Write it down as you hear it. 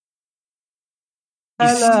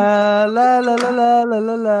La, la, la, la, la, la,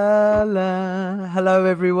 la, la, la. Hello,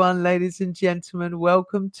 everyone, ladies and gentlemen.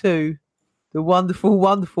 Welcome to the wonderful,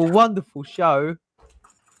 wonderful, wonderful show.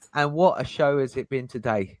 And what a show has it been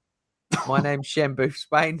today? My name's Shem Booth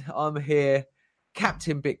Spain. I'm here,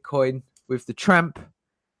 Captain Bitcoin, with the Tramp.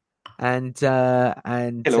 And yeah,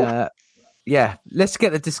 let's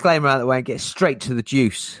get the disclaimer out of the way and get straight to the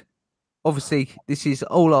juice. Obviously, this is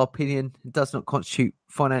all our opinion. It does not constitute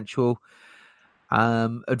financial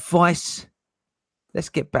advice. Let's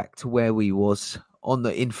get back to where we was on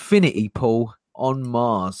the infinity pool on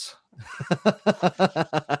Mars.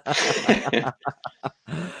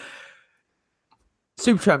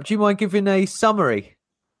 Supertramp, do you mind giving a summary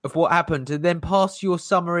of what happened and then pass your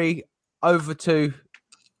summary over to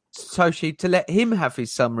Satoshi to let him have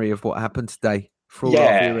his summary of what happened today for all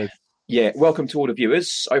our viewers? Yeah, welcome to all the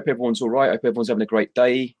viewers. I hope everyone's all right. I hope everyone's having a great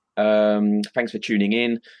day. Thanks for tuning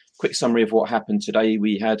in. Quick summary of what happened today.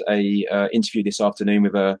 We had a interview this afternoon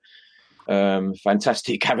with a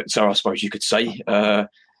fantastic character, I suppose you could say,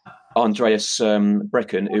 Andreas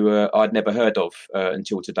Brekken, who I'd never heard of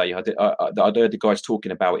until today. I'd heard the guys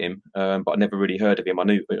talking about him, but I never really heard of him. I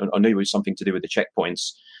knew it was something to do with the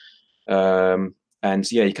checkpoints. And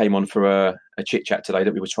yeah, he came on for a chit chat today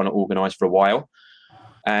that we were trying to organise for a while.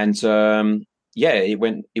 And yeah, it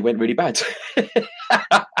went really bad.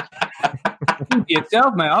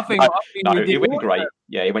 Yourself, mate. I think no, it went great.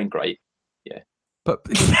 Yeah, it went great. Yeah, but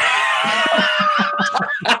could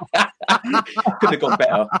have gone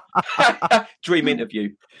better. Dream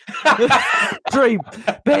interview. Dream,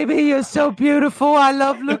 baby, you're so beautiful. I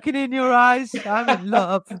love looking in your eyes. I'm in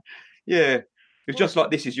love. Yeah. It's just like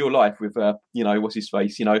This Is Your Life with, what's his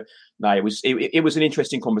face? No, it was an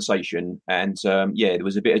interesting conversation, and yeah, there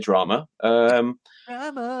was a bit of drama.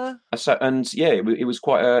 Drama. And yeah, it was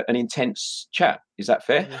quite an intense chat. Is that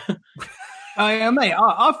fair? Yeah, mate.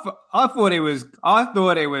 I thought it was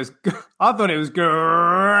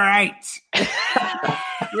great.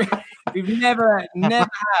 We've never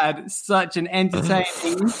had such an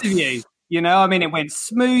entertaining interview. You know, I mean, it went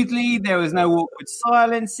smoothly. There was no awkward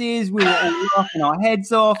silences. We were all laughing our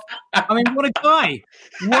heads off. I mean, what a guy.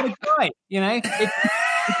 What a guy. You know, if you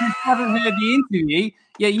haven't heard the interview,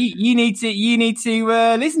 yeah, you need to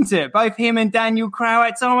listen to it. Both him and Daniel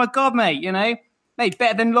Crowett. Oh, my God, mate, you know. Mate,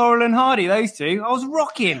 better than Laurel and Hardy, those two. I was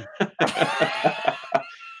rocking.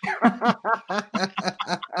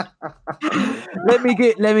 Let me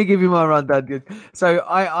give you my rundown. So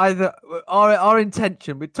our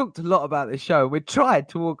intention, we talked a lot about this show. We tried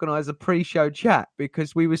to organise a pre-show chat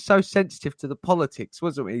because we were so sensitive to the politics,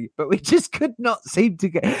 wasn't we? But we just could not seem to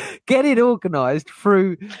get it organised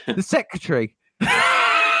through the secretary.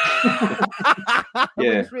 Yeah,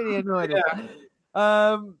 it's really annoying.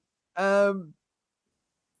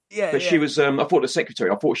 Yeah, but she was. I thought the secretary.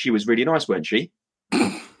 I thought she was really nice, weren't she?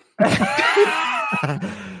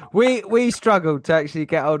 We struggled to actually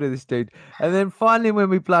get hold of this dude, and then finally, when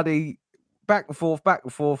we bloody back and forth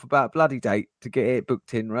about a bloody date to get it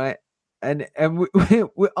booked in, right? And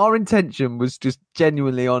our intention was just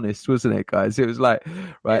genuinely honest, wasn't it, guys? It was like,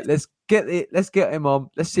 right, let's get him on.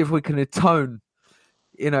 Let's see if we can atone,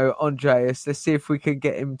 Andreas. Let's see if we can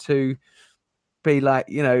get him to be like,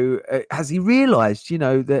 has he realised,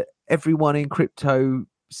 that everyone in crypto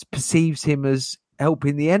perceives him as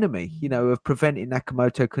helping the enemy, of preventing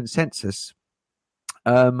Nakamoto consensus.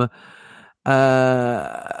 Can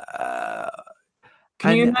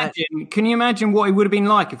you imagine what it would have been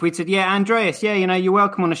like if we'd said, yeah, Andreas, yeah, you're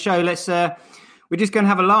welcome on the show. Let's we're just going to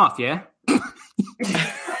have a laugh, yeah?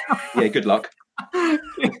 Yeah, good luck. Can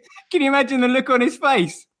you imagine the look on his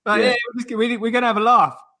face? Like, yeah, we're going to have a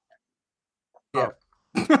laugh. Yeah.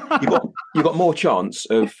 you got more chance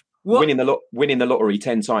of winning the lottery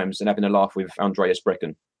 10 times and having a laugh with Andreas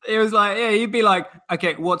Brekken. It was like, yeah, you'd be like,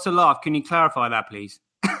 okay, what's a laugh? Can you clarify that, please?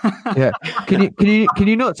 Yeah. Can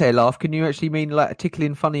you not say a laugh? Can you actually mean like a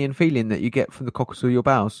tickling, funny, and feeling that you get from the cockles of your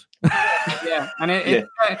bowels? Yeah, and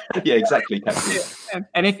yeah, exactly, Captain.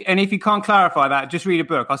 And if you can't clarify that, just read a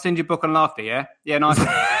book. I'll send you a book on laughter. Yeah, yeah, nice.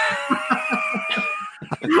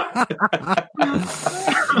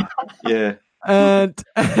 Yeah. Yeah,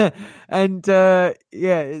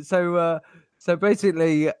 so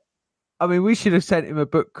basically, I mean, we should have sent him a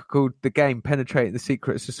book called The Game: Penetrating the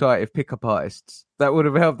Secret Society of Pickup Artists. That would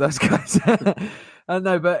have helped us, guys. I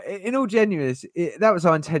know, but in all genuineness, that was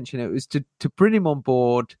our intention. It was to bring him on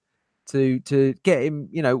board, to get him.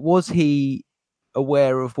 Was he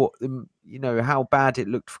aware of what how bad it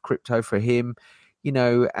looked for crypto for him?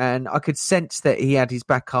 And I could sense that he had his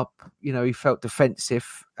back up. He felt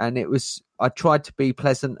defensive, and I tried to be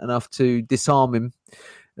pleasant enough to disarm him.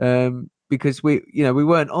 because we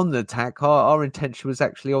weren't on the attack. Our intention was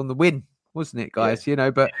actually on the win, wasn't it, guys?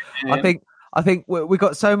 But I think we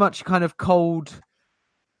got so much kind of cold,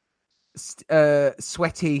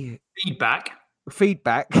 sweaty feedback.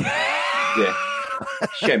 Yeah.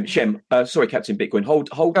 Shem. Sorry, Captain Bitcoin. Hold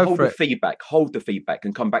the feedback,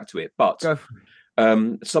 and come back to it. But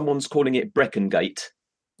someone's calling it Brekkengate.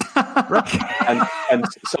 and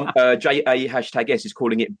some JA #S is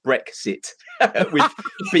calling it Brexit with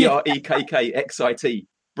BREKKXIT.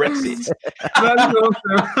 Brexit.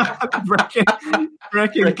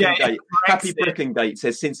 Brekkengate. Happy Brekkengate,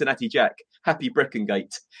 says Cincinnati Jack. Happy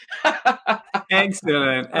Brekkengate.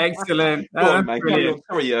 Excellent. Go on, man.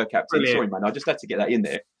 Sorry, Captain. Brilliant. Sorry, man. I just had to get that in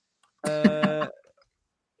there.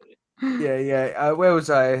 Where was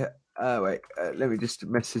I? Wait, let me just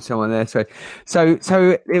message someone there. So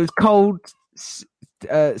it was cold,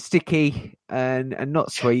 sticky, and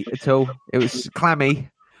not sweet at all. It was clammy,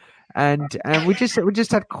 and we just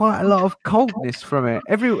had quite a lot of coldness from it.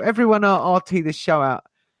 Everyone RT this show out,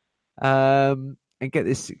 and get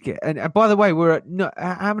this. And by the way, we're at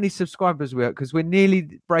how many subscribers we're at, because we're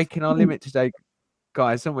nearly breaking our limit today,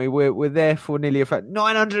 guys, aren't we? We're there for nearly a fact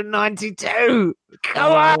 992.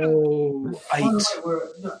 Come on! 8.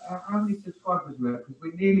 How many subscribers we're at? Because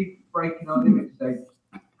we're nearly breaking our limit today,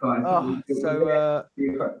 guys. So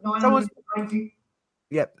 990.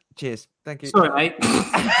 Yep. Cheers. Thank you. Sorry, mate.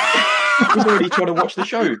 He's already trying to watch the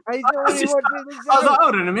show. I was like,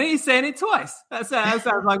 hold on a minute. He's saying it twice. That sounds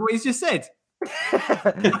like what he's just said.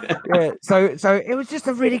 Yeah. So it was just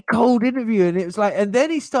a really cold interview, and it was like, and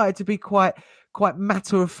then he started to be quite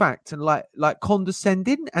matter of fact and like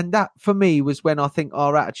condescending, and that for me was when I think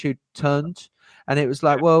our attitude turned, and it was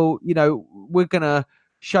like, well, we're gonna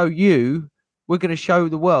show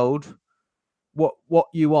the world what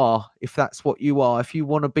you are, if that's what you are. If you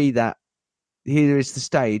want to be that, here is the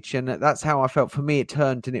stage. And that's how I felt. For me, it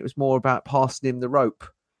turned, and it was more about passing him the rope,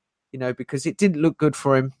 because it didn't look good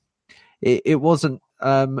for him. It wasn't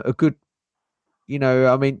a good,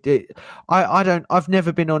 I mean, I've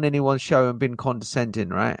never been on anyone's show and been condescending,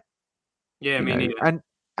 right? Yeah, me neither.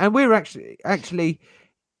 And we're actually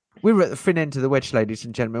we were at the thin end of the wedge, ladies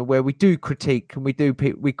and gentlemen, where we do critique and we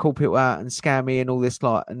call people out and scammy and all this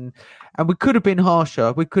lot, and we could have been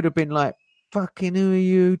harsher. We could have been like, fucking who are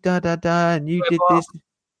you, da da da, and you did this.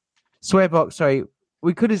 Swearbox, sorry.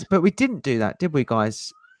 We could have, but we didn't do that, did we,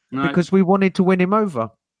 guys? No. Because we wanted to win him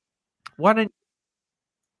over. Why don't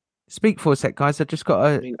speak for a sec, guys? I just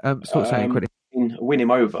got to sort something quickly. Win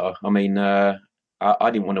him over. I mean, I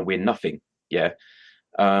didn't want to win nothing. Yeah.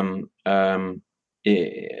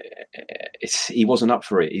 He wasn't up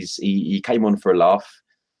for it. He came on for a laugh.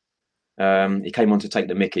 He came on to take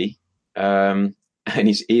the mickey. And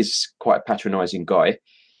he's quite a patronising guy.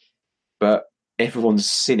 But everyone's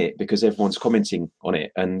seen it because everyone's commenting on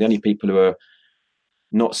it. And the only people who are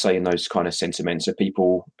not saying those kind of sentiments are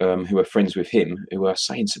people who are friends with him, who are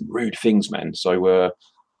saying some rude things, man. So,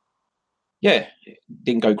 it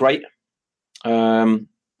didn't go great. I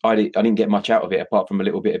didn't get much out of it apart from a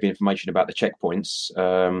little bit of information about the checkpoints.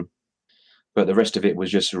 But the rest of it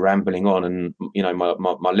was just rambling on. And,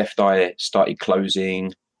 my left eye started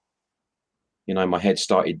closing. My head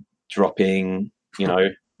started dropping,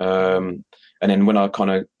 and then when I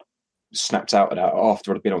kind of snapped out of that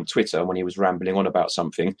after I'd been on Twitter, when he was rambling on about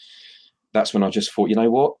something, that's when I just thought, you know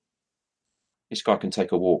what? This guy can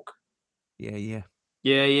take a walk. Yeah.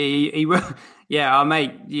 He will. Yeah,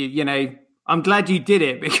 mate, I'm glad you did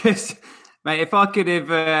it because, mate, if I could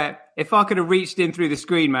have reached in through the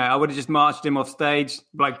screen, mate, I would have just marched him off stage.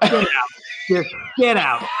 Like, get out. Get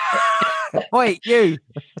out. Wait, you.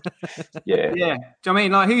 Yeah. Do you know what I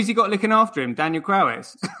mean? Like, who's he got looking after him? Daniel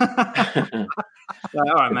Crowis.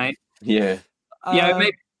 All right, mate. Yeah.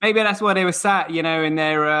 Maybe that's why they were sat, in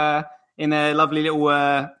their lovely little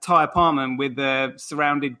Thai apartment with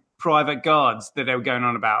surrounded private guards that they were going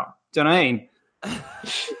on about. Do you know what I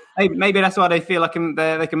mean? Maybe that's why they feel like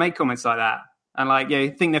they can make comments like that. And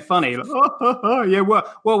think they're funny. Like,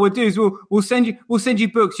 what we'll do is we'll send you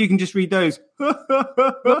books. You can just read those.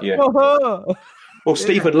 Yeah. Well,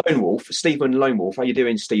 Stephen Lone Wolf, how you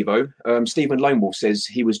doing, Steve-O? Stephen Lone Wolf says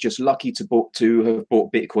he was just lucky to have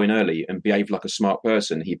bought Bitcoin early and behaved like a smart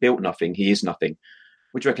person. He built nothing. He is nothing.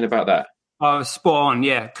 What do you reckon about that? Oh, spot on.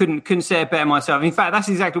 Yeah, couldn't say it better myself. In fact, that's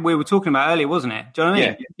exactly what we were talking about earlier, wasn't it? Do you know what I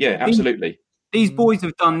mean? Yeah, absolutely. These boys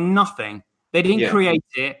have done nothing. They didn't create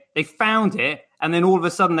it. They found it, and then all of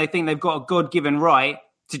a sudden they think they've got a God-given right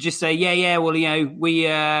to just say, well,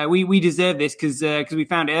 we deserve this because we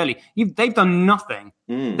found it early. They've done nothing.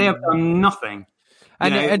 They have done nothing.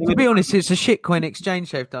 And to be honest, it's a shitcoin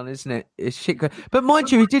exchange they've done, isn't it? It's shitcoin. But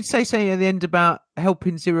mind you, he did say something at the end about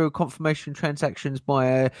helping zero confirmation transactions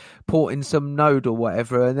by porting some node or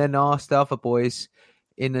whatever, and then asked the other boys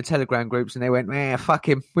in the Telegram groups, and they went, fuck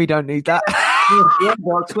him. We don't need that.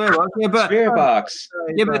 Squarebox.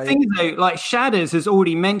 Yeah, but the thing is, though, like Shadders has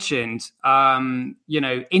already mentioned,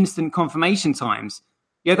 instant confirmation times.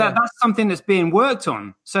 That's something that's being worked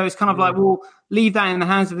on. So it's kind of like, well, leave that in the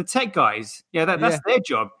hands of the tech guys. That's their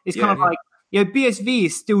job. It's kind of like, BSV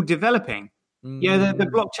is still developing. The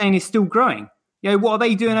blockchain is still growing. What are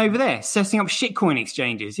they doing over there? Setting up shitcoin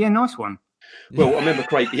exchanges. Yeah, nice one. Well, I remember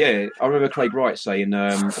Craig Wright saying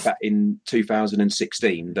about in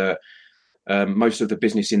 2016 that most of the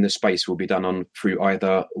business in the space will be done through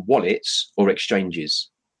either wallets or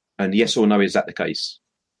exchanges. And yes or no, is that the case?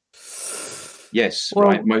 Yes, well,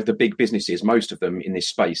 right. Most of the big businesses, most of them in this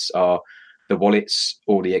space are the wallets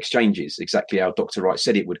or the exchanges, exactly how Dr. Wright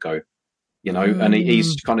said it would go, and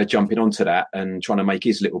he's kind of jumping onto that and trying to make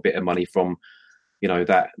his little bit of money from,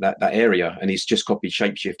 that area. And he's just copied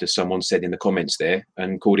Shapeshift, as someone said in the comments there,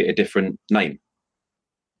 and called it a different name.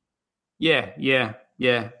 Yeah.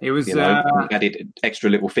 It was added extra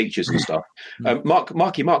little features and stuff.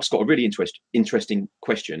 Marky Mark's got a really interesting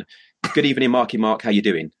question. Good evening, Marky Mark. How you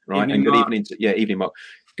doing? Right, evening, and good Mark. Evening, Mark.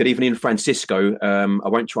 Good evening, Francisco. I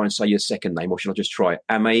won't try and say your second name, or should I just try?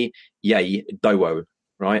 Ame Ye Dowo.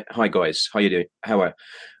 Right. Hi guys. How you doing? How are?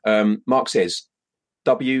 Mark says,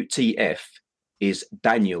 WTF is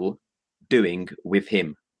Daniel doing with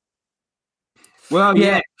him? Well,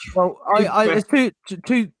 yeah. Well, there's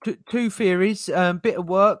two theories: bit of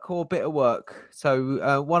work or bit of work.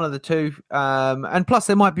 So one of the two, and plus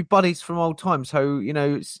there might be buddies from old times. So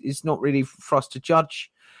it's not really for us to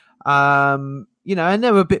judge. And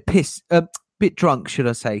they were a bit drunk, should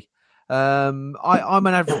I say? I'm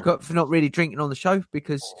an advocate for not really drinking on the show,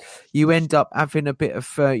 because you end up having a bit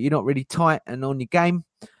of you're not really tight and on your game,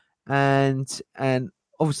 and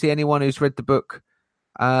obviously anyone who's read the book,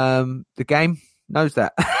 The Game, knows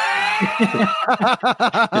that.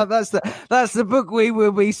 that's the book we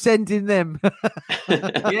will be sending them.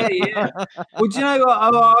 Yeah. Well, do you know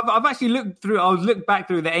what? I've actually looked back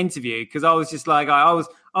through the interview, because I was just like, I was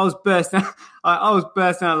bursting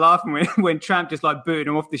out laughing when Tramp just like booted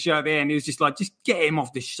him off the show at the end. He was just like, just get him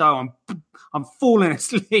off the show. I'm falling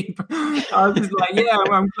asleep. I was just like,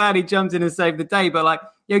 I'm glad he jumped in and saved the day. But like,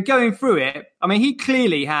 going through it, I mean, he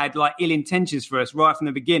clearly had like ill intentions for us right from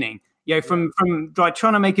the beginning. From like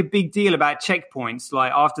trying to make a big deal about checkpoints,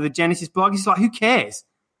 like after the Genesis blog, it's like, who cares?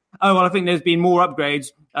 Oh, well, I think there's been more upgrades,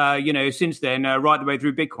 since then, right the way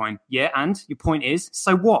through Bitcoin. Yeah, and your point is,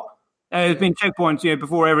 so what? There's been checkpoints,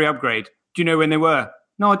 before every upgrade. Do you know when they were?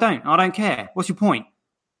 No, I don't. I don't care. What's your point?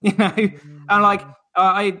 And like,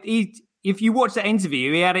 if you watch that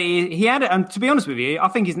interview, he had it. And to be honest with you, I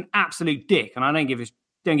think he's an absolute dick, and I don't give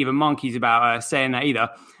a monkeys about saying that either.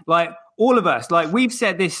 Like, all of us, like, we've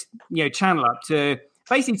set this, channel up to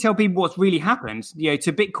basically tell people what's really happened,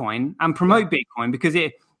 to Bitcoin, and promote Bitcoin, because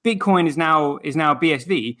Bitcoin is now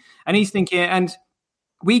BSV, and he's thinking, and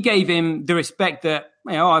we gave him the respect that,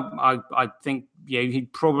 I think, he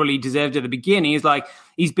probably deserved at the beginning. Is like,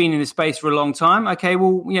 he's been in the space for a long time. Okay,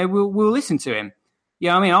 well, we'll listen to him.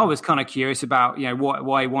 I mean, I was kind of curious about,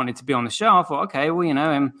 why he wanted to be on the show. I thought, okay,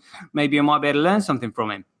 well, maybe I might be able to learn something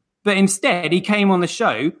from him. But instead, he came on the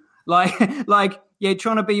show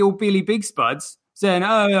trying to be all Billy Big Spuds, saying,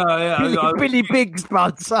 Billy Big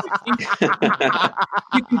Spuds.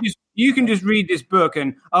 you can just read this book,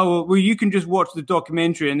 and you can just watch the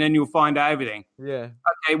documentary, and then you'll find out everything. Yeah.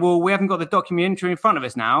 Okay. Well, we haven't got the documentary in front of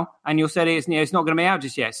us now, and you'll say it's not going to be out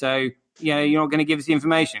just yet. So you're not going to give us the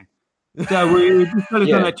information. So we just tell us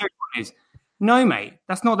what that checkpoint is. No, mate,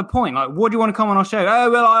 that's not the point. Like, what do you want to come on our show?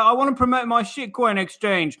 Oh, well, I want to promote my shitcoin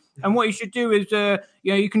exchange. And what you should do is,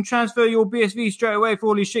 you can transfer your BSV straight away for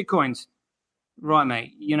all these shitcoins. Right,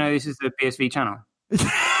 mate. This is the BSV channel.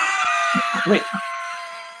 Wait.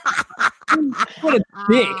 What a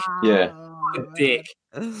dick. Yeah. What a dick.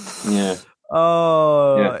 Yeah.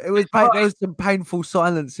 Oh, yeah. There was some painful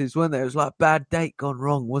silences, weren't there? It was like bad date gone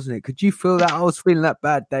wrong, wasn't it? Could you feel that? I was feeling that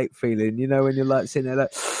bad date feeling, when you're like sitting there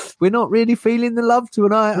like, we're not really feeling the love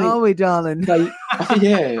tonight, are we, darling?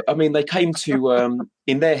 I mean, they came to,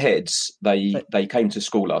 in their heads, they came to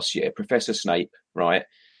school us, Professor Snape, right?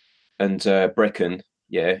 And Brekken,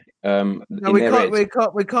 no,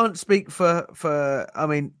 we can't speak for. I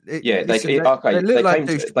mean, they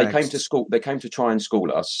came to try and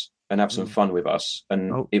school us and have some fun with us,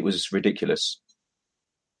 and it was ridiculous.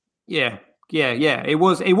 Yeah. It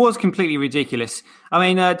was completely ridiculous.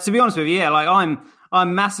 I mean, to be honest with you, like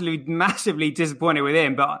I'm massively disappointed with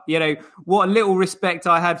him. But what little respect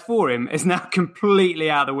I had for him is now completely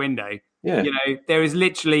out the window. Yeah. There is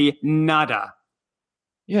literally nada.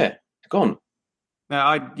 Yeah, gone.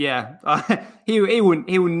 No, he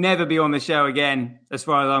will never be on the show again, as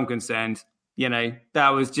far as I'm concerned. That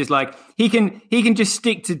was just like he can just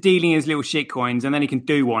stick to dealing his little shit coins, and then he can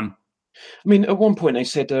do one. I mean, at one point they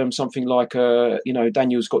said something like,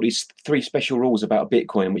 Daniel's got these 3 special rules about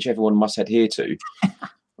Bitcoin, which everyone must adhere to.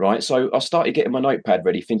 Right. So I started getting my notepad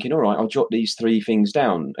ready, thinking, all right, I'll jot these 3 things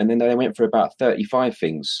down. And then they went for about 35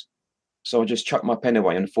 things. So I just chucked my pen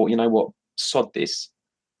away and thought, you know what, sod this.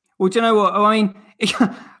 Well, do you know what? I mean,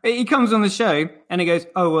 he comes on the show and he goes,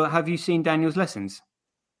 "Oh, well, have you seen Daniel's lessons?"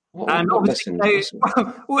 What obviously, lessons?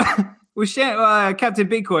 Captain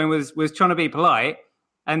Bitcoin was trying to be polite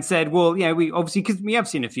and said, "Well, we obviously, because we have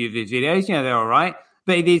seen a few of his videos, they're all right."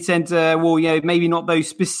 But he said, maybe not those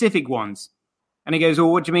specific ones." And he goes,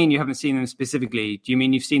 "Well, what do you mean you haven't seen them specifically? Do you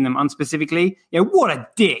mean you've seen them unspecifically?" What a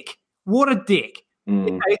dick! What a dick!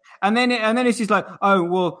 Mm. And then it's just like, "Oh,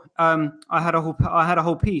 well, I had a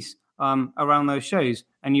whole piece around those shows,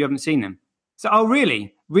 and you haven't seen them." So, oh,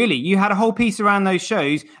 really? You had a whole piece around those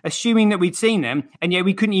shows, assuming that we'd seen them, and yet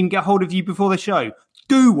we couldn't even get hold of you before the show.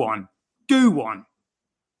 Do one.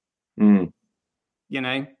 Mm.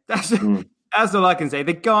 That's all I can say.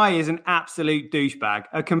 The guy is an absolute douchebag,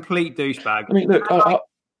 a complete douchebag. I mean, look, go on.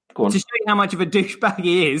 To show you how much of a douchebag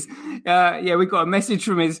he is, we got a message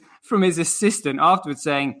from his assistant afterwards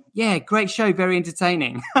saying, "Yeah, great show, very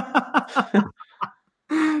entertaining."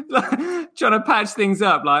 Trying to patch things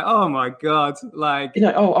up, like, oh my god, like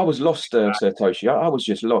I was lost, Satoshi. I was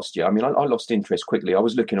just lost. Yeah, I mean, I lost interest quickly. I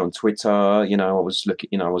was looking on Twitter. I was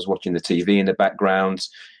watching the TV in the background.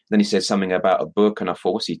 Then he said something about a book, and I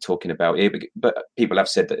thought, what's he talking about here? But people have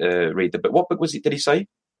said that read the book. What book was it? Did he say?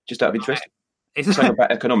 Just out of interest. It's something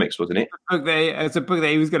about economics, wasn't it? It's a book that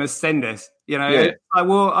he was going to send us. Yeah. Like,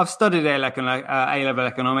 well, I've studied A-level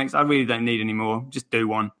economics. I really don't need any more. Just do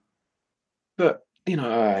one. But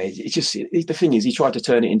it's just the thing is, he tried to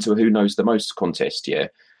turn it into a who knows the most contest. Yeah.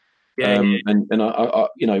 Yeah. And I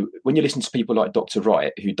when you listen to people like Dr.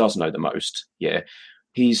 Wright, who does know the most, yeah,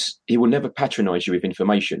 he will never patronize you with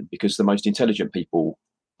information, because the most intelligent people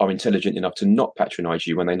are intelligent enough to not patronize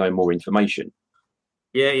you when they know more information.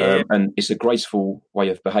 Yeah. And it's a graceful way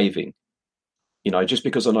of behaving. Just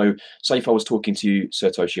because I know, say if I was talking to you,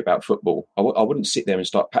 Satoshi, about football, I wouldn't sit there and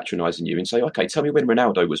start patronizing you and say, okay, tell me when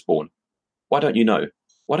Ronaldo was born. Why don't you know?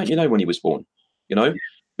 Why don't you know when he was born?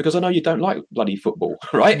 Because I know you don't like bloody football,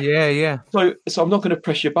 right? Yeah. So I'm not going to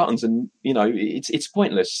press your buttons, and it's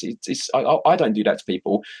pointless. I don't do that to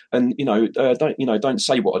people, and don't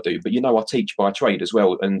say what I do, but I teach by trade as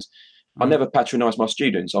well, and I never patronise my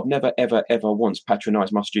students. I've never ever once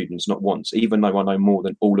patronised my students, not once, even though I know more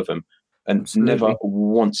than all of them, and Absolutely. never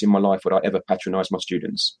once in my life would I ever patronise my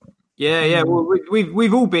students. Yeah. Well,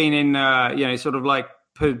 we've all been in sort of like,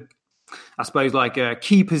 I suppose, like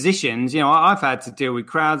key positions. I've had to deal with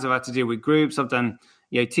crowds. I've had to deal with groups. I've done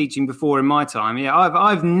teaching before in my time. Yeah,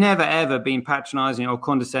 I've never ever been patronising or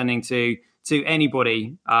condescending to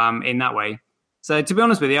anybody in that way. So to be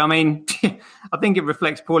honest with you, I mean, I think it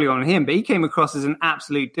reflects poorly on him. But he came across as an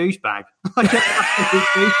absolute douchebag.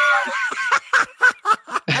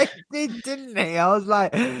 I did, didn't he? I was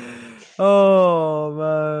like, oh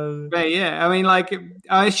man. But yeah, I mean, like,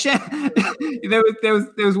 there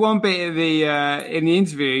was one bit of the in the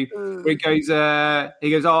interview where he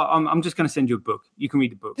goes, "Oh, I'm just going to send you a book. You can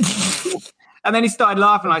read the book." And then he started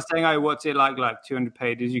laughing, like saying, "Oh, what's it like 200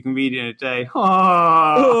 pages? You can read it in a day."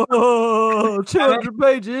 Oh, 200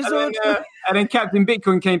 pages. And then Captain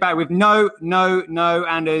Bitcoin came back with, "No,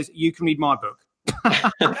 Anders, you can read my book."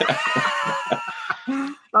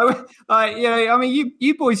 I mean,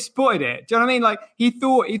 you boys spotted it. Do you know what I mean? Like, he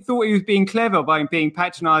thought he was being clever by being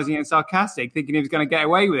patronising and sarcastic, thinking he was going to get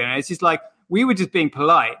away with it. And it's just like, we were just being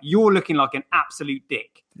polite. You're looking like an absolute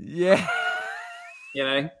dick. Yeah.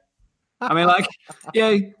 I mean, like,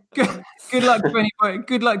 good luck to anybody.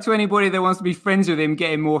 Good luck to anybody that wants to be friends with him,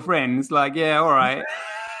 getting more friends. Like, yeah, all right.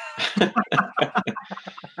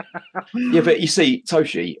 Yeah, but you see,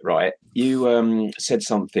 Toshi, right? You said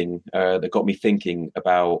something that got me thinking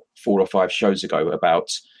about 4 or 5 shows ago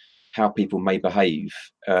about how people may behave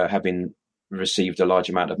having received a large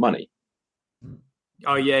amount of money.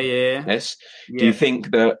 Oh, yeah. Yes. Yeah. Do you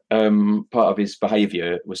think that part of his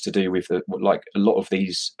behaviour was to do with like a lot of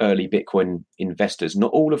these early Bitcoin investors?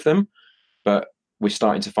 Not all of them, but we're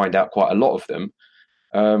starting to find out quite a lot of them.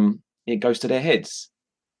 It goes to their heads.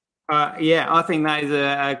 Yeah, I think that is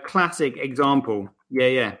a classic example.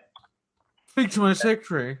 Yeah. Speak to my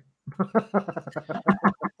secretary.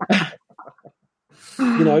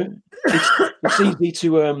 You know,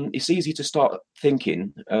 it's easy to start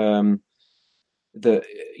thinking that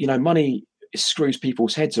money screws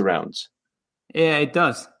people's heads around. Yeah, it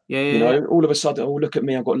does. Yeah. All of a sudden, oh, look at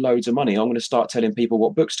me, I've got loads of money. I'm going to start telling people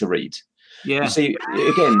what books to read. Yeah. You see,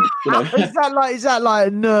 again, is that like a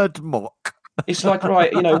nerd mock? It's like,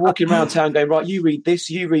 right, walking around town going, right, you read this,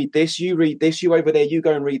 you read this, you read this, you over there, you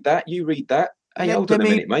go and read that, you read that. Hey, hold on a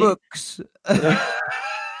minute, mate. Books.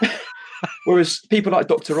 Whereas people like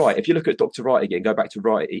Dr. Wright, if you look at Dr. Wright again, go back to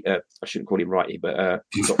Wright, I shouldn't call him Wrighty, but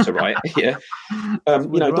Dr. Wright, yeah.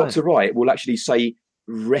 Dr. Wright will actually say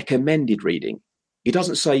recommended reading. He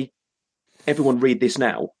doesn't say, everyone read this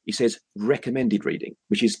now. He says recommended reading,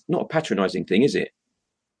 which is not a patronizing thing, is it?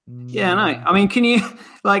 Yeah, no. I mean, can you,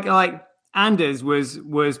 like Anders was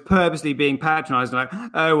purposely being patronized, like,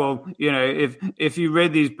 oh, well, if you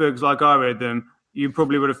read these books like I read them, you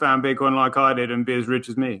probably would have found Bitcoin like I did and be as rich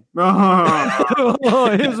as me.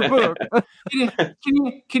 Oh, here's a book.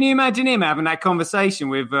 Can you imagine him having that conversation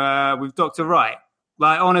with Dr. Wright?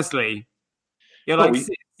 Like, honestly, you're like,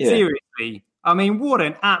 seriously. I mean, what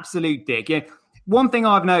an absolute dick. Yeah. One thing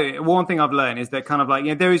I've learned is that kind of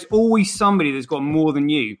like, there is always somebody that's got more than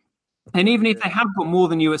you. And even if they have got more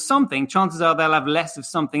than you at something, chances are they'll have less of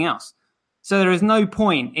something else. So there is no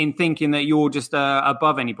point in thinking that you're just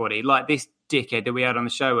above anybody, like this dickhead that we had on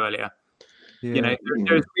the show earlier. Yeah.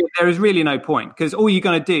 There is really no point, because all you're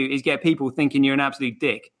going to do is get people thinking you're an absolute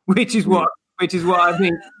dick, which is what I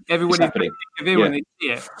think everybody's going to think of him when they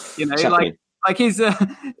see it. Like his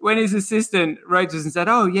when his assistant wrote to us and said,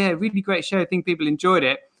 "Oh yeah, really great show. I think people enjoyed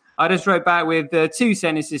it." I just wrote back with 2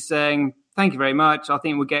 sentences saying, "Thank you very much. I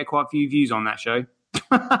think we'll get quite a few views on that show."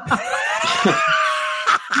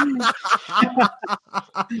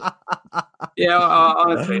 Yeah,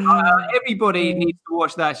 honestly, everybody needs to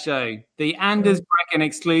watch that show, the Anders Brekken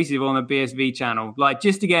exclusive on the BSV channel, like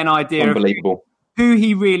just to get an idea of who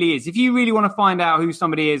he really is. If you really want to find out who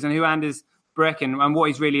somebody is and who Anders Brekken and what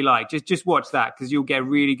he's really like, just watch that, because you'll get a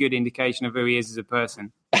really good indication of who he is as a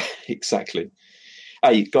person. Exactly.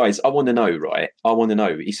 Hey guys, I want to know, right?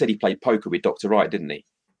 He said he played poker with Dr. Wright, didn't he?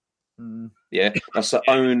 Yeah, that's the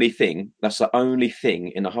only thing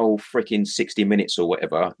in the whole freaking 60 minutes or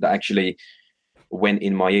whatever that actually went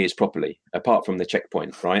in my ears properly, apart from the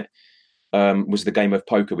checkpoint, right? Was the game of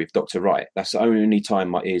poker with Dr. Wright. That's the only time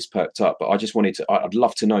my ears perked up. But I just I'd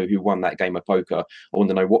love to know who won that game of poker. I want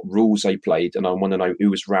to know what rules they played, and I want to know who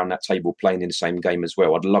was around that table playing in the same game as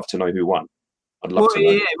well. I'd love to know who won. I'd love to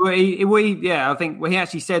know. I think he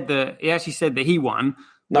actually said that he won.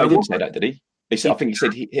 No, he didn't say that, did he? He said, I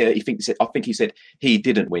think he said he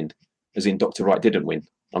didn't win, as in Dr. Wright didn't win.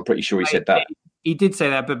 I'm pretty sure he said that. He did say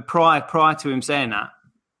that, but prior to him saying that,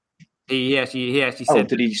 he actually said. Oh,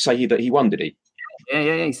 did he say that he won? Did he?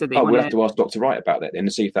 Yeah. He said that. We'll have to ask Dr. Wright about that then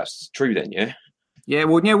and see if that's true. Then, yeah. Yeah.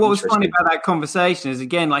 Well, what was funny about that conversation is,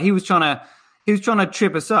 again, like he was trying to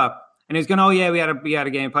trip us up. And he was going, oh, yeah, we had a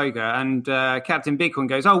game of poker. And Captain Bitcoin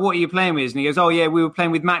goes, oh, what are you playing with? And he goes, oh, yeah, we were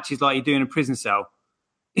playing with matches like you do in a prison cell.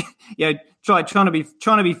 Trying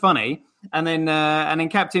to be funny. And then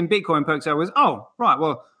Captain Bitcoin pokes out, was, oh, right,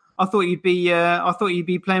 well, I thought you'd be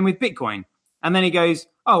playing with Bitcoin. And then he goes,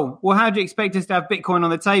 oh, well, how do you expect us to have Bitcoin on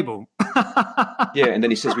the table? Yeah, and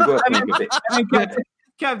then he says we were playing with it. And then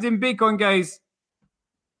Captain Bitcoin goes,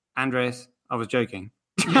 Andreas, I was joking.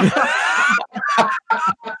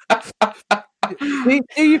 Do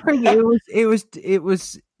you think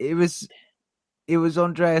it was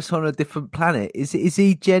Andreas on a different planet? Is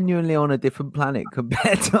he genuinely on a different planet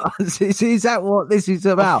compared to us? Is that what this is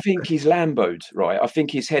about? I think he's Lamboed, right? I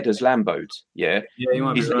think his head has Lamboed. Yeah,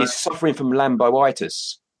 he's suffering from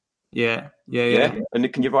Lamboitis. Yeah.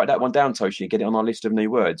 And can you write that one down, Toshi? Get it on our list of new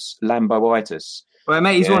words. Lamboitis. Well,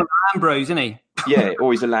 mate, he's one of the Lambros, isn't he? Yeah,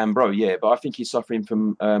 or he's a Lambro, yeah. But I think he's suffering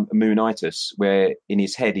from moonitis, where in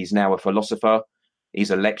his head he's now a philosopher,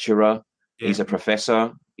 he's a lecturer, he's a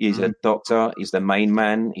professor, he's a doctor, he's the main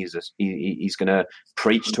man, he's going to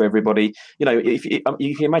preach to everybody. If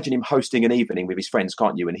you can imagine him hosting an evening with his friends,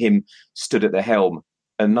 can't you? And him stood at the helm,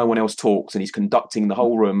 and no one else talks, and he's conducting the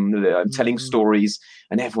whole room, telling stories,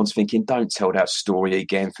 and everyone's thinking, don't tell that story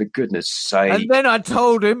again, for goodness sake. And then I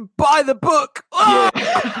told him, buy the book.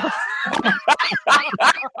 Yeah. What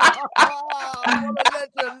a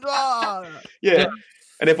legend. Yeah.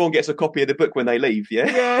 And everyone gets a copy of the book when they leave,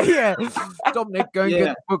 yeah? Yeah. Dominic, go and get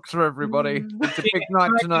the books for everybody. It's a big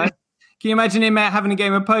night tonight. Can you imagine him having a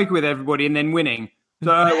game of poker with everybody and then winning?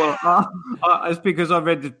 It's because I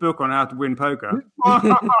read this book on how to win poker.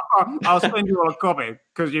 I'll send you all a copy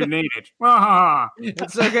because you need it.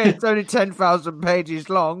 It's okay. It's only 10,000 pages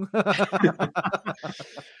long. I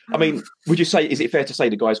mean, would you say, is it fair to say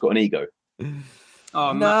the guy's got an ego?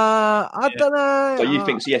 Oh, Nah, I don't know. So you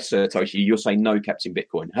think yes, sir, Toshi? You're saying no, Captain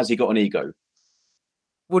Bitcoin. Has he got an ego?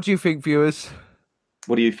 What do you think, viewers?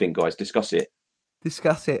 What do you think, guys? Discuss it.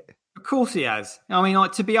 Discuss it. Of course he has. I mean,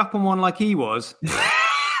 like, to be up on one like he was.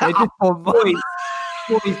 Boys,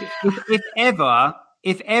 if ever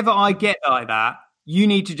I get like that, you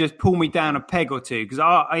need to just pull me down a peg or two because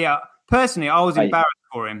personally, I was embarrassed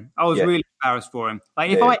for him. I was really embarrassed for him.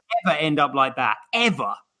 Like, if I ever end up like that,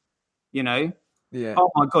 ever, Yeah. Oh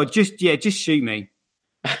my God, just shoot me.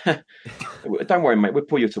 Don't worry, mate. We'll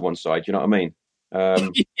pull you to one side. You know what I mean?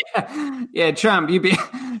 Yeah, Tramp. You'd be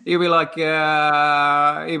like,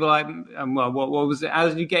 well, what was it? How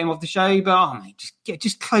did you get him off the show? You'd be like, oh mate,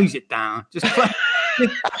 just close it down. Just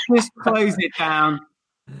close it down.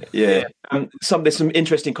 Yeah. There's some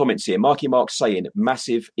interesting comments here. Marky Mark's saying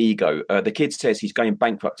massive ego. The kid says he's going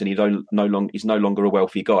bankrupt and he's no longer a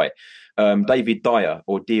wealthy guy. David Dyer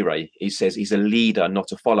or Dire, he says he's a leader,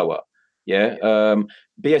 not a follower. Yeah.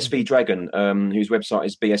 BSV Dragon, whose website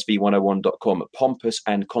is bsv101.com, pompous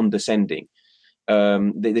and condescending.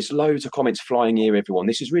 There's loads of comments flying here, everyone.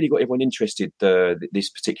 This has really got everyone interested, this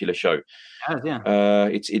particular show.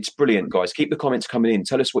 It's brilliant, guys. Keep the comments coming in.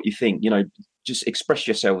 Tell us what you think. Just express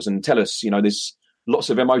yourselves and tell us, there's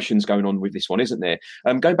lots of emotions going on with this one, isn't there?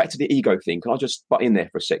 Going back to the ego thing, can I just butt in there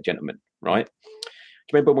for a sec, gentlemen? Right?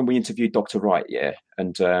 Do you remember when we interviewed Dr. Wright? Yeah.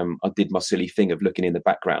 And I did my silly thing of looking in the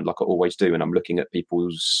background like I always do. And I'm looking at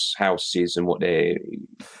people's houses and what their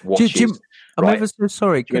watches. Jim, I'm right? ever so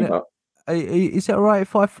sorry. Is it all right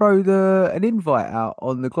if I throw an invite out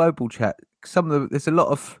on the global chat? There's a lot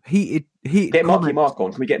of heated. Get Marky Mark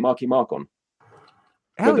on. Can we get Marky Mark on?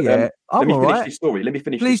 Hell yeah! Let me finish this story. Let me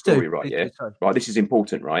finish this story, right? Please yeah, do. right. This is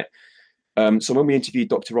important, right? So when we interviewed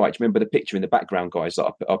Dr. Wright, do you remember the picture in the background, guys,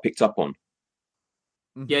 that I picked up on?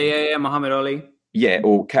 Yeah. Muhammad Ali. Yeah,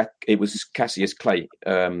 or it was Cassius Clay,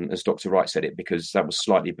 as Dr. Wright said it, because that was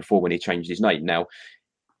slightly before when he changed his name. Now,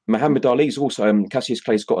 Muhammad Ali's also Cassius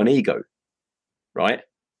Clay's got an ego, right?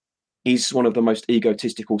 He's one of the most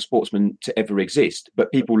egotistical sportsmen to ever exist,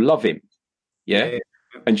 but people love him. Yeah?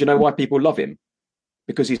 And do you know why people love him?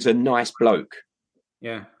 Because he's a nice bloke.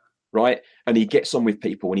 Yeah. Right? And he gets on with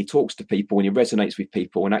people and he talks to people and he resonates with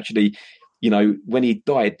people. And actually, when he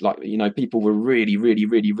died, people were really, really,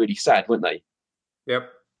 really, really sad, weren't they? Yep.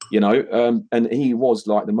 And he was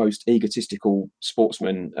like the most egotistical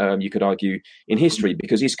sportsman, you could argue, in history,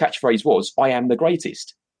 because his catchphrase was, "I am the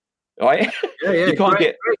greatest." Right? Yeah. You can't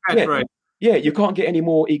great catchphrase. you can't get any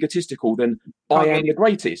more egotistical than "I am the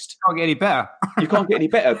greatest." Can't get any better. You can't get any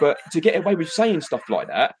better. But to get away with saying stuff like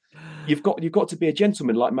that, you've got to be a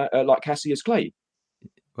gentleman like Cassius Clay.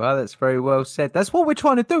 Well, that's very well said. That's what we're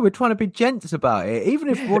trying to do. We're trying to be gents about it. Even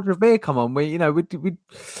if Roger Beer come on, we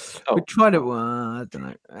try to. I don't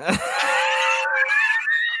know.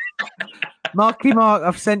 Marky Mark,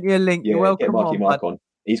 I've sent you a link. Yeah, You're welcome. Get Marky Mark on.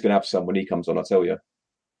 He's going to have some when he comes on. I tell you.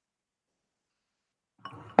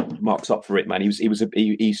 Mark's up for it, man.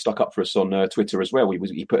 He stuck up for us on Twitter as well.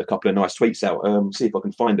 He put a couple of nice tweets out. See if I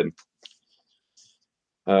can find them.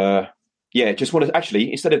 Yeah, just want to actually,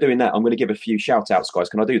 instead of doing that, I'm going to give a few shout outs, guys.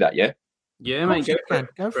 Can I do that? Yeah. Yeah, mate.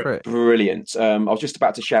 Go for it. Brilliant. I was just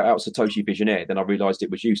about to shout out Satoshi Visionaire, then I realised it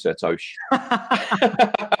was you, Sir Tosh.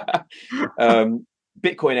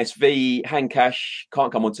 Bitcoin SV, Handcash,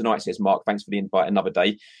 can't come on tonight, says Mark. Thanks for the invite another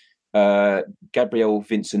day. Gabrielle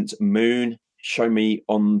Vincent Moon, show me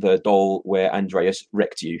on the doll where Andreas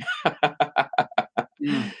wrecked you.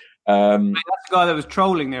 Mate, that's the guy that was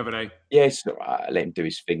trolling the other day. Yes, let him do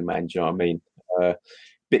his thing, man. Do you know what I mean?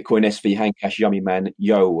 Bitcoin SV, Handcash, Yummy Man.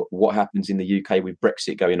 Yo, what happens in the UK with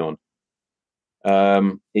Brexit going on?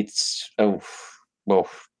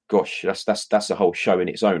 Gosh, that's a whole show in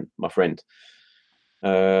its own, my friend.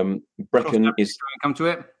 Brekken is come to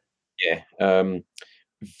it. Yeah.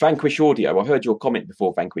 Vanquish Audio. I heard your comment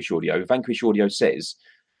before. Vanquish Audio. Vanquish Audio says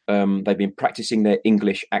they've been practicing their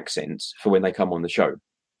English accents for when they come on the show.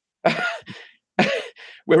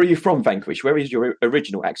 Where are you from, Vanquish? Where is your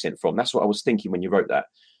original accent from? That's what I was thinking when you wrote that.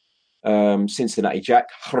 Cincinnati Jack.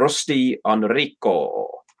 Rusty Enrico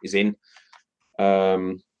is in.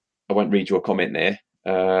 I won't read your comment there.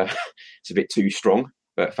 It's a bit too strong,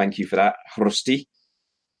 but thank you for that, Rusty.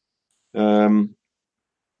 Who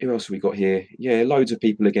else have we got here? Yeah, loads of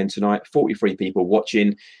people again tonight. 43 people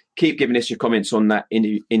watching. Keep giving us your comments on that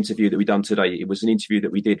interview that we done today. It was an interview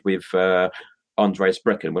that we did with Andreas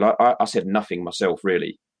Brekken. Well, I said nothing myself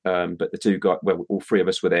really, but the two guys, well, all three of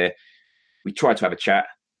us were there. We tried to have a chat.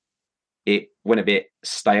 It went a bit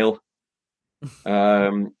stale.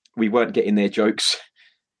 We weren't getting their jokes.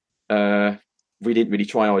 We didn't really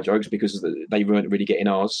try our jokes because they weren't really getting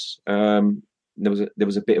ours. There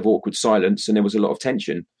was a bit of awkward silence, and there was a lot of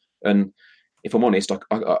tension. And if I'm honest,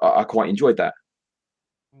 I quite enjoyed that.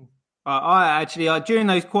 I actually, during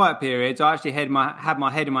those quiet periods, I actually had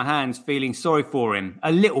my head in my hands, feeling sorry for him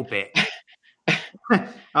a little bit.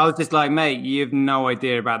 I was just like, mate, you have no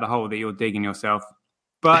idea about the hole that you're digging yourself.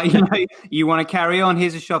 But you want to carry on?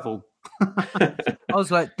 Here's a shovel. I was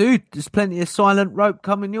like, dude, there's plenty of silent rope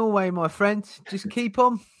coming your way, my friend. Just keep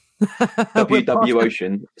on. WW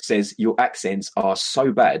Ocean says your accents are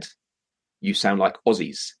so bad, you sound like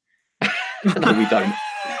Aussies. No, we don't.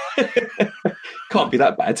 Can't be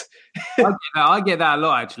that bad. I get that a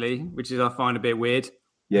lot, actually, which is I find a bit weird.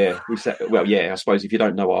 Yeah, I suppose if you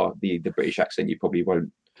don't know the British accent, you probably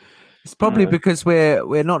won't. It's probably because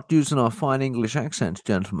we're not using our fine English accents,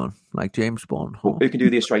 gentlemen, like James Bond. Huh? Well, who can do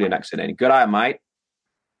the Australian accent then? Good eye, mate.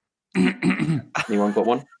 Anyone got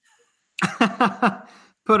one?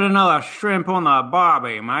 Put another shrimp on the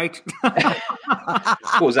barbie, mate.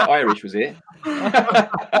 What was that? Irish, was it?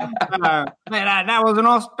 That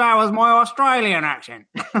was my Australian accent.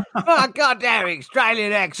 Oh, goddamn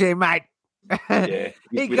Australian accent, mate. Yeah,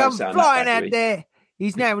 he comes flying out there.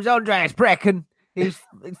 His name was Andreas Brekken. He's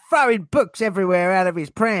throwing books everywhere out of his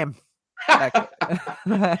pram. Like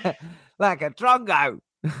a drongo.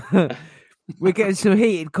 We're getting some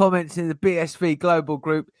heated comments in the BSV Global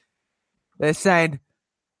group. They're saying,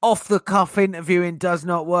 off-the-cuff interviewing does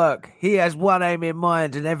not work. He has one aim in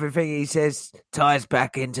mind, and everything he says ties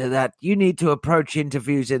back into that. You need to approach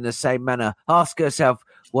interviews in the same manner. Ask yourself,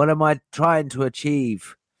 what am I trying to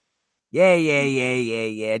achieve?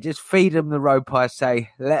 Yeah. Just feed them the rope, I say.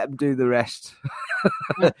 Let them do the rest.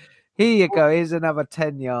 Here you go. Here's another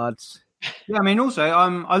 10 yards. Yeah, I mean, also,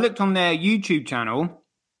 I looked on their YouTube channel.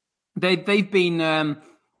 They've been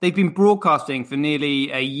broadcasting for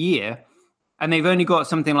nearly a year, and they've only got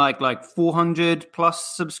something like 400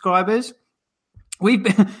 plus subscribers. We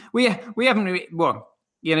haven't really,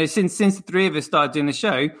 since the three of us started doing the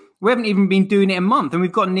show, we haven't even been doing it a month, and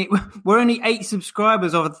we're only 8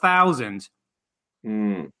 subscribers of 1,000.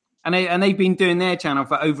 And they've been doing their channel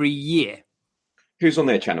for over a year. Who's on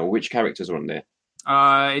their channel? Which characters are on there?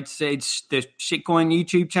 It's the Shitcoin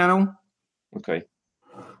YouTube channel. Okay.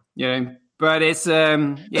 Yeah, but it's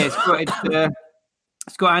it's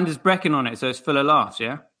got Anders Brekken on it, so it's full of laughs.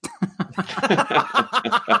 Yeah.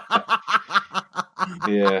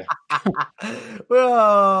 Yeah.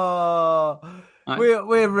 Well,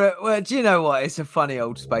 we're do you know what? It's a funny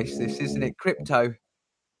old space, this, isn't it?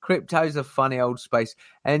 Crypto's a funny old space.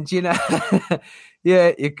 And,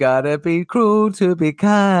 yeah, you gotta be cruel to be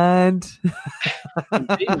kind.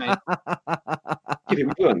 Indeed, mate. Give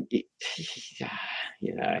him one.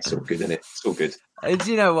 Yeah, it's all good, isn't it? It's all good. And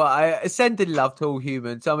you know what? I sending love to all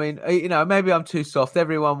humans. I mean, maybe I'm too soft.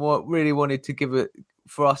 Everyone really wanted to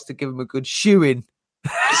for us to give them a good shoeing.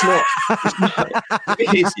 It's not.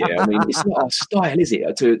 It is, yeah. I mean, it's not our style, is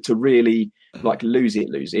it? To really lose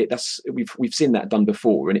it. That's we've seen that done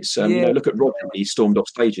before, and it's look at Roger when he stormed off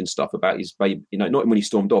stage and stuff about his baby. Not when he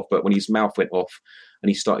stormed off, but when his mouth went off and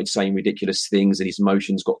he started saying ridiculous things and his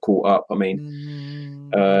emotions got caught up. I mean,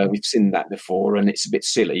 we've seen that before, and it's a bit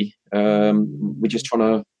silly. We're just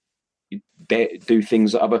trying to do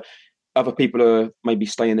things that other people are maybe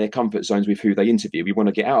stay in their comfort zones with who they interview. We want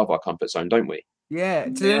to get out of our comfort zone, don't we? Yeah.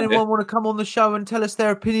 Does anyone want to come on the show and tell us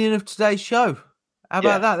their opinion of today's show? How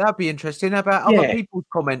about that? That'd be interesting. How about other people's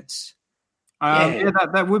comments?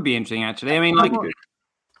 That would be interesting, actually. I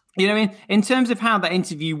mean, in terms of how that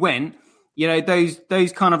interview went,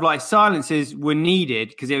 those kind of silences were needed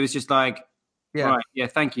because it was just right,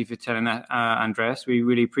 thank you for telling that, Andreas. We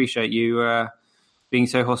really appreciate you being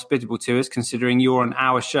so hospitable to us, considering you're on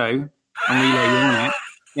our show and we let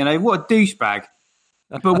you on it. What a douchebag.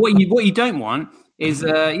 But what you don't want is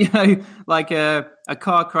like a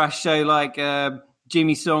car crash show like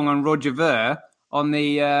Jimmy Song and Roger Ver on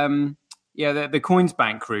the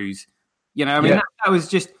Coinsbank cruise. That was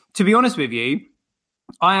just, to be honest with you,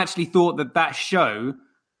 I actually thought that show,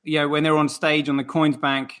 when they were on stage on the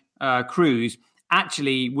Coinsbank cruise,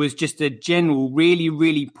 actually was just a general, really,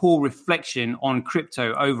 really poor reflection on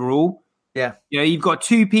crypto overall. Yeah. You've got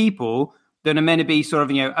two people that are meant to be sort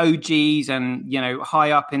of, OGs and,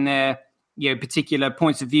 high up in their, particular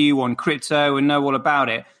points of view on crypto and know all about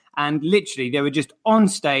it. And literally they were just on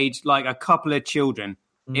stage like a couple of children.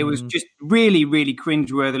 It was just really, really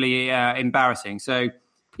cringeworthily embarrassing. So,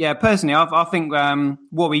 Yeah, personally, I think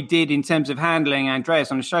what we did in terms of handling Andreas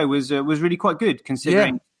on the show was really quite good,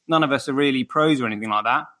 considering none of us are really pros or anything like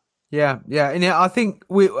that. Yeah, and I think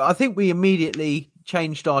we immediately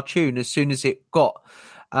changed our tune as soon as it got,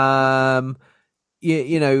 I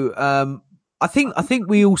think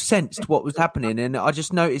we all sensed what was happening, and I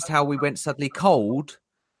just noticed how we went suddenly cold,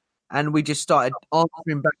 and we just started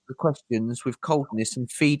answering back the questions with coldness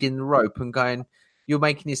and feeding the rope and going, "You're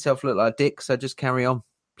making yourself look like a dick, so just carry on,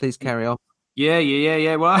 please carry on."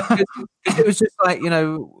 Yeah. Well, it was just like I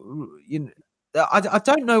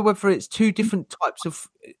don't know whether it's two different types of.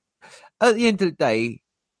 At the end of the day,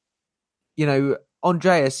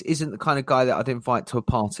 Andreas isn't the kind of guy that I'd invite to my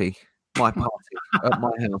party at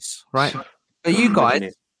my house, right? But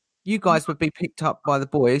you guys would be picked up by the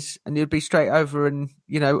boys and you'd be straight over and,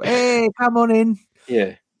 hey, come on in.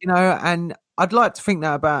 Yeah. And I'd like to think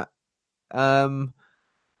that about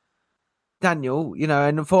Daniel,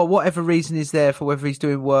 and for whatever reason he's there, for whether he's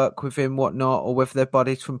doing work with him, whatnot, or whether they're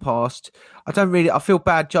buddies from past. I feel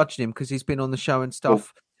bad judging him because he's been on the show and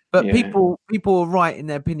stuff. But people are right in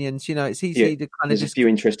their opinions. It's easy to kind of There's a few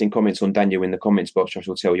interesting comments on Daniel in the comments box. I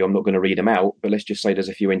shall tell you, I'm not going to read them out, but let's just say there's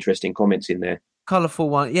a few interesting comments in there. Colourful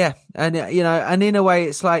one, yeah. And, and in a way,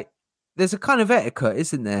 it's like there's a kind of etiquette,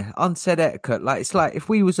 isn't there? Unsaid etiquette. Like, it's like if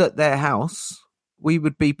we was at their house, we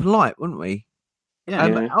would be polite, wouldn't we?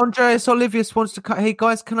 Yeah. Andreas Olivius wants to cut. Hey,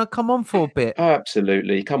 guys, can I come on for a bit?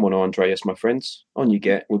 Absolutely. Come on, Andreas, my friends. On you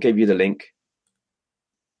get. We'll give you the link.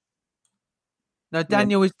 No,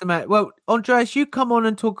 Daniel is the man. Well, Andreas, you come on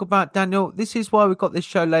and talk about Daniel. This is why we've got this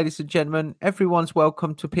show, ladies and gentlemen. Everyone's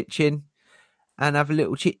welcome to pitch in and have a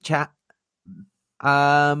little chit chat.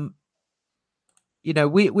 We're.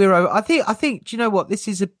 I think. Do you know what?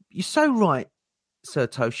 You're so right, Sir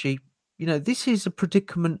Toshi. This is a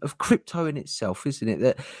predicament of crypto in itself, isn't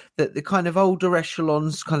it? That the kind of older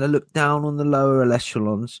echelons kind of look down on the lower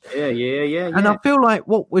echelons. Yeah. And I feel like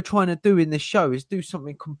what we're trying to do in this show is do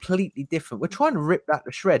something completely different. We're trying to rip that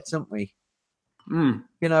to shreds, aren't we? Mm.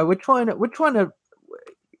 We're trying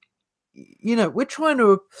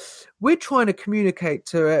to communicate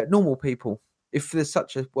to normal people, if there's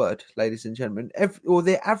such a word, ladies and gentlemen, or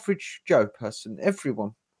the average Joe person,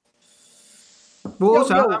 everyone. Well,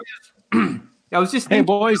 also, I was just thinking, hey,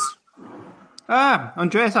 boys.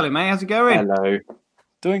 Andreas, hello, mate. How's it going? Hello.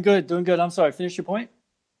 Doing good. I'm sorry. Finish your point.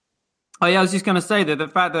 Oh, yeah, I was just going to say that the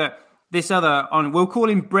fact that this we'll call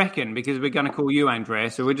him Brekken because we're going to call you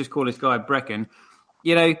Andreas, so we'll just call this guy Brekken.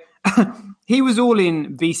 He was all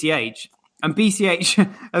in BCH, and BCH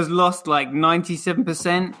has lost like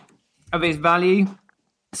 97% of its value.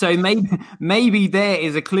 So maybe there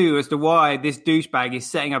is a clue as to why this douchebag is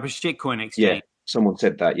setting up a shitcoin exchange. Yeah. Someone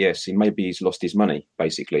said that, yes. He's lost his money,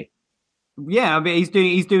 basically. Yeah, but he's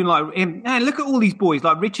doing like, man, look at all these boys,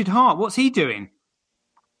 like Richard Hart. What's he doing?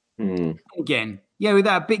 Again. Yeah, with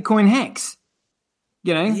that Bitcoin hex.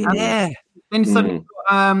 Yeah. Then suddenly,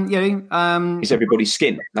 Is everybody's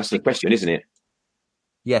skin? That's the question, isn't it?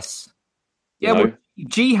 Yes. Yeah, well,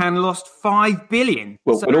 Jihan lost 5 billion.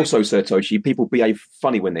 Well, and also, Sir Toshi, people behave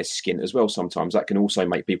funny when they're skint as well sometimes. That can also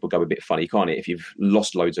make people go a bit funny, can't it, if you've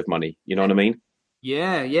lost loads of money? You know what I mean?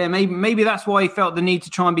 Yeah. Maybe that's why he felt the need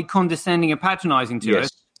to try and be condescending and patronising to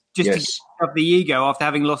us, just to get up the ego after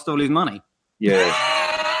having lost all his money.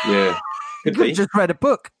 Yeah. Could be. Just read a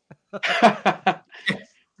book.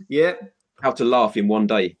 Yeah. How to laugh in one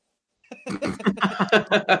day.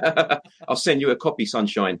 I'll send you a copy,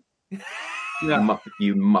 Sunshine. Yeah.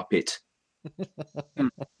 You muppet.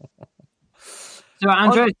 So,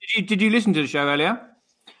 Andreas, did you listen to the show earlier?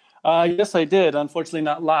 Yes, I did. Unfortunately,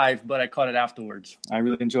 not live, but I caught it afterwards. I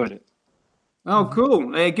really enjoyed it. Oh,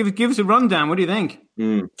 cool. Give us a rundown. What do you think?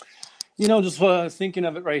 Just thinking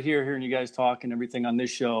of it right here, hearing you guys talk and everything on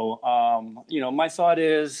this show, my thought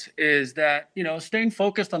is that, staying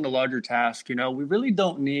focused on the larger task, we really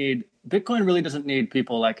don't need, Bitcoin really doesn't need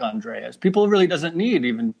people like Andreas. People really doesn't need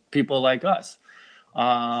even people like us.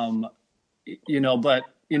 But,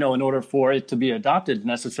 in order for it to be adopted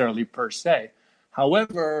necessarily per se.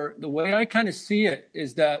 However, the way I kind of see it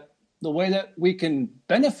is that the way that we can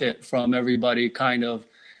benefit from everybody kind of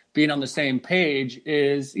being on the same page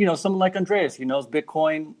is, someone like Andreas, he knows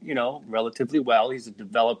Bitcoin, relatively well. He's a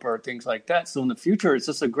developer, things like that. So in the future, it's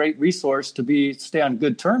just a great resource to stay on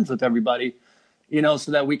good terms with everybody,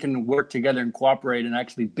 so that we can work together and cooperate and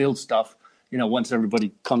actually build stuff, once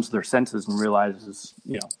everybody comes to their senses and realizes,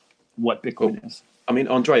 what Bitcoin is.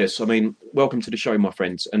 Andreas, welcome to the show, my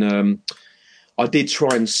friends. And I did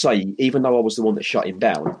try and say, even though I was the one that shut him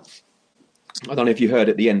down, I don't know if you heard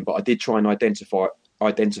at the end, but I did try and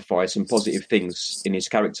identify some positive things in his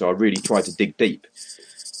character. I really tried to dig deep.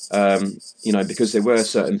 Because there were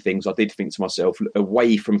certain things I did think to myself,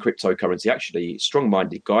 away from cryptocurrency, actually,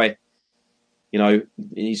 strong-minded guy.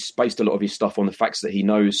 He's based a lot of his stuff on the facts that he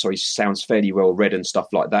knows, so he sounds fairly well read and stuff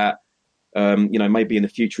like that. Maybe in the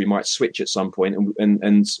future he might switch at some point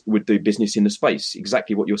and would do business in the space.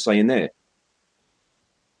 Exactly what you're saying there.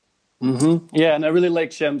 Mm-hmm. Yeah, and I really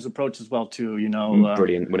like Shem's approach as well too.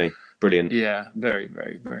 Brilliant, wasn't he? Brilliant. Yeah, very,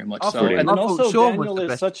 very, very much I so. thought- And I then thought also Sean was Daniel the is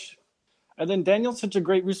best. such. And then Daniel's such a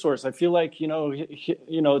great resource. I feel like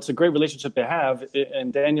it's a great relationship to have,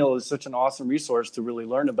 and Daniel is such an awesome resource to really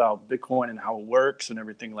learn about Bitcoin and how it works and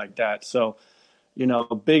everything like that. So,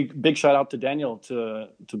 big shout out to Daniel to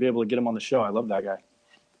be able to get him on the show. I love that guy.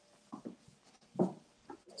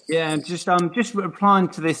 Yeah, and just replying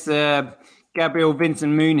to this Gabriel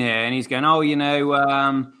Vincent Moon here, and he's going,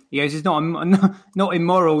 he goes, it's not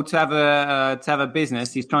immoral to have a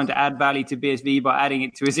business. He's trying to add value to BSV by adding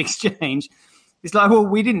it to his exchange. It's like, well,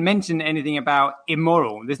 we didn't mention anything about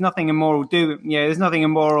immoral. There's nothing immoral there's nothing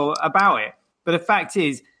immoral about it. But the fact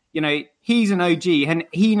is, he's an OG, and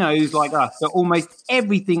he knows, like us, that almost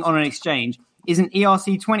everything on an exchange is an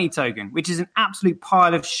ERC20 token, which is an absolute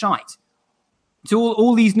pile of shite. So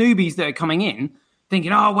all these newbies that are coming in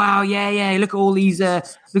thinking, oh wow, yeah, look at all these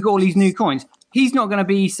new coins. He's not going to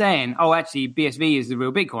be saying, oh, actually, BSV is the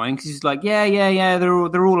real Bitcoin, because he's like, yeah,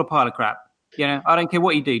 they're all a pile of crap. I don't care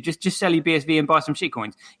what you do, just sell your BSV and buy some shit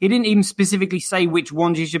coins. He didn't even specifically say which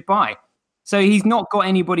ones you should buy, so he's not got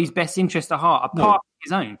anybody's best interest at heart apart from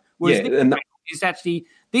his own. Whereas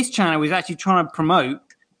this channel is actually trying to promote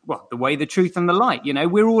the way, the truth, and the light.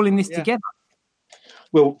 We're all in this together.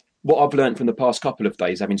 Well, what I've learned from the past couple of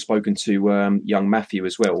days, having spoken to young Matthew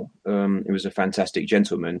as well, who was a fantastic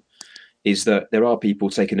gentleman, is that there are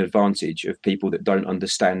people taking advantage of people that don't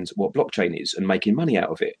understand what blockchain is and making money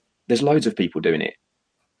out of it. There's loads of people doing it.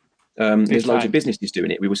 There's loads of businesses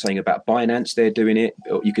doing it. We were saying about Binance, they're doing it.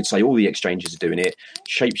 You could say all the exchanges are doing it.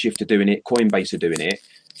 Shapeshift are doing it. Coinbase are doing it.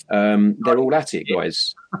 They're all at it,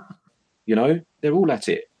 guys. They're all at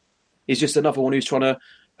it. It's just another one who's trying to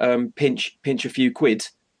pinch a few quid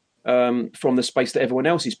from the space that everyone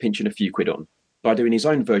else is pinching a few quid on by doing his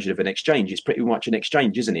own version of an exchange. It's pretty much an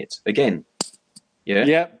exchange, isn't it? Again. Yeah.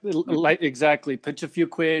 Yeah, like exactly. Pitch a few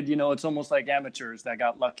quid. It's almost like amateurs that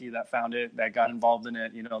got lucky, that found it, that got involved in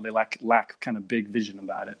it. They lack kind of big vision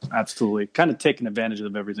about it. Absolutely, kind of taking advantage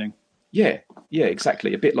of everything. Yeah,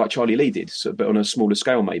 exactly. A bit like Charlie Lee did, but on a smaller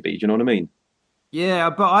scale, maybe. Do you know what I mean? Yeah,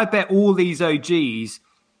 but I bet all these OGs,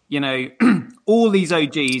 all these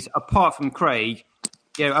OGs, apart from Craig,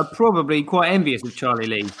 are probably quite envious of Charlie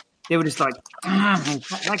Lee. They were just like,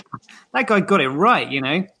 that guy got it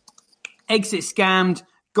right, Exit scammed,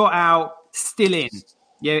 got out, still in.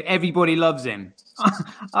 Everybody loves him.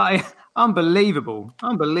 Unbelievable.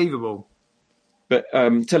 But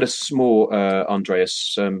tell us more,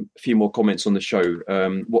 Andreas. A few more comments on the show.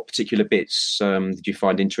 What particular bits did you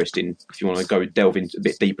find interesting? If you want to delve a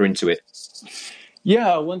bit deeper into it.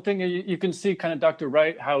 Yeah, one thing you can see, kind of Dr.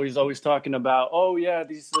 Wright, how he's always talking about,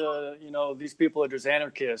 these people are just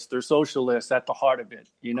anarchists, they're socialists at the heart of it,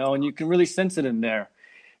 and you can really sense it in there.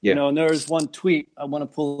 Yeah. And there's one tweet, I want to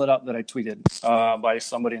pull it up, that I tweeted by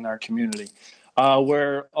somebody in our community,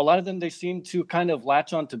 where a lot of them, they seem to kind of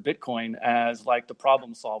latch onto Bitcoin as like the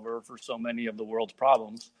problem solver for so many of the world's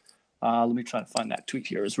problems. Let me try to find that tweet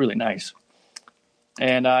here. It's really nice.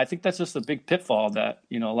 And I think that's just a big pitfall that,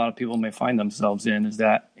 a lot of people may find themselves in, is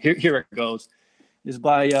that, here it goes, is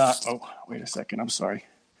by, wait a second, I'm sorry.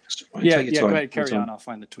 Right, yeah, go ahead, carry on, I'll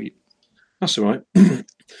find the tweet. That's all right.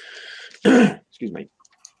 Excuse me.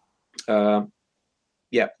 Right,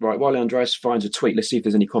 while Andreas finds a tweet, let's see if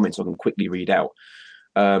there's any comments I can quickly read out.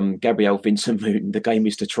 Gabrielle Vincent Moon, the game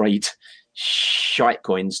is to trade shite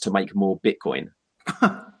coins to make more Bitcoin.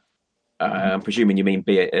 I'm presuming you mean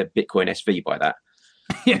Bitcoin SV by that.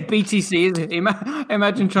 Yeah, BTC, is it?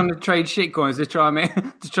 Imagine trying to trade shitcoins to try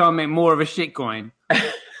and make more of a shitcoin.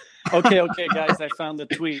 Okay, guys, I found the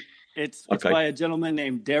tweet. It's by a gentleman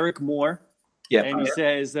named Derek Moore. Yeah, and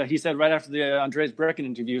he said right after the Andreas Brekken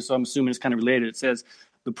interview, so I'm assuming it's kind of related. It says,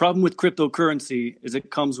 the problem with cryptocurrency is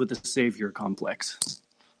it comes with a savior complex.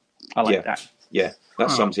 I like that. Yeah,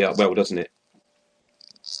 that sums it up well, doesn't it?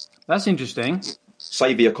 That's interesting.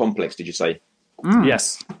 Savior complex, did you say?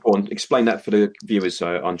 Yes. Go on, explain that for the viewers,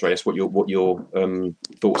 Andreas. What your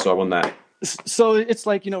thoughts are on that? So it's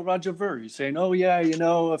like, Roger Ver saying, oh yeah,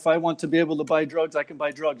 if I want to be able to buy drugs, I can buy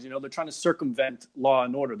drugs. They're trying to circumvent law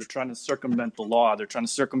and order. They're trying to circumvent the law. They're trying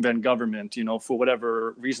to circumvent government, for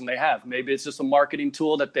whatever reason they have. Maybe it's just a marketing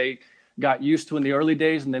tool that they got used to in the early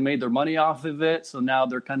days and they made their money off of it. So now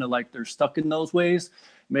they're kind of like, they're stuck in those ways.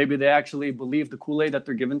 Maybe they actually believe the Kool-Aid that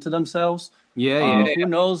they're giving to themselves. Yeah. Who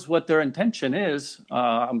knows what their intention is?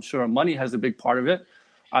 I'm sure money has a big part of it.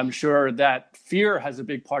 I'm sure that fear has a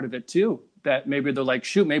big part of it too. That maybe they're like,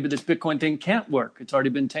 shoot, maybe this Bitcoin thing can't work. It's already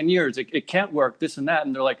been 10 years. It can't work, this and that.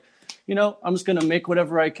 And they're like, I'm just going to make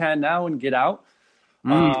whatever I can now and get out.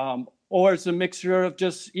 Or it's a mixture of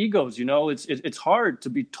just egos. It's hard to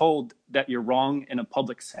be told that you're wrong in a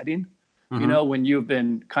public setting, when you've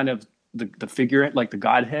been kind of the figure, like the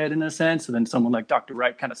Godhead in a sense. And then someone like Dr.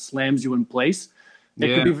 Wright kind of slams you in place.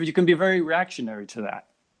 You can be very reactionary to that.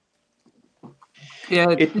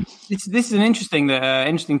 Yeah, this is an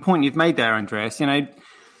interesting point you've made there, Andreas. I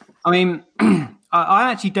mean,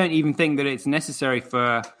 I actually don't even think that it's necessary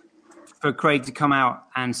for Craig to come out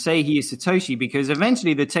and say he is Satoshi, because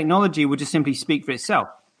eventually the technology will just simply speak for itself.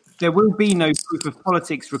 There will be no proof of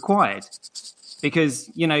politics required, because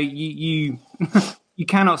you you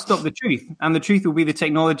cannot stop the truth, and the truth will be the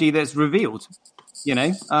technology that's revealed.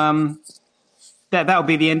 That'll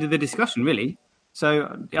be the end of the discussion, really.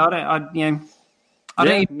 So maybe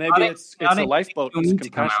it's a lifeboat, it's a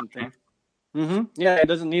compassion thing. Yeah, it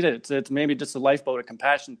doesn't need it. It's maybe just a lifeboat, a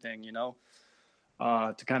compassion thing, to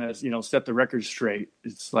kind of, set the record straight.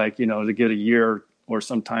 It's like, to get a year or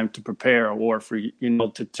some time to prepare, or for,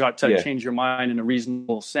 to try to change your mind in a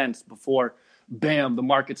reasonable sense before, bam, the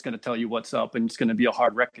market's going to tell you what's up, and it's going to be a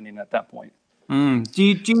hard reckoning at that point. Do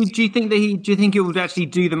you think it would actually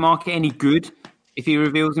do the market any good if he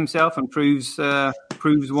reveals himself and proves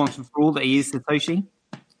once and for all that he is Satoshi?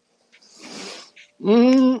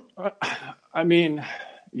 I mean,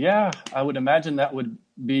 yeah, I would imagine that would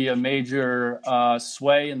be a major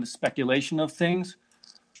sway in the speculation of things.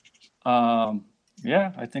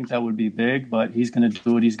 Yeah, I think that would be big, but he's going to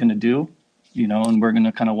do what he's going to do, and we're going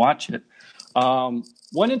to kind of watch it.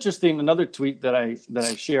 Another tweet that I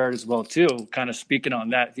shared as well too, kind of speaking on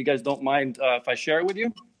that. If you guys don't mind, if I share it with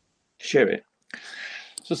you, share it.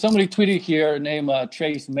 So somebody tweeted here named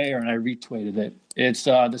Trace Mayer, and I retweeted it. It's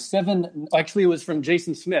the 7. Actually, it was from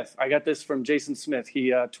Jason Smith. I got this from Jason Smith.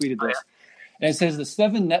 He tweeted this, and it says the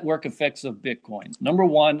 7 network effects of Bitcoin. Number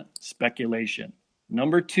 1, speculation.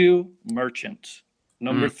 Number 2, merchants.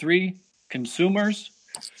 Number 3, consumers.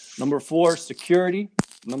 Number 4, security.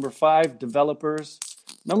 Number 5, developers.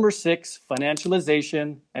 Number 6,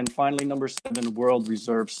 financialization. And finally, number 7, world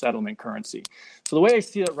reserve settlement currency. So the way I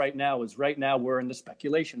see it right now is we're in the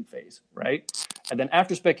speculation phase, right? And then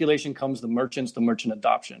after speculation comes the merchant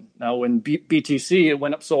adoption. Now, when BTC, it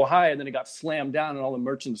went up so high and then it got slammed down and all the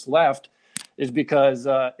merchants left, is because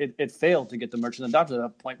it failed to get the merchant adopted at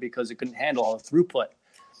that point because it couldn't handle all the throughput.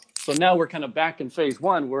 So now we're kind of back in phase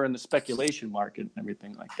 1. We're in the speculation market and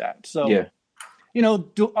everything like that. So,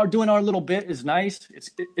 doing our little bit is nice.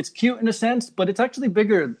 It's cute in a sense, but it's actually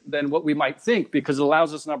bigger than what we might think, because it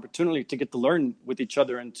allows us an opportunity to get to learn with each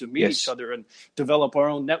other and to meet each other and develop our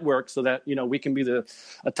own network, so that we can be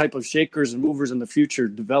a type of shakers and movers in the future,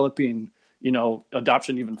 developing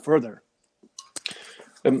adoption even further.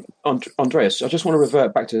 Andreas, I just want to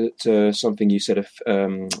revert back to something you said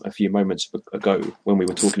a few moments ago when we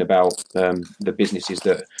were talking about the businesses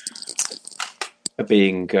that are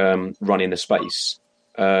being run in the space.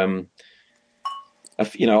 I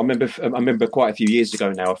remember quite a few years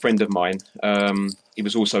ago now, a friend of mine, he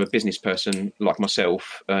was also a business person like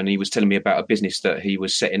myself, and he was telling me about a business that he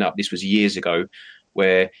was setting up. This was years ago,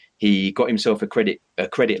 where he got himself a credit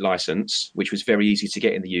license, which was very easy to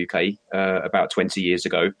get in the UK about 20 years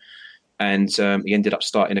ago. And he ended up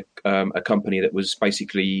starting a company that was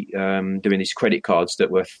basically doing these credit cards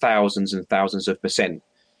that were thousands and thousands of percent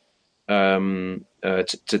to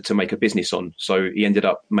make a business on. So he ended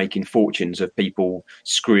up making fortunes of people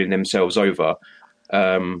screwing themselves over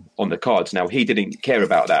on the cards. Now, he didn't care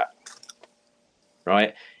about that,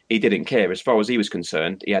 right? He didn't care. As far as he was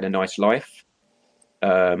concerned, he had a nice life.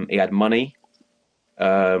 He had money.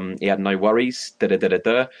 He had no worries. But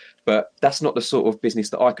that's not the sort of business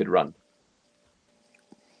that I could run.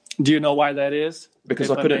 Do you know why that is? Because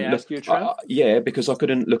I couldn't look. Because I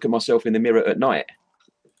couldn't look at myself in the mirror at night.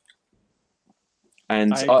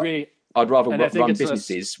 And I agree. I'd rather run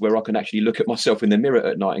businesses where I can actually look at myself in the mirror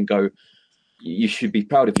at night and go, you should be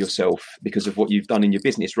proud of yourself because of what you've done in your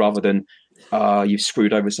business, rather than you've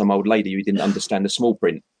screwed over some old lady who didn't understand the small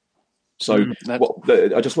print. So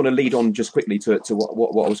I just want to lead on just quickly to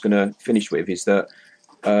what I was going to finish with is that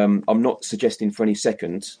I'm not suggesting for any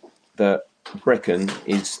second that Brekken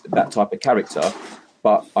is that type of character,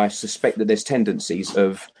 but I suspect that there's tendencies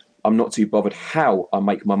of I'm not too bothered how I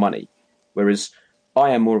make my money, whereas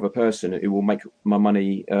I am more of a person who will make my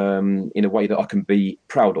money in a way that I can be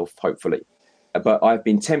proud of, hopefully. But I've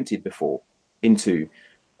been tempted before into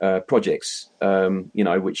projects,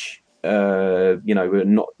 which were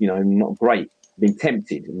not great. Been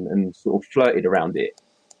tempted and sort of flirted around it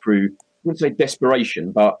through, I wouldn't say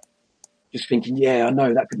desperation, but just thinking, yeah, I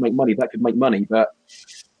know that could make money, but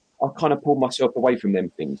I kind of pulled myself away from them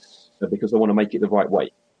things because I want to make it the right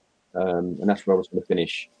way, and that's where I was going to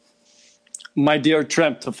finish. My dear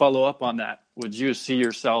Trent, to follow up on that, would you see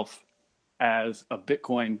yourself as a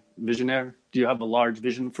Bitcoin visionary? Do you have a large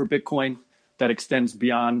vision for Bitcoin that extends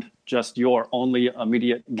beyond just your only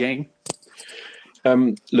immediate gain?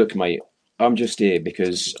 Look, mate, I'm just here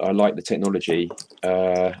because I like the technology.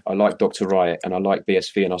 I like Dr. Riot and I like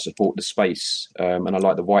BSV and I support the space. And I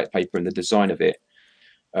like the white paper and the design of it.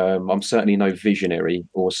 I'm certainly no visionary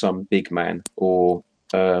or some big man or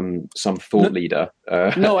some thought leader.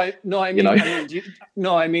 I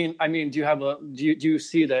mean, do you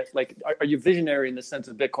see that, like, are you visionary in the sense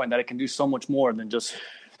of Bitcoin that it can do so much more than just,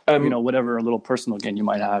 whatever little personal gain you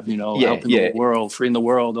might have, helping the world, freeing the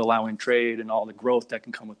world, allowing trade and all the growth that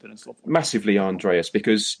can come with it and so forth? Massively, Andreas,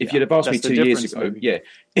 because if you'd have asked me 2 years ago,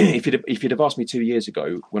 if you'd have asked me 2 years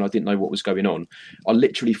ago when I didn't know what was going on, I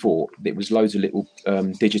literally thought it was loads of little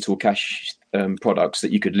digital cash products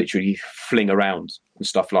that you could literally fling around and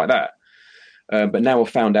stuff like that. But now I've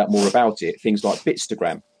found out more about it, things like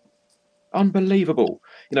Bitstagram. Unbelievable.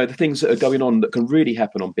 The things that are going on that can really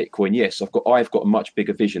happen on Bitcoin. Yes, I've got a much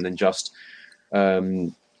bigger vision than just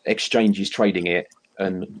exchanges trading it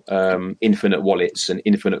and infinite wallets and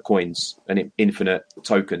infinite coins and infinite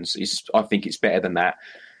tokens. I think it's better than that.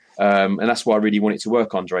 And that's why I really want it to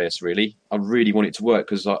work, Andreas, really. I really want it to work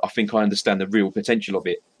because I think I understand the real potential of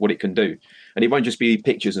it, what it can do. And it won't just be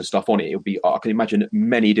pictures and stuff on it. I can imagine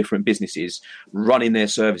many different businesses running their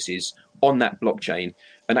services on that blockchain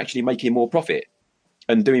and actually making more profit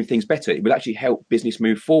and doing things better. It will actually help business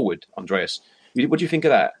move forward, Andreas. What do you think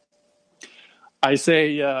of that? I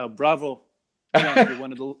say, bravo.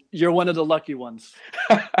 You're one of the lucky ones.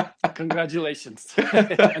 Congratulations.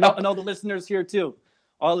 and all the listeners here too.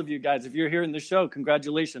 All of you guys, if you're hearing the show,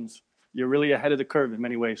 congratulations. You're really ahead of the curve in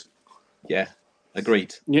many ways. Yeah,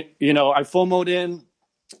 agreed. I FOMO'd in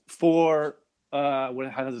for, how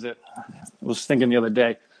does it? I was thinking the other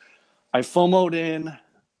day. I FOMO'd in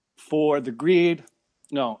for the greed.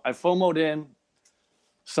 No, I FOMO'd in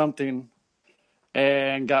something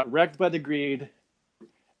and got wrecked by the greed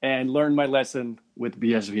and learned my lesson with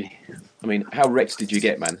BSV. I mean, how wrecked did you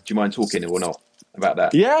get, man? Do you mind talking or not about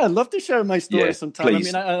that? Yeah, I'd love to share my story sometime.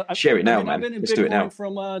 Please. Share it now, man. I've been in Let's Bitcoin do it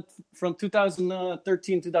now. From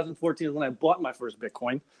 2013, 2014 when I bought my first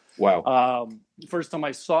Bitcoin. Wow. First time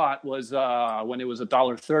I saw it was when it was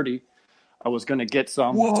 $1.30. I was going to get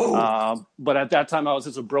some. But at that time, I was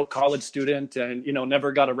just a broke college student and,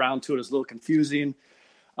 never got around to it. It was a little confusing.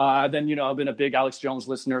 Then, I've been a big Alex Jones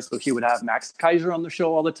listener, so he would have Max Kaiser on the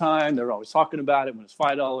show all the time. They were always talking about it when it's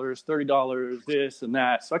 $5, $30, this and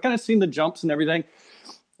that. So I kind of seen the jumps and everything.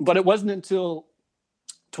 But it wasn't until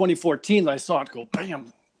 2014 that I saw it go,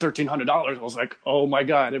 bam, $1,300. I was like, oh, my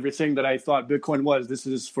God, everything that I thought Bitcoin was, this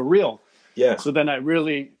is for real. Yeah. So then I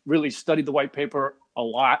really, really studied the white paper a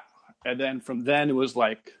lot. And then from then it was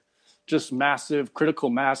like just massive critical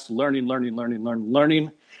mass learning.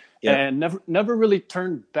 Yeah. And never really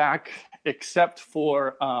turned back except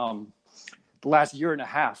for the last year and a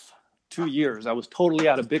half, 2 years. I was totally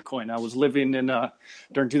out of Bitcoin. I was living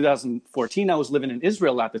during 2014, I was living in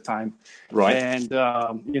Israel at the time. Right. And,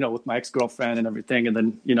 with my ex-girlfriend and everything, and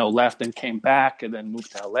then, left and came back and then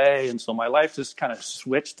moved to LA. And so my life just kind of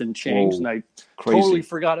switched and changed. And I totally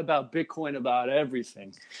forgot about Bitcoin, about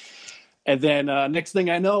everything. And then next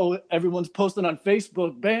thing I know, everyone's posting on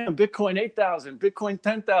Facebook, bam, Bitcoin 8,000, Bitcoin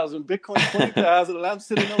 10,000, Bitcoin 20,000. And I'm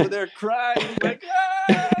sitting over there crying like,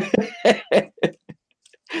 ah!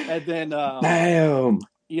 And then, damn.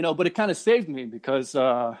 But it kind of saved me because,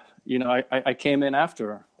 I came in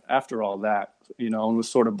after all that, and was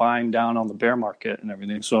sort of buying down on the bear market and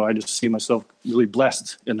everything. So I just see myself really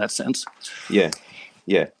blessed in that sense. Yeah.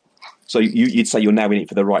 Yeah. So you'd say you're now in it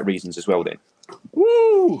for the right reasons as well then?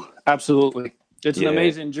 Woo! Absolutely. It's an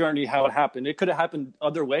amazing journey how it happened. It could have happened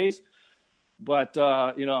other ways, but,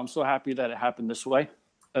 I'm so happy that it happened this way,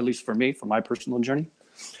 at least for me, for my personal journey.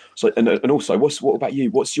 So, and also, what about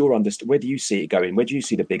you? What's your understanding? Where do you see it going? Where do you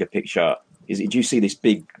see the bigger picture? Do you see this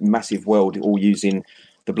big, massive world all using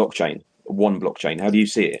the blockchain, one blockchain? How do you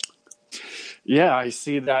see it? Yeah, I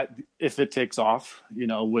see that if it takes off,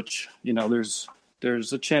 which,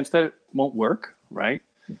 there's a chance that it won't work, right?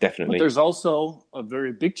 Definitely. But there's also a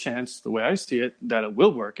very big chance, the way I see it, that it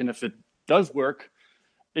will work. And if it does work,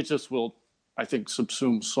 it just will, I think,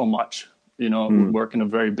 subsume so much, it would work in a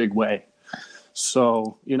very big way.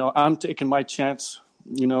 So, I'm taking my chance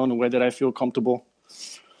in a way that I feel comfortable.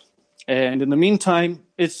 And in the meantime,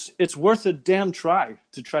 it's worth a damn try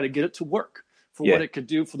to get it to work for what it could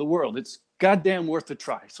do for the world. It's goddamn worth a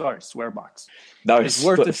try. Sorry, swear box. No, it's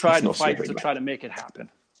worth a try to fight swearing, to mate. try to make it happen,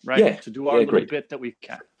 right? Yeah, to do our little bit that we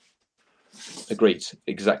can. Agreed.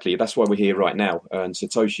 Exactly. That's why we're here right now. And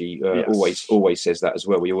Satoshi always says that as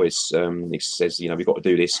well. He always he says, we've got to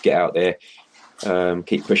do this, get out there,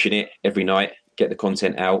 keep pushing it every night, get the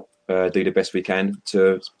content out, do the best we can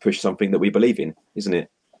to push something that we believe in, isn't it?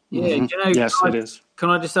 Yeah, yes, it is. Can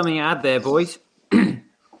I just something to add there, boys?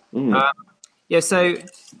 So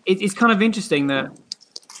it's kind of interesting that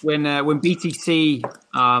when BTC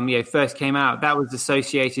first came out, that was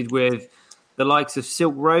associated with the likes of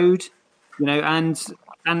Silk Road, and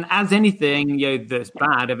as anything that's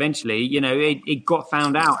bad, eventually it got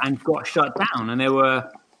found out and got shut down, and there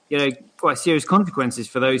were quite serious consequences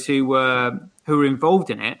for those who were involved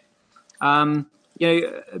in it.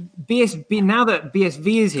 BSV, now that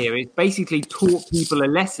BSV is here, it's basically taught people a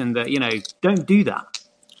lesson that don't do that,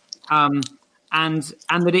 and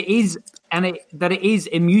that it is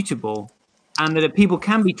immutable, and that people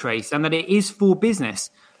can be traced, and that it is for business.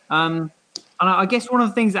 And I guess one of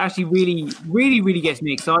the things that actually really, really, really gets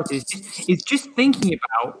me excited is just thinking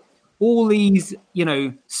about all these,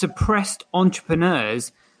 suppressed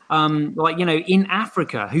entrepreneurs, in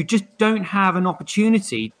Africa who just don't have an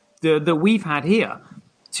opportunity that we've had here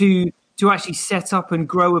to actually set up and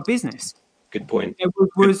grow a business. Good point. Good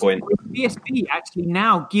point. BSP actually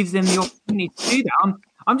now gives them the opportunity to do that.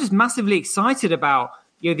 I'm just massively excited about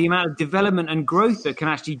the amount of development and growth that can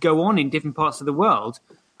actually go on in different parts of the world.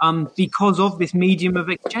 Because of this medium of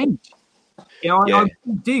exchange. I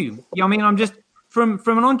do. I'm just from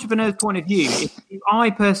an entrepreneur's point of view, if I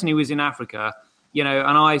personally was in Africa, and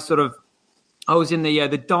I was in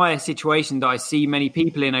the dire situation that I see many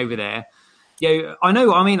people in over there. I know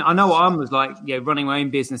what I was like, running my own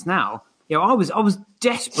business now. I was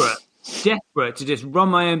desperate to just run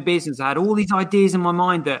my own business. I had all these ideas in my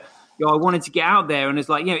mind that I wanted to get out there, and it's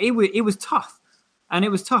like, it was tough. And it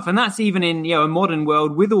was tough, and that's even in a modern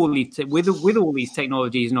world with all these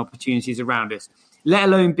technologies and opportunities around us, let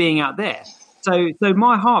alone being out there. So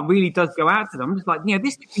my heart really does go out to them. I'm just like,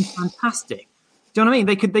 this could be fantastic. Do you know what I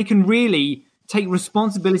mean? They can really take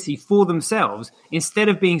responsibility for themselves instead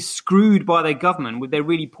of being screwed by their government with their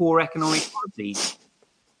really poor economic policies.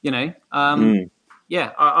 I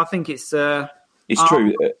think it's true.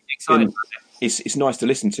 Excited. It's nice to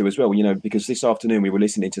listen to as well, because this afternoon we were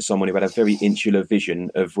listening to someone who had a very insular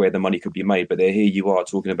vision of where the money could be made. But here you are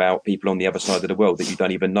talking about people on the other side of the world that you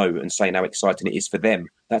don't even know and saying how exciting it is for them.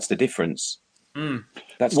 That's the difference.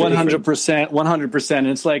 That's 100%. 100%. And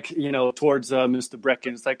it's like, towards Mr.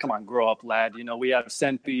 Brekken, it's like, come on, grow up, lad. We have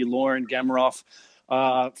Senpi, Lauren, Gamaroff,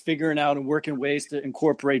 figuring out and working ways to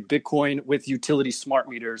incorporate Bitcoin with utility smart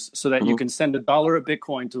meters so that you can send $1 of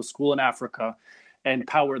Bitcoin to a school in Africa and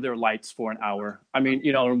power their lights for an hour. I mean,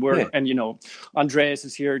 Andreas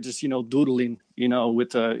is here just, doodling,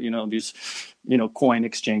 with, these, coin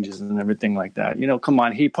exchanges and everything like that. Come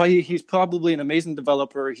on. He's probably an amazing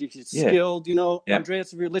developer. He's skilled,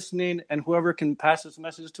 Andreas, if you're listening, and whoever can pass this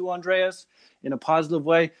message to Andreas in a positive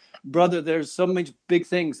way, brother, there's so many big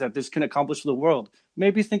things that this can accomplish for the world.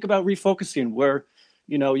 Maybe think about refocusing where,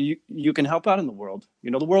 you can help out in the world.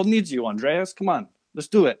 The world needs you, Andreas. Come on, let's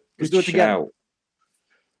do it. Let's do it together.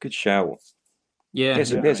 Good shout. Yeah.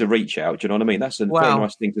 There's a reach out. Do you know what I mean? That's a very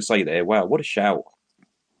nice thing to say there. Wow, what a shout.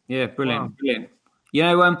 Yeah, brilliant. Wow.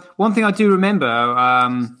 Brilliant. One thing I do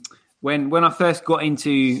remember when I first got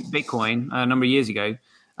into Bitcoin a number of years ago,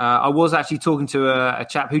 I was actually talking to a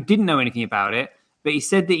chap who didn't know anything about it, but he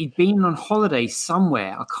said that he'd been on holiday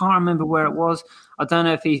somewhere. I can't remember where it was. I don't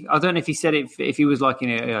know if he said it if he was like in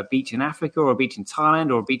a beach in Africa or a beach in Thailand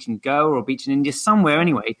or a beach in Goa or a beach in India, somewhere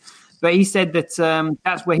anyway. But he said that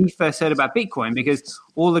that's where he first heard about Bitcoin because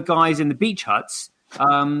all the guys in the beach huts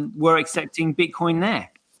were accepting Bitcoin there.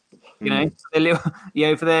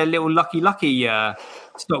 For their little lucky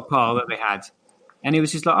stockpile that they had. And he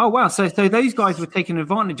was just like, oh, wow. So those guys were taking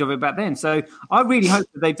advantage of it back then. So I really hope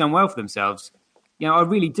that they've done well for themselves. I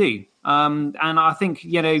really do. And I think,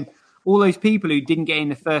 all those people who didn't get in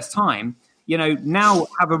the first time, now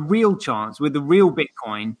have a real chance with the real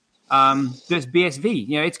Bitcoin. That's BSV.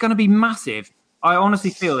 It's going to be massive. I honestly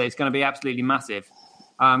feel that it's going to be absolutely massive.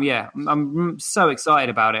 I'm so excited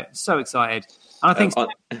about it. So excited. And I think so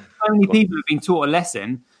many people have been taught a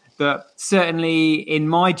lesson that certainly in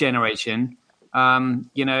my generation,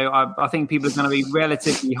 I think people are going to be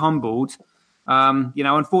relatively humbled.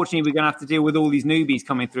 Unfortunately, we're going to have to deal with all these newbies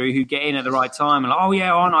coming through who get in at the right time and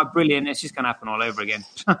aren't I brilliant? It's just going to happen all over again.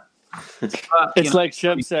 It's like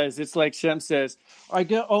Shem says. I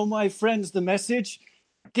get all my friends the message.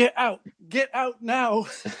 Get out now. Get out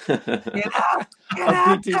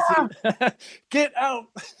BTC. Get out.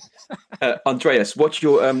 Andreas, what's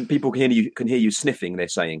your people can hear you sniffing? They're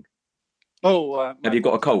saying. Oh, have you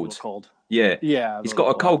got a cold? Yeah. Yeah, He's got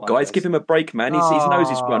a cold, guys. Give him a break, man. His nose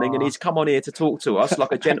is running, and he's come on here to talk to us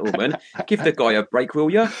like a gentleman. Give the guy a break, will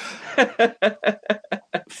you?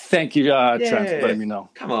 Thank you, Trent, for letting me know.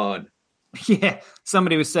 Come on. Yeah,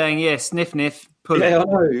 somebody was saying, sniff, pull it. Yeah, I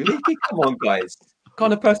know. Come on, guys.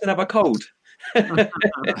 Kind of person have a cold.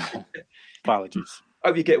 Apologies.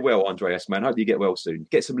 Hope you get well, Andreas, man. Hope you get well soon.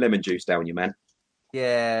 Get some lemon juice down you, man.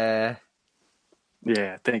 Yeah.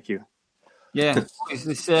 Yeah, thank you. Yeah,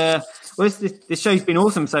 this show's been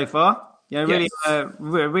awesome so far. Yeah,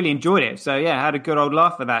 really enjoyed it. So yeah, had a good old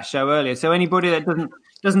laugh at that show earlier. So anybody that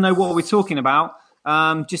doesn't know what we're talking about,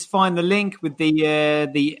 just find the link with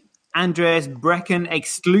the Andreas Brekken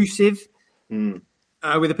exclusive with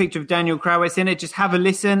a picture of Daniel Krawitz in it. Just have a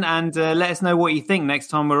listen and let us know what you think next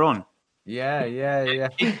time we're on. Yeah.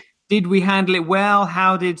 Did we handle it well?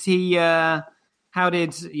 How did he?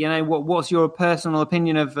 What's your personal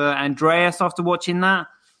opinion of Andreas after watching that?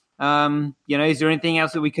 Is there anything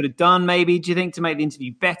else that we could have done maybe, do you think, to make the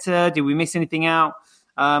interview better? Did we miss anything out?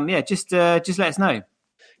 Just let us know.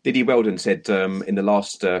 Diddy Weldon said in the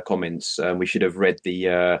last comments, we should have read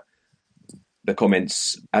the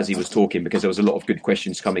comments as he was talking because there was a lot of good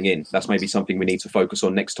questions coming in. That's maybe something we need to focus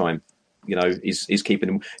on next time. Is keeping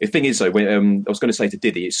them. The thing is, though, I was going to say to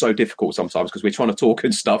Diddy, it's so difficult sometimes because we're trying to talk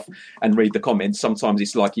and stuff and read the comments. Sometimes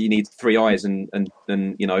it's like you need 3 eyes and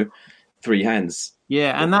 3 hands.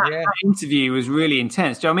 Yeah, and that interview was really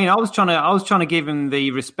intense. Do you know what I mean? I was trying to give him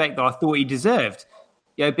the respect that I thought he deserved.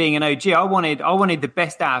 Being an OG, I wanted the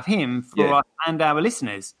best out of him for us and our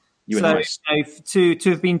listeners. Nice. To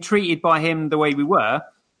have been treated by him the way we were,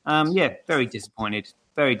 very disappointed.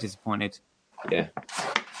 Very disappointed. Yeah.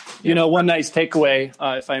 One nice takeaway,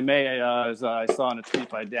 if I may, as I saw in a tweet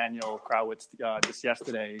by Daniel Krawitz just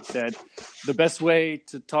yesterday. He said, the best way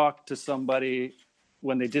to talk to somebody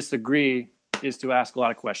when they disagree is to ask a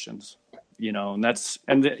lot of questions.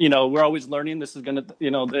 We're always learning. This is going to,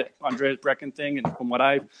 the Andreas Brekken thing. And from what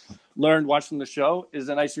I've learned watching the show is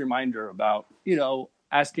a nice reminder about,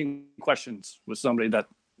 asking questions with somebody that,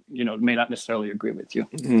 may not necessarily agree with you.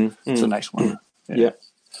 Mm-hmm. It's a nice one. Yeah,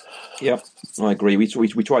 I agree.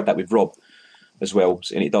 We tried that with Rob as well,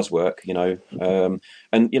 and it does work, And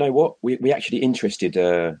you know what? We actually interested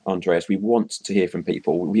Andreas. We want to hear from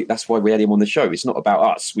people. That's why we had him on the show. It's not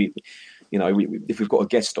about us. If we've got a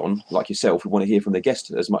guest on like yourself, we want to hear from the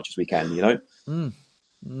guest as much as we can. Yeah,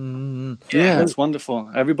 it's wonderful.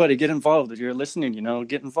 Everybody get involved. If you're listening,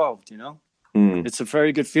 get involved. It's a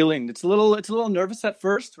very good feeling. It's a little nervous at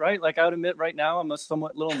first, right? Like I'd admit right now, I'm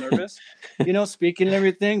somewhat little nervous, speaking and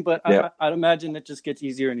everything, but I'd imagine it just gets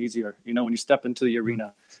easier and easier, when you step into the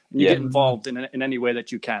arena and you get involved in any way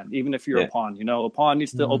that you can, even if you're a pawn, a pawn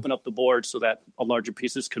needs to open up the board so that a larger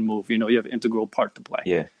pieces can move, you have an integral part to play.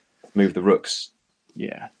 Yeah. Move the rooks.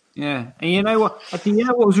 Yeah. And you know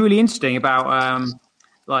what was really interesting about,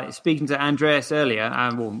 speaking to Andreas earlier,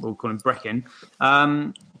 we'll call him Brekken,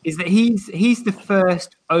 is that he's the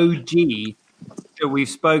first OG that we've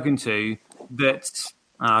spoken to that's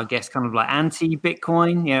I guess kind of like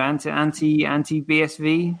anti-Bitcoin,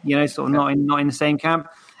 anti-BSV, sort of not in the same camp.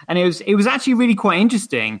 And it was actually really quite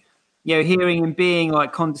interesting, hearing him being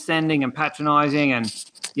like condescending and patronizing and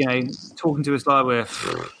talking to us like we're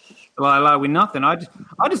nothing. I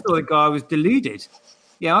just thought the guy was deluded.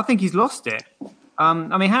 I think he's lost it.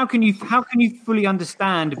 How can you fully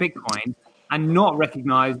understand Bitcoin and not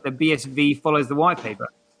recognize that BSV follows the white paper?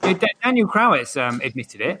 Daniel Krawitz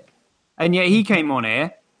admitted it, and yet he came on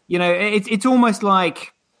here. It's almost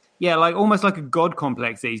like almost like a god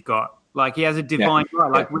complex that he's got. Like he has a divine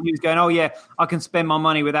right. Like when he was going, I can spend my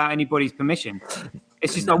money without anybody's permission.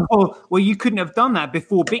 It's just like, well, you couldn't have done that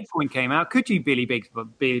before Bitcoin came out, could you, Billy Big?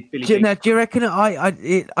 Do you reckon? I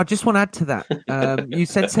just want to add to that. You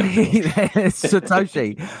said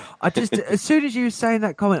Satoshi. As soon as you were saying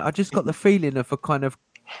that comment, I just got the feeling of a kind of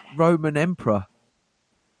Roman emperor.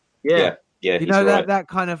 Yeah. You know right. that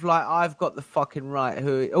kind of like I've got the fucking right.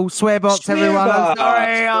 Swear box, everyone.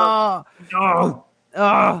 I'm sorry.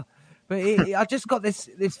 But I just got this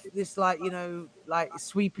like like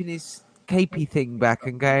sweeping his capey thing back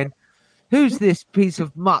and going, who's this piece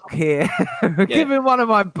of muck here? Give him one of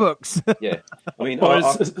my books. So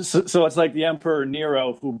it's like the Emperor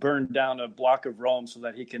Nero who burned down a block of Rome so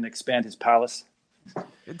that he can expand his palace.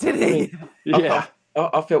 Did he? Yeah.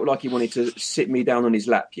 I felt like he wanted to sit me down on his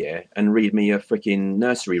lap, and read me a freaking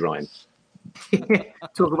nursery rhyme.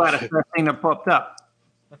 Talk about the first thing that popped up.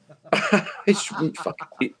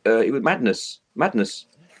 It was madness.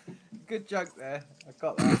 Good joke there. I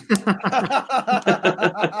got that.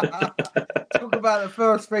 Talk about the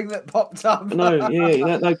first thing that popped up.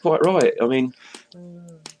 No, quite right. I mean,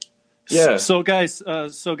 yeah. So guys,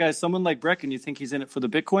 someone like Brekken, you think he's in it for the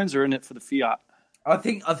Bitcoins or in it for the fiat? I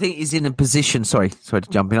think he's in a position. Sorry to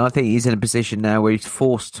jump in. I think he's in a position now where he's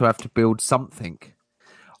forced to have to build something.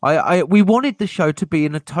 We wanted the show to be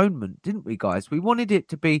an atonement, didn't we, guys? We wanted it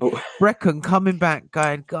to be Brekken coming back,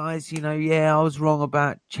 going, guys, I was wrong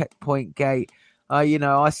about Checkpoint Gate. I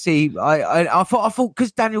thought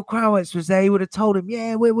because Daniel Krawitz was there, he would have told him,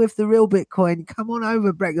 yeah, we're with the real Bitcoin. Come on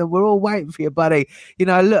over, Brekken. We're all waiting for you, buddy.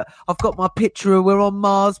 Look, I've got my picture. We're on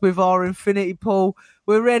Mars with our infinity pool.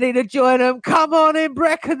 We're ready to join them. Come on in,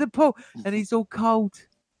 Brekken, the pool. And he's all cold,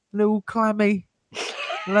 a little clammy,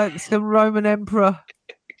 like some Roman emperor.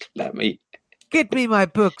 Clammy. Get me my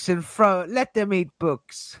books and let them eat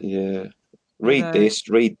books. Yeah. Read this,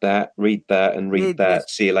 read that, and read that.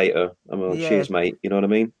 See you later. Cheers, mate. You know what I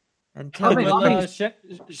mean? And tell me,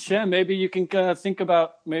 Shem, maybe you can think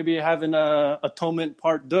about maybe having a Atonement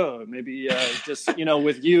Part 2. Maybe just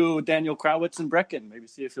with you, Daniel Krawitz, and Brekken. Maybe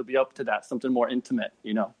see if he'll be up to that. Something more intimate.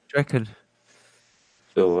 Brekken.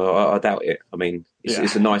 I doubt it. I mean,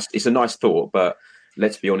 it's a nice thought, but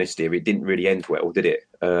let's be honest here. It didn't really end well, did it?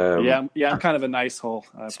 I'm kind of a nice hole.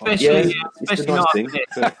 Especially it's a nice thing.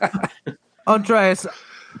 Andreas,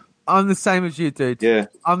 I'm the same as you, dude. Yeah,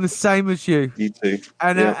 I'm the same as you. You too.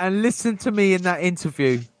 And listen to me in that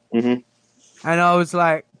interview. Mm-hmm. And I was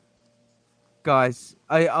like, guys,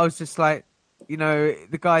 I was just like,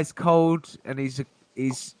 the guy's cold and he's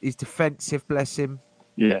defensive. Bless him.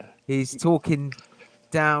 Yeah, he's talking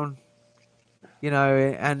down.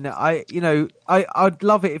 And I'd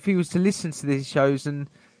love it if he was to listen to these shows and,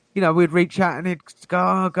 we'd reach out and he'd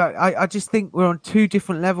go. I just think we're on two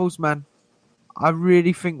different levels, man. I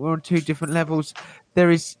really think we're on two different levels. There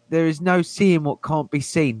is no seeing what can't be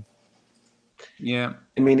seen. Yeah.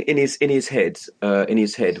 I mean, in his head,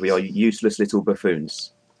 we are useless little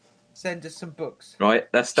buffoons. Send us some books. Right?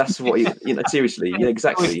 That's what he, seriously,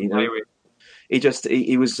 exactly. He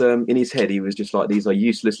was in his head. He was just like, these are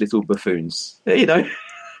useless little buffoons.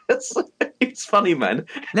 It's funny, man.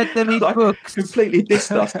 Let them eat books. Completely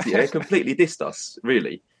dissed us. Yeah, completely dissed us.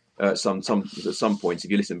 Really. At some points,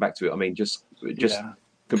 if you listen back to it, I mean, just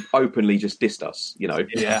openly just dissed us.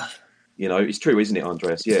 Yeah. It's true, isn't it,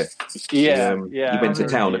 Andreas? Yeah. Yeah. He went to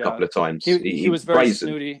town a couple of times. He was very brazen.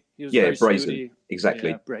 snooty. He was very brazen. Snooty.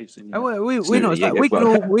 Exactly. Yeah, brazen. Yeah. We're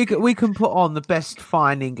not. We can put on the best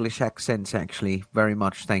fine English accents. Actually, very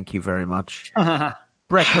much. Thank you very much,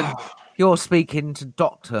 Brekken. You're speaking to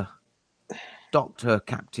Doctor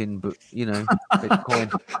Captain, but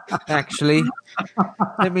Bitcoin. Actually,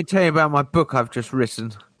 let me tell you about my book I've just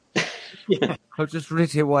written. Yeah. I've just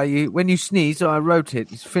written it when you sneeze. I wrote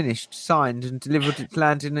it. It's finished, signed, and delivered. It's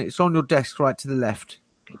landing. It's on your desk, right to the left.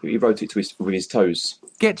 He wrote it with his toes.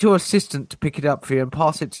 Get your assistant to pick it up for you and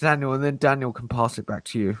pass it to Daniel, and then Daniel can pass it back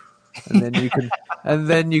to you, and then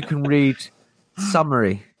you can read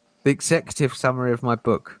the executive summary of my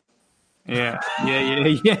book. Yeah.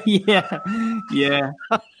 It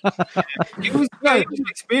was great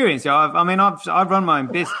experience. I've run my own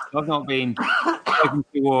business. I've not been spoken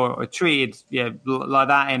to or treated like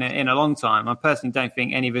that in a long time. I personally don't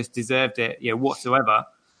think any of us deserved it whatsoever.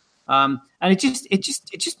 And it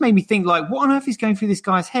just made me think, like, what on earth is going through this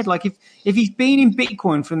guy's head? Like, if he's been in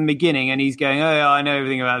Bitcoin from the beginning and he's going, oh, I know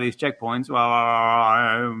everything about these checkpoints. Well,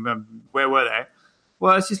 where were they?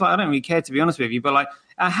 Well, it's just like, I don't really care, to be honest with you. But like,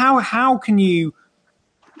 how can you,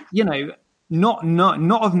 not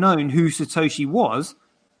have known who Satoshi was,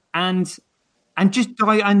 and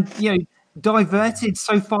diverted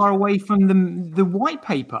so far away from the white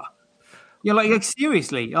paper? Like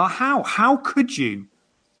seriously, how could you?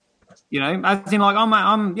 As in, like,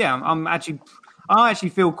 I actually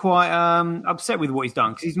feel quite upset with what he's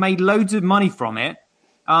done, because he's made loads of money from it,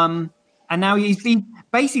 and now he's been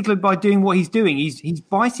basically, by doing what he's doing, he's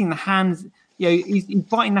biting the hands. He's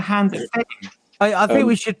biting the hand that fed him. I think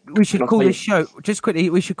we should call this show, just quickly.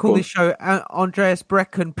 We should call this show Andreas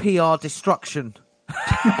Brekken PR Destruction,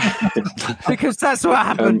 because that's what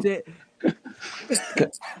happened.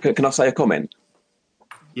 Can I say a comment?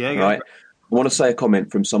 Yeah. Right. I want to say a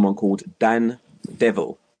comment from someone called Dan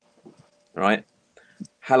Devil. Right.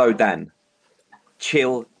 Hello, Dan.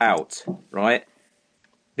 Chill out. Right.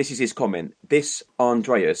 This is his comment. This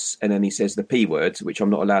Andreas, and then he says the P word, which I'm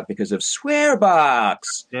not allowed because of swear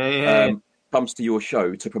box. Yeah. comes to your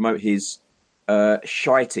show to promote his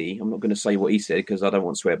shitey, I'm not going to say what he said because I don't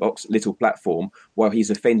want swear box, little platform, while he's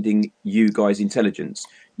offending you guys' intelligence.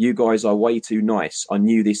 You guys are way too nice. I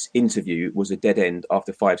knew this interview was a dead end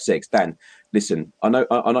after 5 seconds. Dan, listen, I know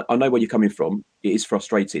where you're coming from. It is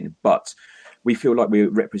frustrating, but we feel like we're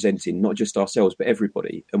representing not just ourselves, but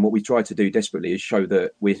everybody. And what we try to do desperately is show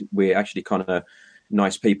that we're actually kind of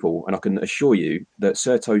nice people. And I can assure you that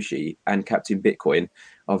Sir Toshi and Captain Bitcoin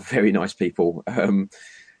are very nice people.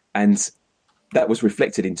 And that was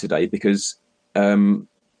reflected in today because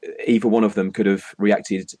either one of them could have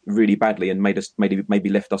reacted really badly and maybe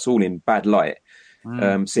left us all in bad light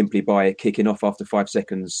simply by kicking off after 5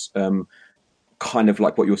 seconds, kind of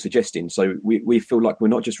like what you're suggesting. So we feel like we're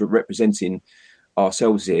not just representing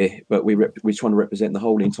ourselves here, but we're trying to represent the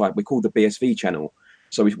whole entire. We call the BSV channel,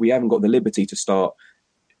 so we haven't got the liberty to start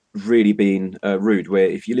really being rude. Where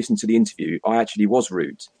if you listen to the interview, I actually was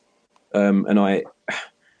rude, and I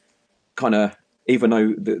kind of. Even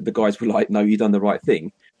though the guys were like, no, you done the right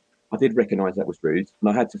thing, I did recognise that was rude. And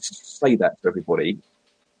I had to say that to everybody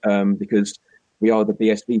because we are the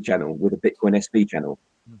BSB channel, we're the Bitcoin SB channel.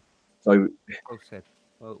 So well said.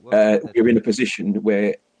 we're in a position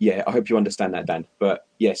where, I hope you understand that, Dan. But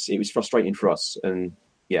yes, it was frustrating for us. And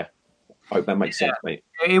I hope that makes sense, mate.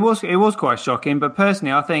 It was quite shocking. But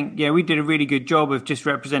personally, I think, we did a really good job of just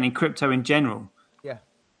representing crypto in general.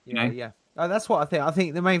 Yeah. Oh, that's what I think. I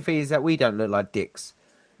think the main thing is that we don't look like dicks.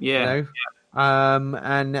 Yeah. You know?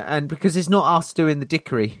 And because it's not us doing the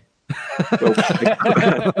dickery. Well,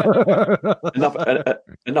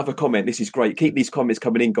 another comment. This is great. Keep these comments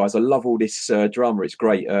coming in, guys. I love all this drama. It's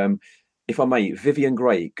great. If I may, Vivian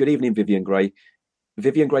Gray. Good evening, Vivian Gray.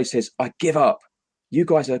 Vivian Gray says, I give up. You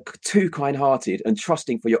guys are too kind-hearted and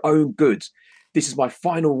trusting for your own good. This is my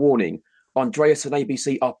final warning. Andreas and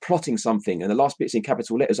ABC are plotting something, and the last bit's in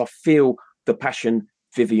capital letters. I feel the passion,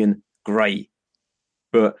 Vivian Gray.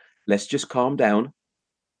 But let's just calm down.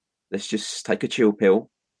 Let's just take a chill pill,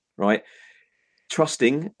 right?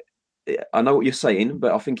 Trusting, I know what you're saying,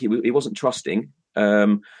 but I think it wasn't trusting.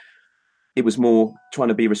 It was more trying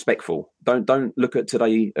to be respectful. Don't look at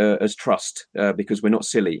today as trust because we're not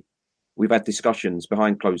silly. We've had discussions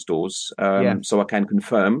behind closed doors, so I can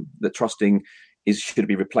confirm that trusting should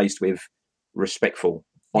be replaced with respectful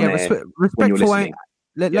on air when you're listening.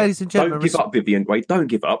 Ladies and gentlemen, don't give up, Vivian Gray. Don't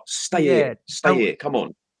give up. Stay here. Come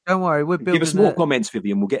on. Don't worry. We're building. Give us more comments,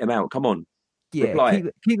 Vivian. We'll get them out. Come on. Yeah,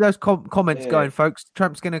 keep those comments going, folks.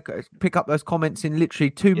 Trump's going to pick up those comments in literally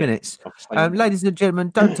 2 minutes. Ladies and gentlemen,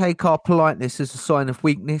 don't take our politeness as a sign of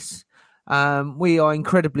weakness. We are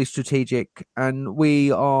incredibly strategic, and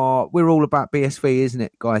we're all about BSV, isn't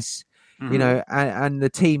it, guys? Mm-hmm. You know, and the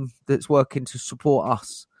team that's working to support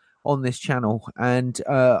us on this channel, and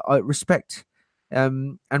respect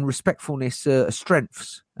and respectfulness are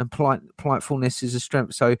strengths, and politefulness is a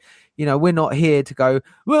strength. So, you know, we're not here to go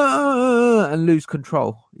and lose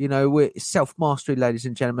control. You know, we're self-mastery, ladies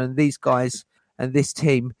and gentlemen. These guys and this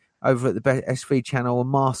team over at the SV channel are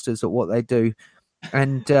masters at what they do.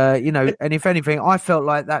 And, you know, and if anything, I felt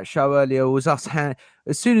like that show earlier was us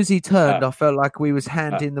as soon as he turned, I felt like we was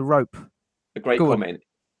handing the rope. A great comment.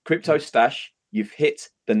 Crypto Stash, you've hit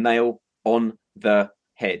the nail on the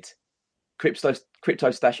head.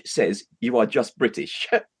 Crypto Stash says you are just British.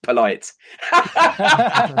 Polite.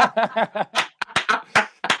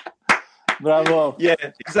 Bravo. Yeah,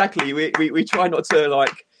 exactly. We try not to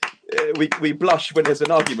we blush when there's an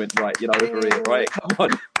argument, right? You know, over here, right? Come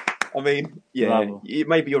on. I mean,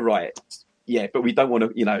 maybe you're right. Yeah, but we don't want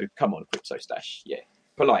to, you know, come on, Crypto Stash. Yeah,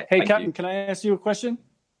 polite. Hey, Captain, can I ask you a question?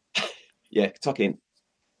 Yeah, tuck in.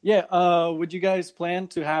 Yeah, would you guys plan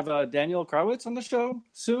to have Daniel Krawitz on the show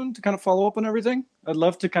soon to kind of follow up on everything? I'd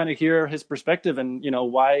love to kind of hear his perspective and, you know,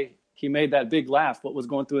 why he made that big laugh. What was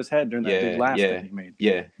going through his head during that big laugh that he made?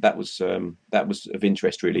 Yeah, that was of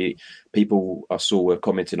interest, really. People I saw were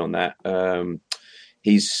commenting on that.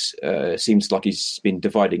 He's seems like he's been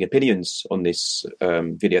dividing opinions on this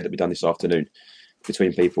video that we've done this afternoon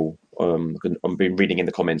between people. I've been reading in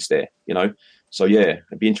the comments there, you know. So yeah,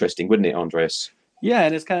 it'd be interesting, wouldn't it, Andreas? Yeah,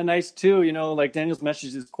 and it's kind of nice too, you know, like Daniel's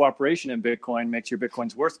message is cooperation in Bitcoin makes your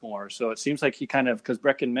Bitcoins worth more. So it seems like he kind of, because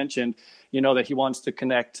Brekken mentioned, you know, that he wants to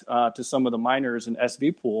connect to some of the miners in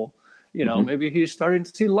SV pool. You know, maybe he's starting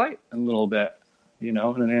to see light a little bit, you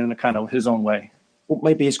know, in a kind of his own way. Well,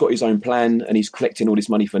 maybe he's got his own plan and he's collecting all this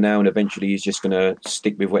money for now, and eventually he's just going to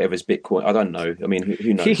stick with whatever's Bitcoin. I don't know. I mean,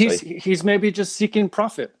 who knows? He's maybe just seeking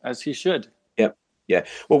profit, as he should. Yep. Yeah.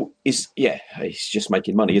 Well, he's just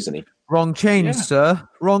making money, isn't he? Wrong chain, sir.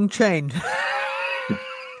 Wrong chain.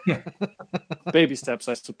 Baby steps,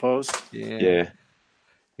 I suppose. Yeah.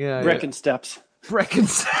 You know, Brekken steps. Brekken.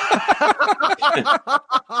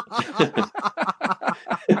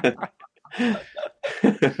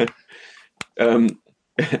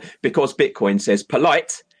 Because Bitcoin says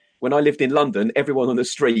polite. When I lived in London, everyone on the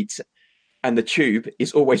street and the tube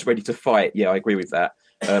is always ready to fight. Yeah, I agree with that.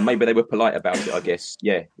 Maybe they were polite about it, I guess.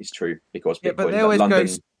 Yeah, it's true. Because Bitcoin, but they always London,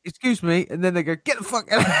 go, excuse me, and then they go, get the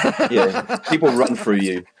fuck out. Yeah, people run through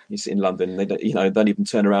you. You sit in London, they don't even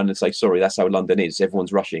turn around and say sorry. That's how London is.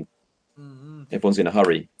 Everyone's rushing. Mm-hmm. Everyone's in a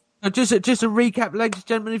hurry. Just a recap, ladies and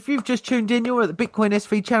gentlemen. If you've just tuned in, you're at the Bitcoin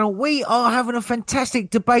SV channel. We are having a fantastic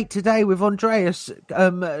debate today with Andreas,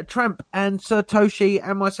 Tramp, and Satoshi,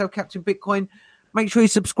 and myself, Captain Bitcoin. Make sure you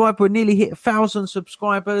subscribe. We're nearly hit 1,000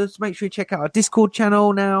 subscribers. Make sure you check out our Discord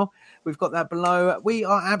channel now. We've got that below. We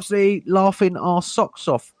are absolutely laughing our socks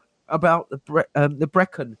off about the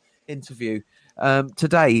Brekken interview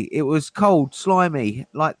today. It was cold, slimy,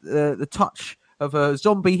 like the touch of a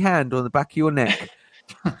zombie hand on the back of your neck.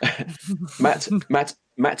 Matt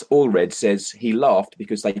Allred says he laughed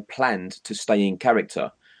because they planned to stay in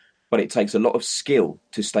character, but it takes a lot of skill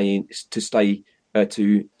to say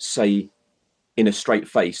in a straight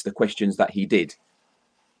face the questions that he did,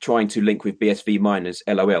 trying to link with BSV miners,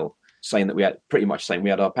 LOL, saying that we had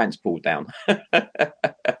our pants pulled down.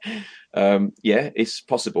 Yeah, it's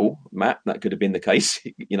possible, Matt. That could have been the case,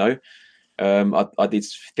 you know. I did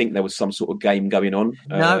think there was some sort of game going on.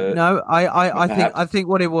 No. I think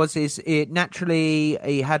what it was is it naturally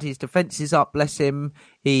he had his defences up. Bless him.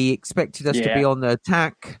 He expected us to be on the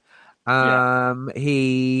attack.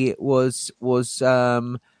 He was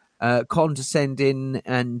condescending,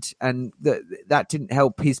 and that didn't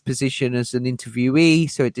help his position as an interviewee.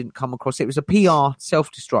 So it didn't come across. It was a PR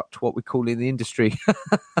self-destruct, what we call in the industry.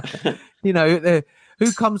 You know,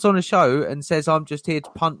 who comes on a show and says, I'm just here to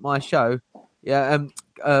punt my show,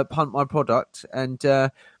 punt my product, and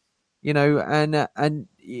that's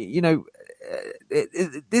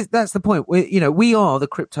the point. We are the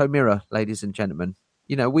crypto mirror, ladies and gentlemen.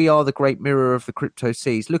 You know, we are the great mirror of the crypto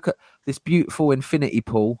seas. Look at this beautiful infinity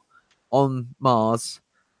pool on Mars,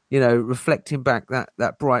 you know, reflecting back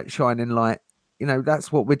that bright shining light. You know,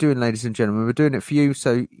 that's what we're doing, ladies and gentlemen. We're doing it for you.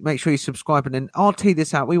 So make sure you subscribe, and then I'll tee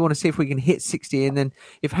this out. We want to see if we can hit 60, and then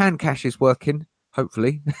if hand cash is working,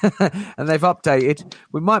 hopefully, and they've updated,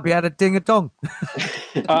 we might be able to ding a dong.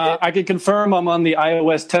 I can confirm I'm on the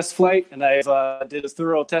iOS test flight, and I did a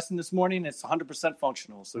thorough testing this morning. It's 100%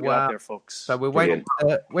 functional. So get out there, folks. So we're waiting.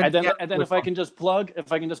 And then if I can just plug,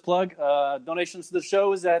 donations to the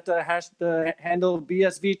show is at the handle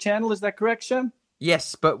BSV channel. Is that correct, Shem?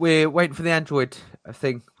 Yes, but we're waiting for the Android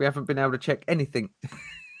thing. We haven't been able to check anything.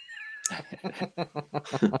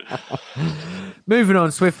 Moving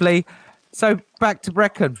on swiftly. So back to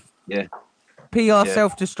Brekken. Yeah. PR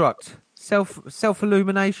self-destruct,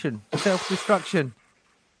 self-illumination, self-destruction.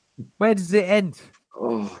 Where does it end?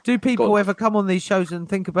 Oh, do people ever come on these shows and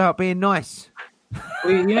think about being nice?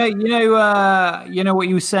 Well, you know what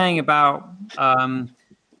you were saying about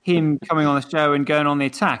him coming on the show and going on the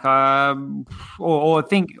attack, or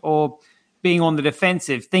being on the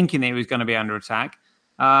defensive, thinking that he was going to be under attack.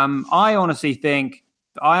 I honestly think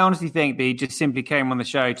that he just simply came on the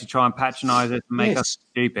show to try and patronise us and make us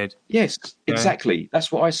stupid. Yes, exactly.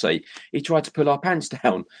 That's what I say. He tried to pull our pants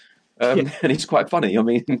down, and it's quite funny. I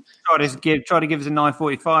mean, try to give us a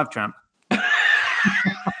 945 Tramp.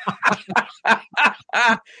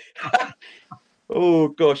 Oh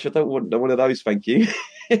gosh, I don't want one of those. Thank you.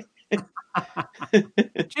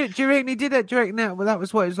 Do you reckon he did it? Do you reckon that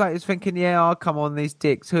was what it was like? He was thinking, I'll come on these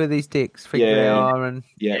dicks. Who are these dicks? Think they are, and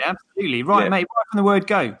absolutely right, mate. Right from the word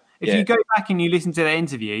go. If you go back and you listen to that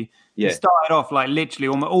interview, he started off like literally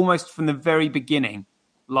almost from the very beginning,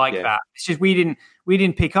 that. It's just we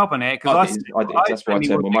didn't pick up on it because I did. That's why I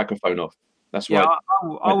turned my microphone off. That's why.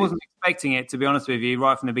 I wasn't expecting it, to be honest with you,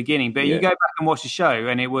 right from the beginning. But you go back and watch the show,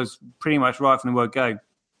 and it was pretty much right from the word go.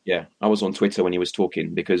 Yeah, I was on Twitter when he was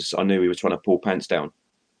talking because I knew he was trying to pull pants down.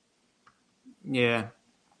 Yeah,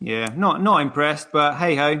 not impressed, but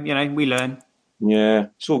hey ho, we learn. Yeah,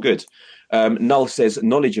 it's all good. Null says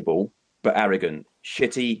knowledgeable but arrogant,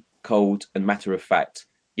 shitty, cold, and matter of fact.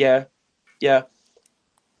 Yeah.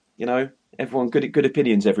 Everyone good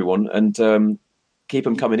opinions, everyone, and keep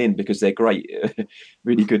them coming in because they're great.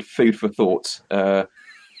 Really good food for thought.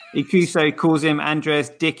 Ikuso calls him Andreas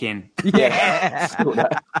Dickin. Yeah.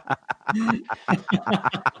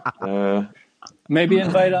 Maybe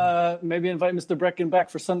invite Mr. Brekken back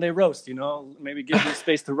for Sunday roast. Maybe give him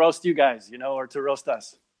space to roast you guys. Or to roast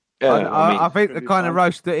us. I think the kind of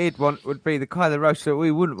roast that he'd want would be the kind of roast that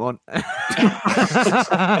we wouldn't want.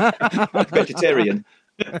 Vegetarian.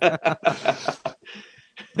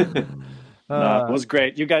 No, it was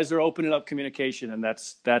great. You guys are opening up communication, and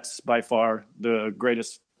that's by far the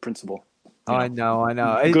greatest principle. I know.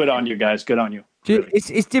 Good on you guys. Good on you. Really.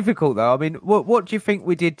 It's difficult though. I mean, what do you think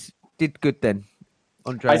we did good then,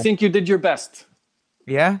 Andreas? I think you did your best.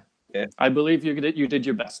 Yeah. Yeah. I believe you did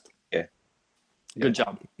your best. Yeah. Good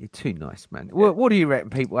job. You're too nice, man. What do you reckon,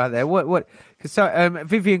 people out there? So,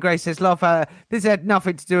 Vivian Gray says, "Laugh out. This had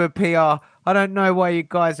nothing to do with PR. I don't know why you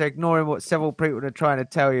guys are ignoring what several people are trying to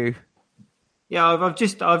tell you." Yeah, I've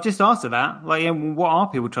just answered that. Like, what are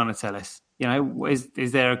people trying to tell us? You know, is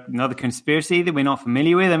there another conspiracy that we're not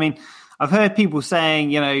familiar with? I mean, I've heard people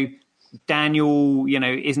saying, Daniel,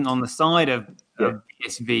 isn't on the side of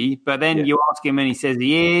BSV, but then you ask him and he says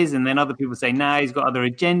he is, and then other people say, nah, he's got other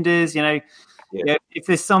agendas. If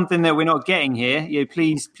there's something that we're not getting here,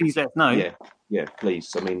 please let us know. Yeah,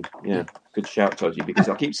 please. I mean, good shout, Todgy, because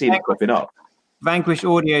I keep seeing it popping up. Vanquish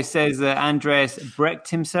Audio says that Andreas Brecht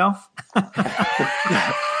himself.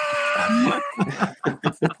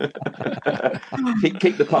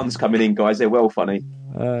 Keep the puns coming in, guys. They're well funny.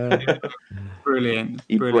 Brilliant.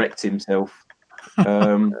 He Brecht himself. It's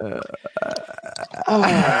a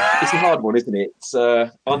hard one, isn't it? It's,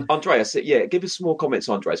 Andreas, give us some more comments,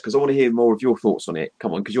 Andreas, because I want to hear more of your thoughts on it.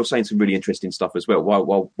 Come on, because you're saying some really interesting stuff as well.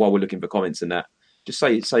 While we're looking for comments and that, just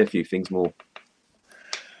say a few things more.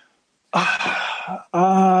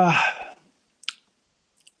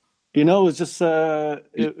 It was just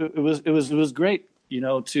it was great,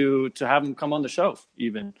 to have him come on the show.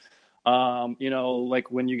 Even,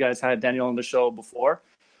 like when you guys had Daniel on the show before.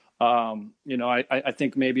 I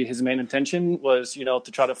think maybe his main intention was,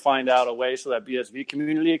 to try to find out a way so that BSV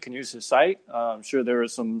community can use his site. I'm sure there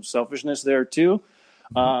was some selfishness there too.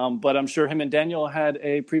 But I'm sure him and Daniel had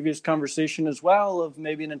a previous conversation as well of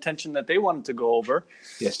maybe an intention that they wanted to go over.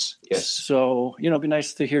 Yes. So, it'd be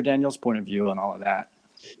nice to hear Daniel's point of view on all of that.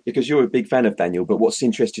 Because you're a big fan of Daniel, but what's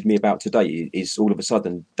interested me about today is all of a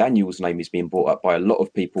sudden Daniel's name is being brought up by a lot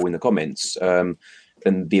of people in the comments.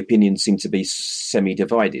 And the opinions seem to be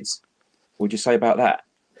semi-divided. What would you say about that?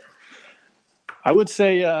 I would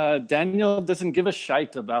say Daniel doesn't give a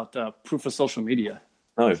shite about proof of social media.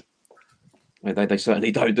 No. They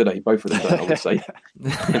certainly don't, do they? Both of them don't, I would say.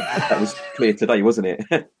 That was clear today, wasn't it?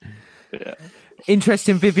 Yeah.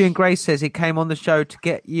 Interesting. Vivian Grace says he came on the show to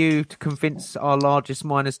get you to convince our largest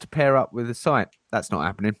miners to pair up with the site. That's not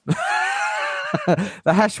happening.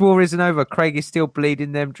 The hash war isn't over. Craig is still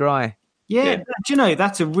bleeding them dry. Yeah. Do you know,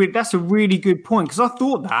 that's a really good point, because I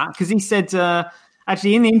thought that, because he said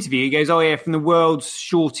actually in the interview he goes, from the world's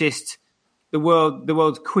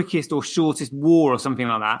quickest or shortest war or something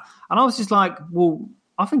like that, and I was just like, well,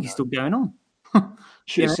 I think it's still going on.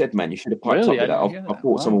 Should have said, man, you should have piped up with that. I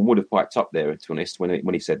thought someone would have piped up there, to be honest,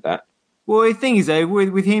 when he said that. Well, the thing is though,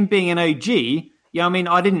 with him being an OG, I mean,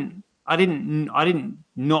 I didn't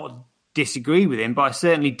not disagree with him, but I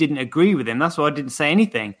certainly didn't agree with him. That's why I didn't say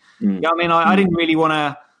anything. I mean, I didn't really want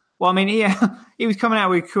to. Well, I mean, he was coming out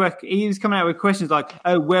with questions like,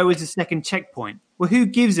 "Oh, where was the second checkpoint?" Well, who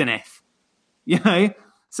gives an F?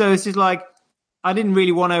 So it's just like I didn't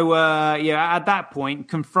really want to, at that point,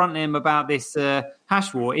 confront him about this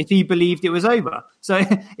hash war if he believed it was over. So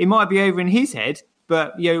it might be over in his head,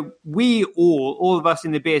 but we all of us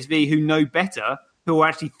in the BSV who know better, who are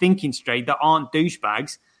actually thinking straight, that aren't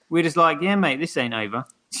douchebags. We're just like, yeah, mate, this ain't over.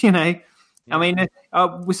 Yeah. I mean,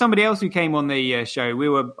 with somebody else who came on the show, we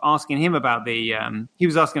were asking him about he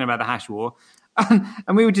was asking about the hash war.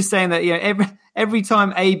 And we were just saying that, every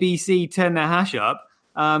time ABC turned their hash up,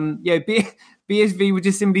 BSV would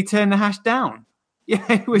just simply turn the hash down.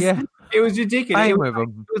 It was ridiculous. It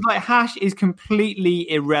was like hash is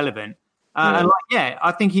completely irrelevant. And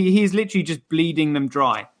I think he's literally just bleeding them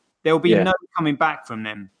dry. There will be no coming back from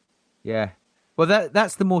them. Yeah. Well,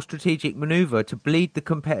 that's the more strategic maneuver, to bleed the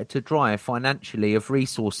competitor dry financially of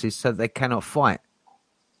resources so they cannot fight.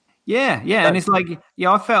 Yeah, and it's like,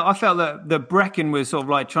 I felt that the Brekken was sort of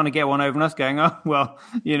like trying to get one over on us, going, oh well,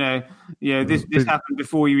 this happened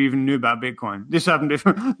before you even knew about Bitcoin. This happened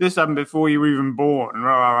before you were even born,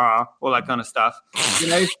 rah, rah, rah, all that kind of stuff.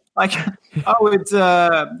 Like, it's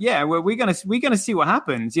we're gonna see what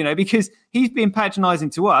happens, because he's been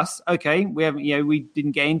patronising to us. Okay, we haven't, we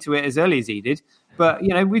didn't get into it as early as he did, but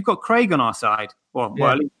we've got Craig on our side. Well,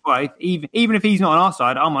 even if he's not on our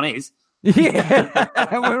side, I'm on his.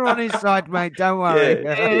 Yeah, we're on his side, mate. Don't worry.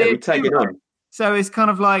 We take it on. So it's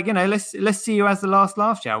kind of like, let's see who has the last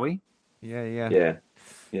laugh, shall we? Yeah.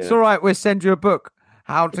 It's all right. We'll send you a book,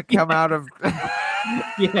 how to come out of.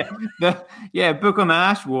 book on the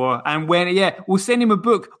hash war, and we'll send him a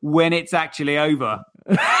book when it's actually over.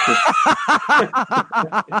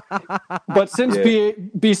 But since Yeah.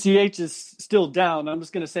 BCH is still down, I'm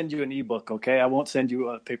just going to send you an ebook, okay? I won't send you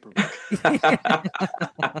a paperback.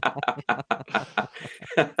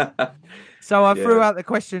 So I Yeah. threw out the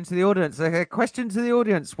question to the audience. A question to the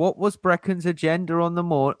audience: what was Brecken's agenda on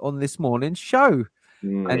on this morning's show?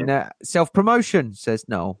 And self promotion, says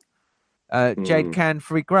Noel. Jade can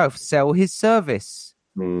free growth, sell his service.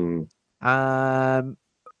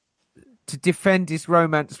 To defend his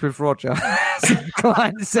romance with Roger.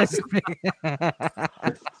 Klein says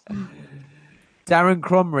Darren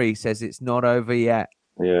Cromrie says it's not over yet.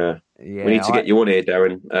 Yeah. We need to get you on here,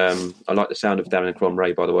 Darren. I like the sound of Darren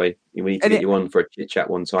Cromray, by the way. We need to get you on for a chit chat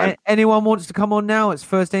one time. Anyone wants to come on now? It's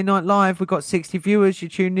Thursday Night Live. We've got 60 viewers. You're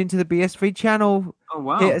tuned into the BSV channel. Oh,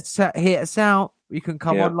 wow. Hit us out. You can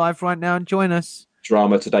come on live right now and join us.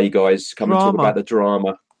 Drama today, guys. Come and talk about the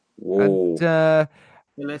drama. Whoa.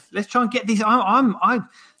 And, let's try and get these.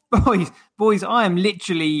 Boys, I am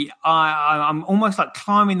literally, I'm almost like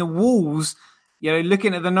climbing the walls,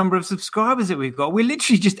 looking at the number of subscribers that we've got. We're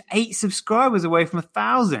literally just 8 subscribers away from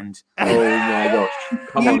 1,000. Oh my gosh.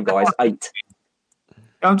 Come on, guys. 8.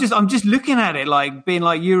 I'm just looking at it like being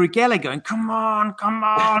like Uri Geller going, come on,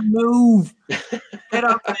 move. Get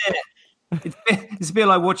up there. It's a bit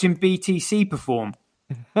like watching BTC perform.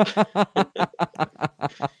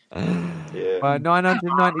 Wow,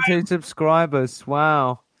 992 subscribers.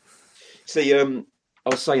 Wow. See, I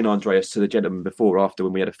was saying, Andreas, to the gentleman after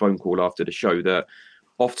when we had a phone call after the show, that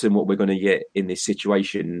often what we're going to get in this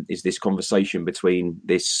situation is this conversation between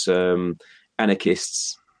this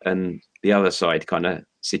anarchists and the other side kind of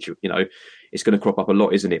situation. It's going to crop up a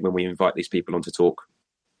lot, isn't it, when we invite these people on to talk?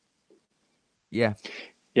 Yeah.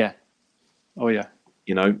 Oh yeah.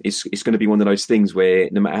 It's going to be one of those things where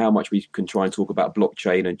no matter how much we can try and talk about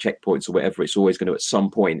blockchain and checkpoints or whatever, it's always going to at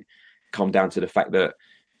some point come down to the fact that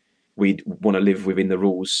we want to live within the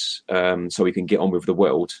rules, so we can get on with the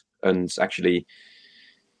world and actually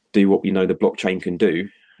do what we know the blockchain can do.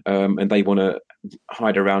 And they want to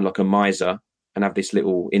hide around like a miser and have this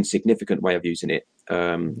little insignificant way of using it.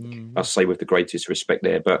 I'll say with the greatest respect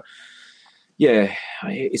there, but yeah,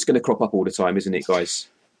 it's going to crop up all the time, isn't it, guys?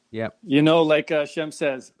 Yeah. Like Shem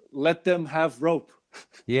says, let them have rope.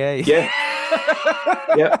 Yeah.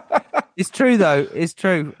 Yeah. It's true though. It's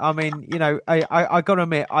true. I mean, I got to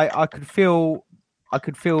admit, I could feel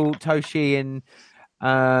Toshi and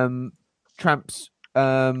Tramp's.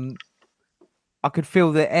 I could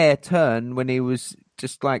feel the air turn when he was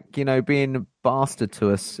just like, being a bastard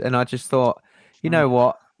to us, and I just thought, you know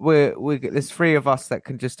what, there's 3 of us that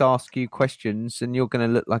can just ask you questions, and you're going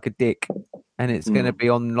to look like a dick, and it's going to be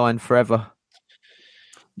online forever.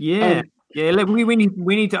 Yeah. Look, we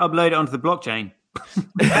need to upload it onto the blockchain.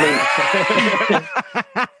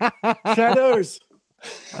 Shadows.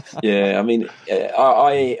 Yeah, I mean,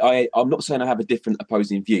 I'm not saying I have a different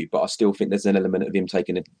opposing view, but I still think there's an element of him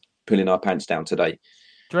pulling our pants down today.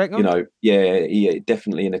 Do you reckon? Yeah,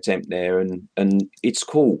 definitely an attempt there, and it's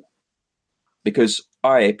cool because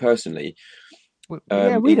I personally. We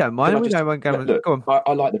don't mind. We don't mind going. Look, go on.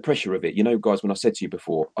 I like the pressure of it. Guys, when I said to you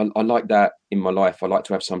before, I like that in my life. I like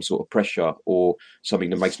to have some sort of pressure or something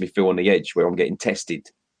that makes me feel on the edge where I'm getting tested.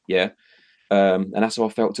 Yeah. And that's how I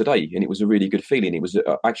felt today. And it was a really good feeling. It was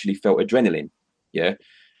I actually felt adrenaline. Yeah.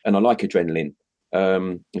 And I like adrenaline.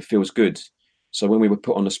 It feels good. So when we were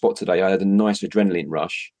put on the spot today, I had a nice adrenaline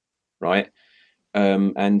rush. Right.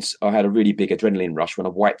 And I had a really big adrenaline rush when I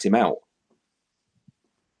wiped him out.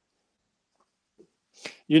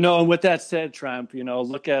 And with that said, Tramp,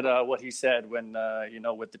 look at what he said when,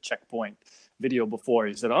 with the checkpoint video before.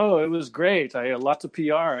 He said, "Oh, it was great. I had lots of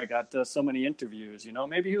PR. I got so many interviews."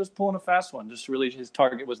 Maybe he was pulling a fast one. Just really, his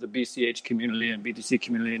target was the BCH community and BTC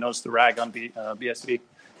community. Notice the rag on BSV.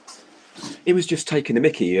 It was just taking the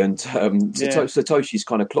mickey, and Satoshi's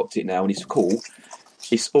kind of clocked it now, and it's cool.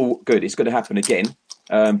 It's all good. It's going to happen again,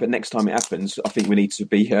 but next time it happens, I think we need to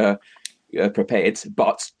be prepared.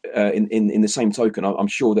 But in the same token, I'm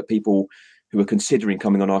sure that people who are considering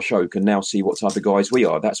coming on our show can now see what type of guys we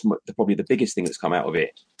are. That's probably the biggest thing that's come out of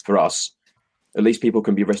it for us. At least people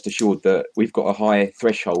can be rest assured that we've got a high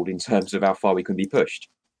threshold in terms of how far we can be pushed,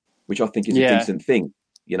 which I think is a decent thing,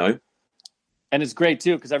 And it's great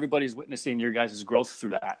too, because everybody's witnessing your guys' growth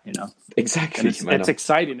through that, Exactly. It's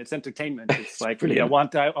exciting. It's entertainment. It's like, I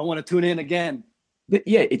want to tune in again. But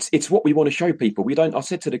yeah, it's what we want to show people. I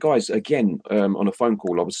said to the guys again on a phone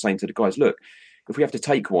call, I was saying to the guys, look, if we have to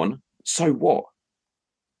take one, so what?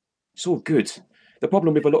 It's all good. The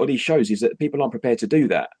problem with a lot of these shows is that people aren't prepared to do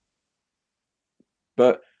that.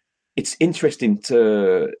 But it's interesting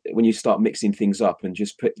to when you start mixing things up and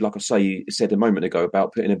just put, like said a moment ago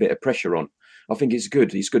about putting a bit of pressure on. I think it's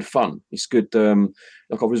good. It's good fun. It's good.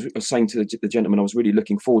 Like I was saying to the gentleman, I was really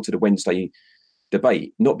looking forward to the Wednesday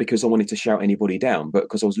debate, not because I wanted to shout anybody down, but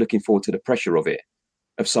because I was looking forward to the pressure of it,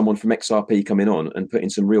 of someone from XRP coming on and putting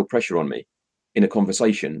some real pressure on me in a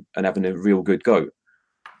conversation and having a real good go.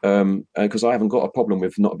 Because I haven't got a problem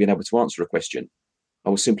with not being able to answer a question. I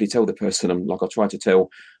will simply tell the person, like I tried to tell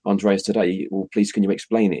Andreas today, well, please, can you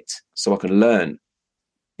explain it so I can learn?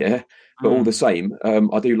 Yeah. But all the same,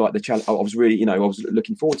 I do like the challenge. I was really, I was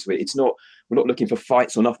looking forward to it. We're not looking for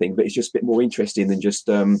fights or nothing, but it's just a bit more interesting than just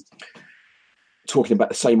talking about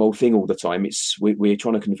the same old thing all the time. We're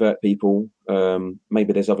trying to convert people.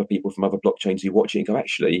 Maybe there's other people from other blockchains who watch it and go,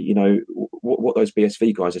 actually, what those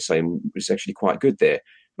BSV guys are saying is actually quite good there.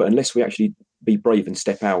 But unless we actually be brave and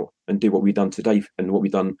step out and do what we've done today and what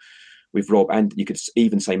we've done with Rob, and you could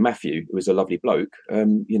even say Matthew, who was a lovely bloke,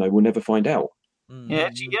 we'll never find out. Yeah,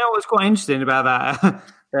 actually, what's quite interesting about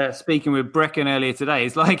that, speaking with Brekken earlier today,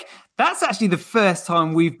 is like, that's actually the first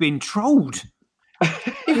time we've been trolled.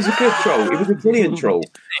 It was a good troll. It was a brilliant troll.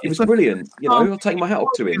 It was brilliant. I'll take my hat off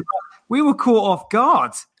to him. We were caught off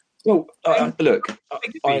guard. Well, look,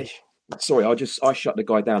 sorry, I shut the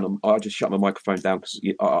guy down. I just shut my microphone down because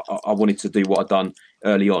I wanted to do what I'd done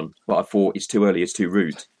early on, but I thought it's too early, it's too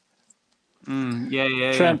rude.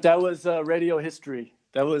 Tramp, that was radio history.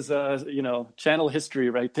 That was channel history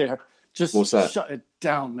right there. Just What's that? Shut it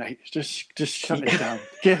down, mate. Just shut it down.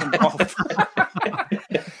 Get him off.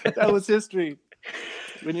 That was history.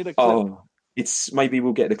 We need a clip. Oh, maybe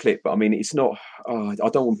we'll get the clip, but I mean, it's not. I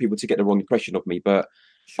don't want people to get the wrong impression of me, but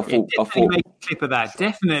I thought make a clip of that.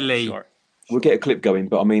 Definitely. Sure. We'll get a clip going,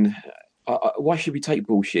 but I mean, why should we take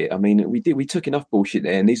bullshit? I mean, we took enough bullshit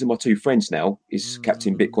there, and these are my two friends now. Is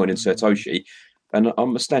Captain Bitcoin and Satoshi, and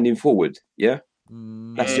I'm standing forward. Yeah,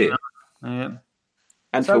 that's it. Yeah.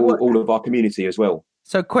 And so for all of our community as well.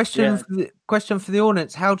 So, question for the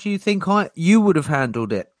audience: how do you think you would have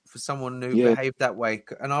handled it for someone who behaved that way?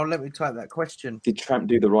 And let me type that question. Did Tramp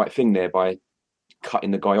do the right thing there by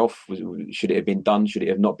cutting the guy off? Should it have been done? Should it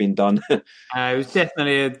have not been done? It was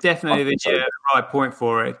definitely the right point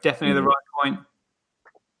for it. Definitely the right point.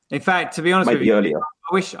 In fact, to be honest with you, earlier.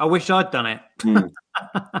 I wish I'd done it.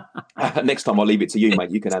 Next time I'll leave it to you,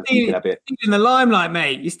 mate. You can have it. You're stealing the limelight,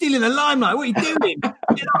 mate. You're stealing the limelight. What are you doing?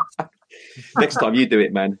 Next time you do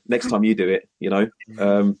it, man. Next time you do it,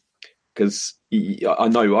 because I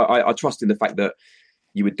know I trust in the fact that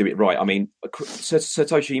you would do it right. I mean,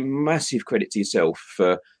 Satoshi, massive credit to yourself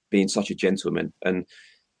for being such a gentleman. And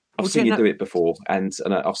I've seen you do it before, and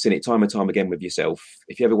I've seen it time and time again with yourself.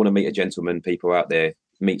 If you ever want to meet a gentleman, people out there,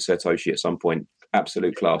 meet Satoshi at some point.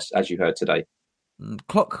 Absolute class, as you heard today.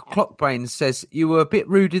 Clockbrain says, you were a bit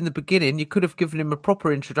rude in the beginning. You could have given him a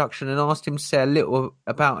proper introduction and asked him to say a little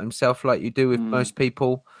about himself like you do with most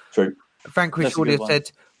people. True. Vanquish Audio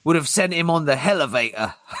said, would have sent him on the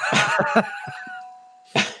elevator.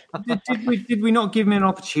 Did we not give him an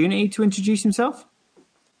opportunity to introduce himself?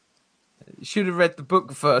 You should have read the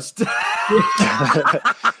book first.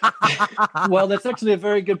 Well, that's actually a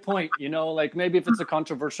very good point. Like maybe if it's a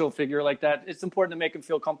controversial figure like that, it's important to make him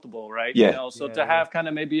feel comfortable, right? Yeah. So to have kind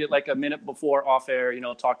of maybe like a minute before off air,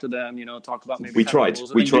 talk to them, talk about maybe. We tried.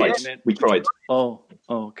 Oh,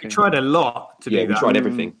 okay. We tried a lot to do that. We tried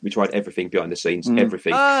everything. We tried everything behind the scenes.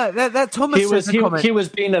 Everything. That Thomas he was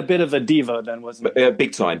being a bit of a diva then, wasn't he?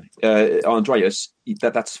 Big time. Andreas,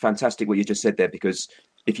 that's fantastic what you just said there, because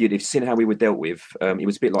if you'd have seen how we were dealt with, it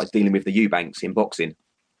was a bit like dealing with the Eubanks in boxing.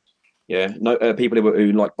 Yeah, no, people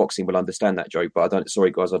who like boxing will understand that joke, but I don't.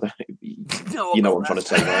 Sorry, guys, I don't. You know what I'm trying to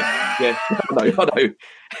say, right? Yeah, I know.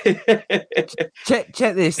 Check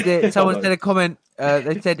this. Someone said a comment.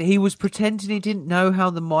 They said he was pretending he didn't know how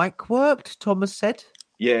the mic worked. Thomas said.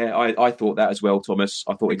 Yeah, I thought that as well, Thomas.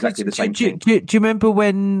 I thought exactly the same thing. Do you remember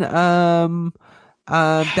when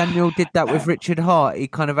Daniel did that with Richard Hart? He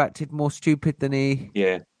kind of acted more stupid than he.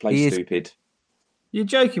 Yeah, played stupid. You're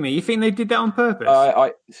joking me? You think they did that on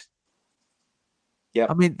purpose? Yeah.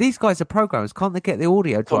 I mean, these guys are programmers. Can't they get the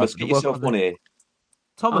audio? Thomas, get yourself on here.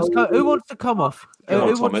 Thomas, who wants to come off? Come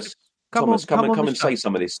on, Thomas. Thomas, come and say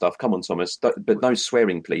some of this stuff. Come on, Thomas. But no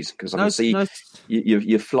swearing, please, because I can see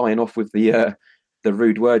you're flying off with the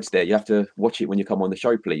rude words there. You have to watch it when you come on the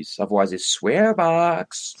show, please. Otherwise, it's swear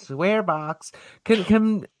box. Swear box.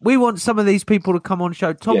 Can we want some of these people to come on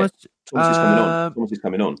show? Thomas. Yeah. Thomas is coming on. Thomas is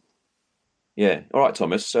coming on. Yeah. All right,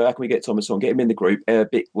 Thomas. So how can we get Thomas on? Get him in the group.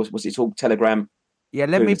 What's it called? Telegram. Yeah,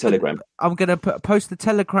 let me. Telegram. I'm going to post the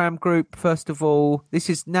Telegram group first of all. This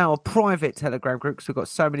is now a private Telegram group because we've got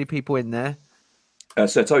so many people in there.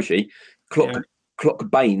 Satoshi,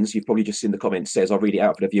 Clock Baines, you've probably just seen the comments, says, I'll read it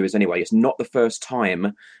out for the viewers anyway. It's not the first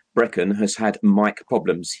time Brekken has had mic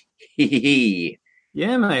problems.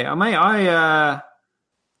 Yeah, mate. I'm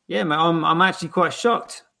actually quite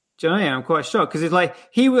shocked. Do you know what I mean? I'm quite shocked because it's like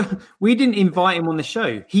we didn't invite him on the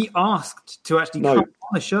show. He asked to actually come on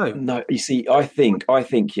the show. No, you see, I think,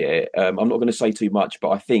 yeah. I'm not going to say too much, but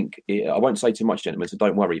I won't say too much, gentlemen. So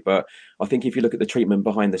don't worry. But I think if you look at the treatment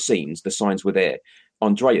behind the scenes, the signs were there.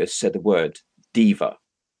 Andreas said the word diva.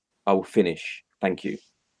 I will finish. Thank you.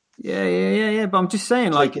 Yeah. But I'm just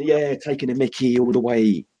saying, taking a Mickey all the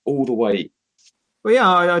way. Well,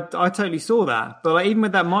 yeah, I totally saw that. But even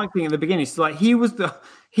with that mic thing at the beginning, it's like he was the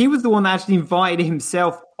one that actually invited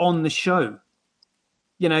himself on the show.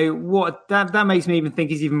 You know what? That makes me even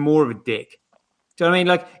think he's even more of a dick. Do you know what I mean?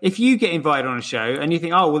 Like, if you get invited on a show and you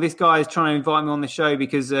think, oh, well, this guy is trying to invite me on the show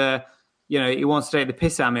because he wants to take the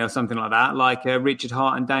piss at me or something like that, like Richard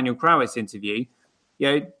Hart and Daniel Krawitz's interview.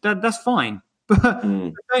 That's fine. But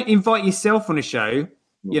don't invite yourself on a show,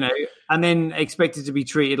 and then expect it to be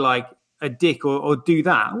treated like a dick or do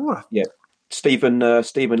that. Stephen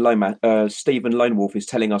Lone Wolf is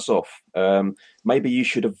telling us off. Maybe you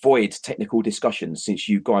should avoid technical discussions since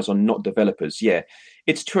you guys are not developers. Yeah,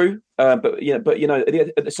 it's true. But at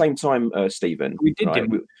the same time, Stephen, we did.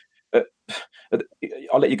 Right,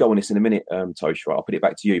 I'll let you go on this in a minute, Tosh. Right, I'll put it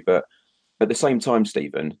back to you. But at the same time,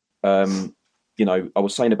 Stephen, I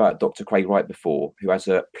was saying about Dr. Craig Wright before, who has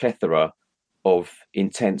a plethora of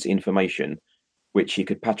intense information which he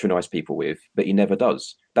could patronize people with, but he never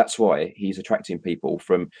does. That's why he's attracting people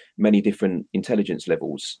from many different intelligence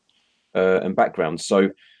levels and backgrounds. So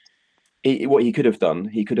what he could have done,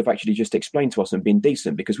 he could have actually just explained to us and been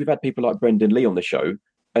decent, because we've had people like Brendan Lee on the show,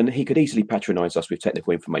 and he could easily patronize us with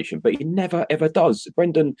technical information, but he never, ever does.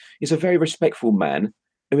 Brendan is a very respectful man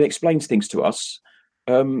who explains things to us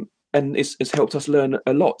and has helped us learn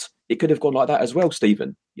a lot. It could have gone like that as well,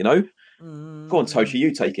 Stephen, Go on, Toshi,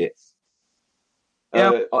 you take it.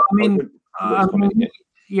 Yeah,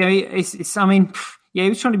 he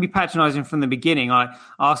was trying to be patronising from the beginning, like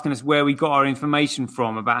asking us where we got our information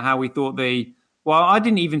from about how we thought I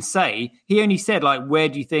didn't even say. He only said, like, where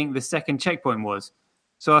do you think the second checkpoint was?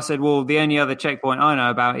 So I said, well, the only other checkpoint I know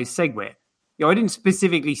about is Segwit. I didn't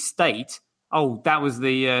specifically state, oh, that was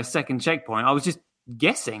the second checkpoint. I was just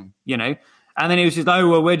guessing, And then he was just, oh,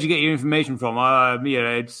 well, where'd you get your information from?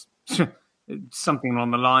 It's something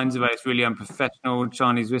along the lines of it's really unprofessional,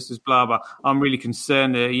 Chinese whispers, blah, blah. I'm really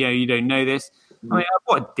concerned that, you don't know this. I mean,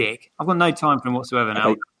 what a dick. I've got no time for him whatsoever now.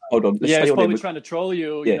 Okay, hold on. He's probably trying to troll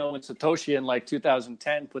you, when Satoshi in like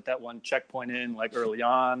 2010 put that one checkpoint in like early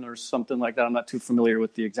on or something like that. I'm not too familiar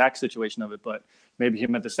with the exact situation of it, but maybe he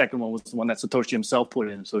meant the second one was the one that Satoshi himself put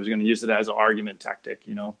in. So he's going to use it as an argument tactic,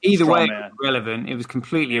 Either way, it was relevant. It was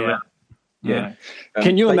completely irrelevant. Yeah.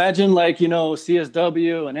 Can you imagine, like,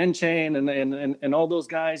 CSW and N-Chain and all those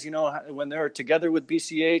guys, when they're together with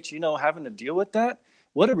BCH, having to deal with that?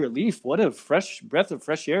 What a relief. What a fresh breath of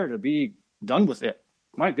fresh air to be done with it.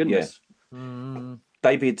 My goodness. Yeah.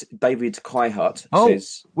 David Kaihut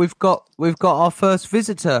says... we've got our first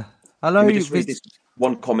visitor. Hello. Let me just read this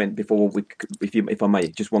one comment before if I may,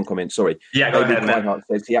 just one comment, sorry. Yeah, go David ahead, Kaihut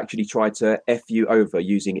says he actually tried to F you over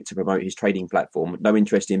using it to promote his trading platform. No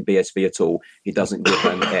interest in BSV at all. He doesn't give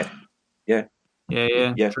an F. Yeah.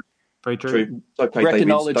 Yeah. Very true. It's okay, David.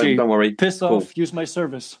 Don't worry. Piss off. Use my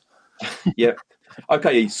service. Yeah.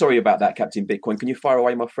 Okay, sorry about that, Captain Bitcoin. Can you fire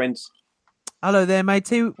away, my friends? Hello there,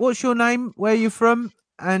 matey. What's your name? Where are you from?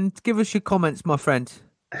 And give us your comments, my friend.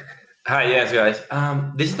 Hi, yes, guys.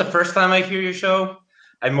 This is the first time I hear your show.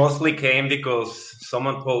 I mostly came because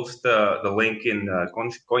someone posted the link in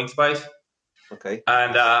CoinSpice. Okay.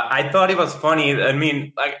 And I thought it was funny. I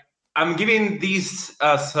mean, like, I'm giving this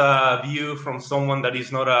as a view from someone that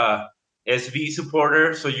is not a SV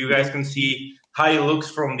supporter, so you guys can see how it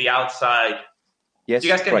looks from the outside. Yes,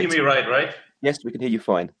 you guys can hear me right? Yes, we can hear you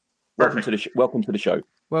fine. Perfect. Welcome to the show.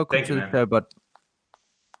 Welcome to the show, bud.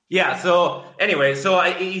 Yeah. So anyway,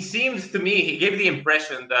 it seems to me he gave the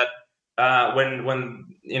impression that when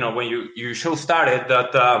you show started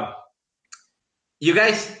that you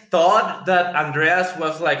guys thought that Andreas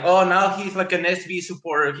was like, oh, now he's like an SV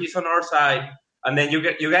supporter, he's on our side, and then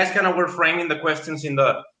you guys kind of were framing the questions in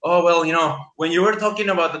the, oh, well, when you were talking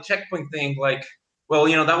about the checkpoint thing, like, well,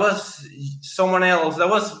 that was someone else, that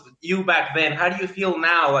was you back then. How do you feel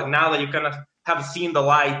now? Like, now that you kind of have seen the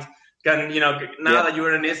light, now that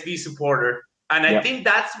you're an SV supporter. And I think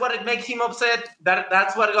that's what it makes him upset.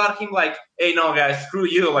 That's what got him like, hey, no, guys, screw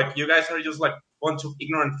you. Like, you guys are just like a bunch of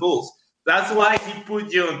ignorant fools. That's why he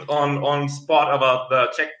put you on spot about the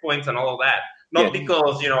checkpoints and all of that. not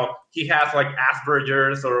because he has like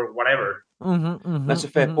Asperger's or whatever. That's a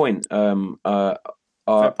fair point. Ari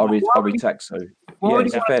Taxo. Yeah,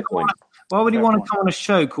 it's a fair point. Why would he want to come on a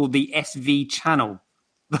show called the SV Channel?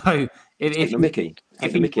 Though, take the Mickey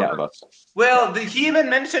out of us. Well, he even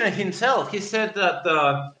mentioned it himself. He said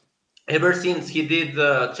that ever since he did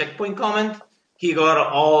the checkpoint comment, he got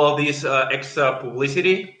all of this extra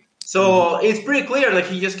publicity. So it's pretty clear that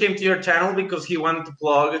he just came to your channel because he wanted to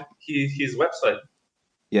plug his website.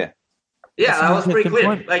 Yeah. Yeah, that was pretty clear.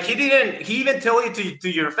 Point. Like he even told you to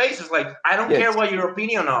your face. It's like, I don't care what your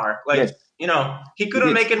opinion are. Like, he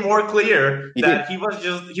couldn't make it more clear that he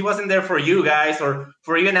wasn't there for you guys or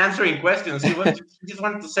for even answering questions. He just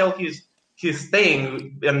wanted to sell his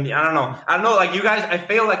thing. And I don't know. Like you guys, I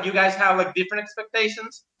feel like you guys have like different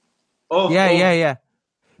expectations. Yeah.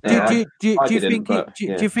 Do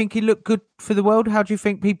you think he looked good for the world? How do you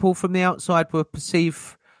think people from the outside will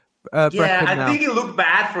perceive Brekken now? I think it looked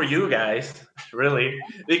bad for you guys, really,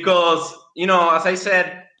 because as I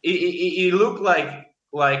said, it looked like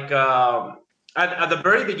at the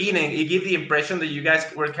very beginning, it gave the impression that you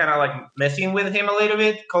guys were kind of like messing with him a little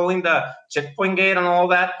bit, calling the checkpoint gate and all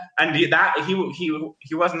that, and that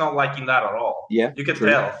he was not liking that at all. Yeah, you could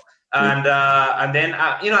tell. And then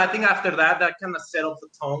I think after that kind of set up the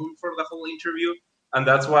tone for the whole interview, and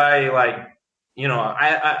that's why I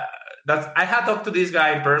had talked to this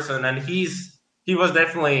guy in person, and he was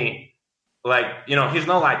definitely like he's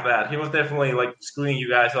not like that. He was definitely like screwing you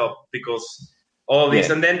guys up because all this,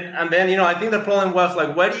 and then I think the problem was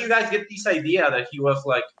like, where do you guys get this idea that he was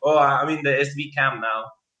like, oh, I'm in the SV camp now?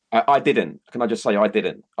 I didn't. Can I just say I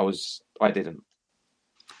didn't? I didn't.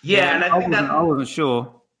 Yeah, and I wasn't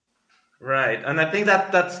sure. Right, and I think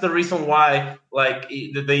that's the reason why like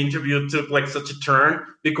the interview took like such a turn,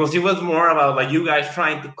 because it was more about like you guys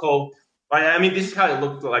trying to cope. I mean, this is how it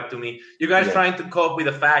looked like to me. You guys trying to cope with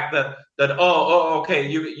the fact that okay,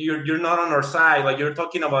 you're not on our side. Like you're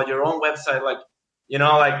talking about your own website, like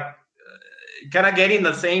kind of getting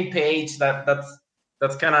the same page.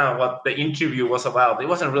 That's kind of what the interview was about. It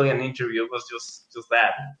wasn't really an interview. It was just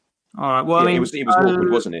that. All right. Well, I mean, it was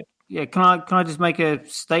awkward, wasn't it? Yeah, can I just make a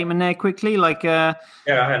statement there quickly? Like, yeah,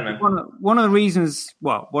 go ahead, man. One of the reasons,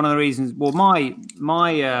 my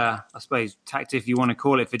I suppose tactic, if you want to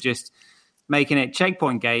call it, for just making it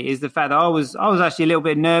checkpoint gate is the fact that I was actually a little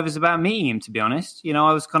bit nervous about meeting him. To be honest,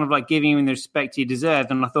 I was kind of like giving him the respect he deserved,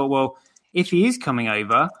 and I thought, well, if he is coming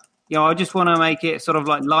over, I just want to make it sort of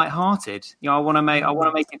like lighthearted. I want to make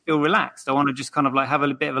him feel relaxed. I want to just kind of like have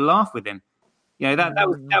a bit of a laugh with him. That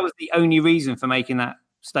was the only reason for making that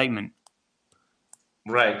statement.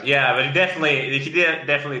 Right. Yeah, but he definitely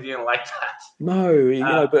didn't like that.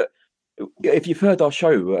 No, but if you've heard our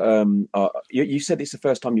show, you said it's the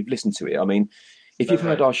first time you've listened to it. I mean, if you've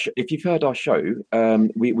heard our show,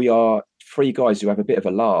 we are three guys who have a bit of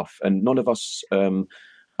a laugh, and none of us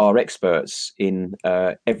are experts in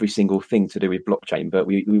every single thing to do with blockchain, but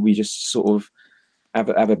we just sort of have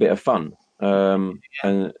a bit of fun. And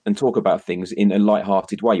talk about things in a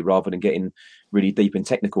light-hearted way rather than getting really deep and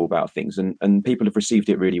technical about things. And people have received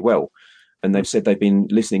it really well. And they've said they've been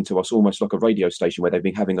listening to us almost like a radio station where they've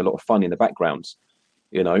been having a lot of fun in the background,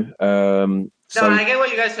 So I get what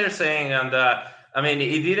you guys are saying. And I mean,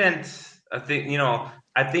 he didn't, I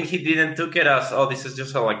think he didn't took it as, oh, this is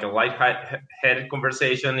just a light-headed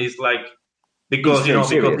conversation. It's like, because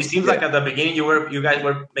it seems like at the beginning you guys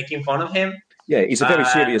were making fun of him. Yeah, he's a very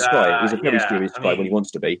serious guy. He's a very serious guy when he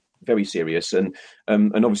wants to be. Very serious. And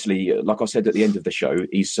obviously, like I said at the end of the show,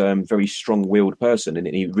 he's a very strong-willed person and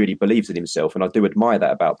he really believes in himself. And I do admire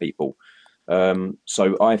that about people.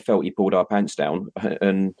 So I felt he pulled our pants down.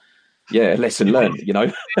 And, yeah, lesson learned,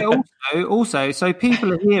 Also, so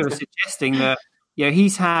people here are suggesting that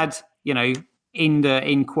he's had,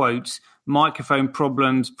 in quotes, microphone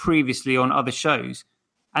problems previously on other shows.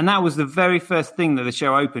 And that was the very first thing that the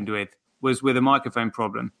show opened was with a microphone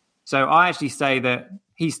problem. So I actually say that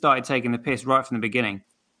he started taking the piss right from the beginning,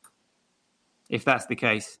 if that's the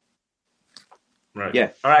case. Right.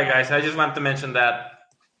 Yeah. All right, guys. I just wanted to mention that.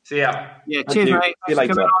 See ya. Yeah, cheers, mate. See you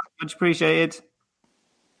later. Much appreciated.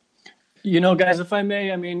 Guys, if I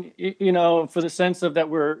may, I mean, for the sense of that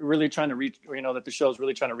we're really trying to reach, that the show's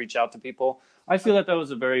really trying to reach out to people, I feel that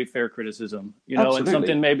was a very fair criticism, Absolutely. And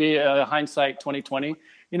something maybe hindsight 2020,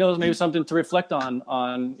 maybe something to reflect on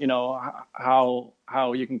how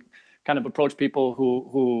you can kind of approach people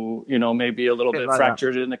who may be a little bit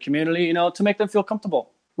fractured in the community, to make them feel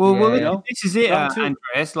comfortable. Well, this is it,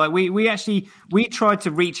 Andreas. Like we tried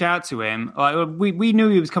to reach out to him. Like we knew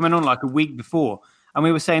he was coming on like a week before. And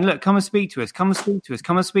we were saying, look, come and speak to us, come and speak to us,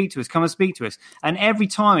 come and speak to us, come and speak to us. And every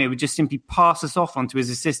time he would just simply pass us off onto his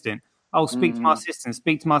assistant. Oh, speak to my assistant,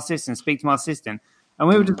 speak to my assistant, speak to my assistant. And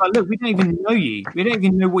we were just like, look, we don't even know you. We don't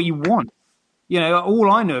even know what you want. You know,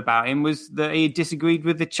 all I knew about him was that he disagreed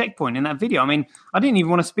with the checkpoint in that video. I mean, I didn't even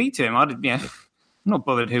want to speak to him. I'm not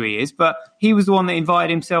bothered who he is, but he was the one that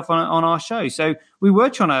invited himself on our show. So we were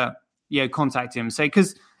trying to, contact him. So,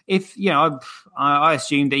 because if, I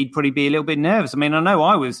assumed that he'd probably be a little bit nervous. I mean, I know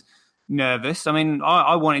I was nervous. I mean,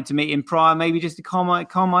 I wanted to meet him prior, maybe just to calm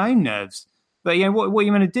my own nerves. But, what are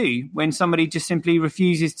you going to do when somebody just simply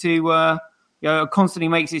refuses to, constantly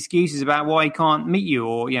makes excuses about why he can't meet you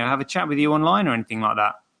or, have a chat with you online or anything like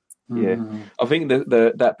that? Yeah, I think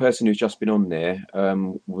that person who's just been on there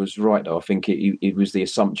was right, though. I think it was the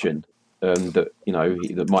assumption that,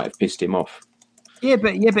 that might have pissed him off. Yeah,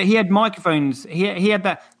 but he had microphones. He had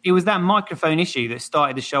that. It was that microphone issue that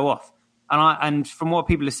started the show off. And from what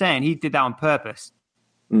people are saying, he did that on purpose.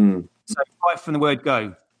 So right from the word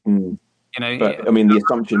go. But I mean, the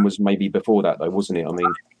assumption was maybe before that, though, wasn't it? I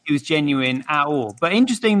mean, it was genuine at all. But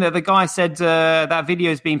interesting that the guy said that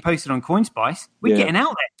video is being posted on CoinSpice. We're getting out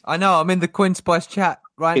there. I know. I'm in the CoinSpice chat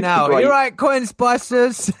right It's now. great. You're right,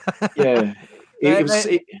 CoinSpicers.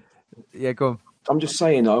 Yeah, go on. I'm just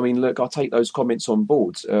saying. I mean, look, I take those comments on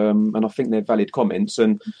board, and I think they're valid comments.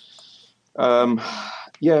 And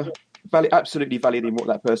absolutely valid in what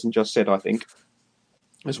that person just said. I think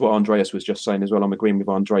that's what Andreas was just saying as well. I'm agreeing with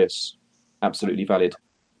Andreas. Absolutely valid.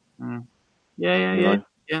 Yeah.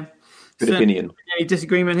 Good opinion. Any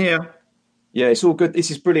disagreement here? Yeah, it's all good. This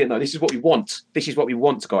is brilliant, though. This is what we want. This is what we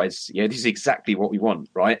want, guys. Yeah, this is exactly what we want,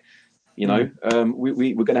 right? We're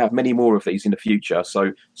going to have many more of these in the future.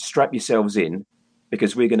 So strap yourselves in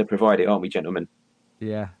because we're going to provide it, aren't we, gentlemen?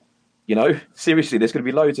 Yeah. Seriously, there's going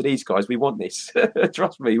to be loads of these guys. We want this.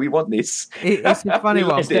 Trust me, we want this. It's a funny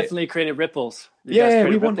one. It's definitely created ripples.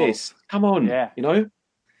 We want this. Come on. Yeah.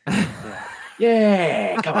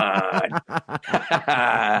 Yeah, come on.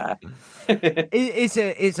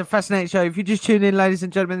 It's a fascinating show. If you just tune in, ladies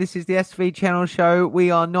and gentlemen, this is the SV Channel Show.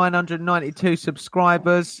 We are 992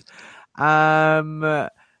 subscribers.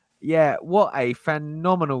 What a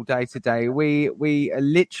phenomenal day today. We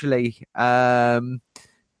literally,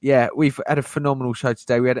 we've had a phenomenal show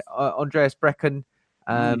today. We had Andreas Brekken.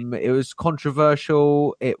 It was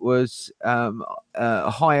controversial. It was high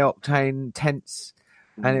octane, tense.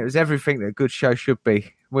 And it was everything that a good show should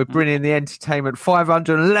be. We're bringing the entertainment.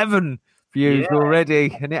 511 views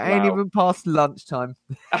already, and it ain't even past lunchtime.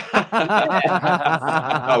 Oh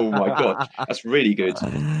my god, that's really good.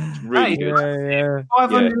 It's really good.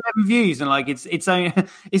 511 views, and it's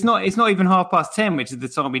not even 10:30, which is the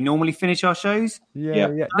time we normally finish our shows.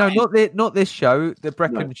 Yeah. No, not this show. The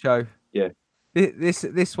Brekken show. Yeah.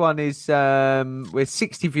 This one is with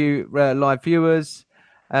 60 live viewers.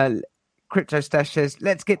 Crypto Stash says,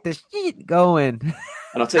 let's get this shit going.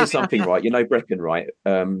 And I'll tell you something, right? Brekken, right?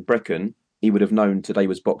 Brekken, he would have known today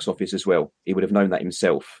was box office as well. He would have known that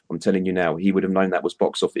himself. I'm telling you now, he would have known that was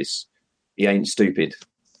box office. He ain't stupid.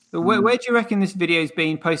 But where do you reckon this video is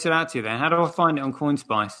being posted out to then? How do I find it on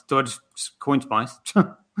CoinSpice? Do I just CoinSpice?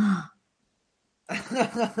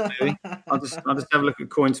 I'll just have a look at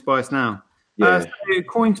CoinSpice now. Yeah. So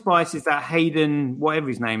CoinSpice is that Hayden, whatever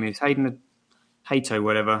his name is, Hato,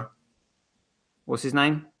 whatever. What's his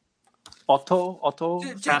name? Otto. Do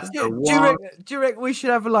you reckon we should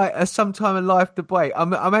have a sometime in life debate?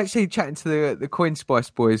 I'm actually chatting to the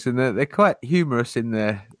CoinSpice boys, and they're quite humorous in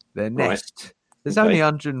their nest. Right. There's only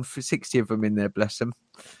 160 of them in there, bless them.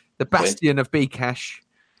 The bastion of Bcash,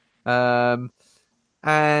 and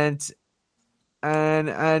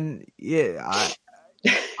yeah.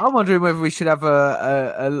 I'm wondering whether we should have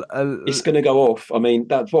a. It's going to go off. I mean,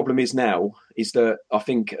 that problem is now is that I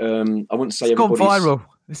think I wouldn't say it's gone viral.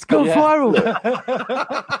 It's gone viral.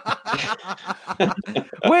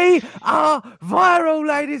 We are viral,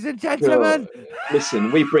 ladies and gentlemen.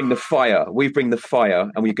 Listen, we bring the fire. We bring the fire,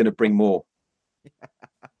 and we're going to bring more.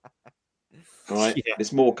 All right,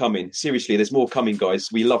 There's more coming. Seriously, there's more coming, guys.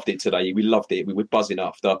 We loved it today. We loved it. We were buzzing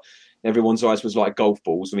after. Everyone's eyes was like golf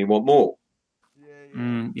balls, and we want more.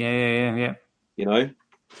 Yeah.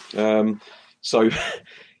 So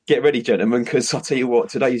get ready, gentlemen, because I'll tell you what,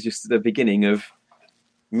 today is just the beginning of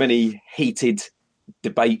many heated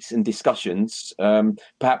debates and discussions,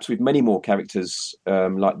 perhaps with many more characters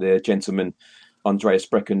like the gentleman Andreas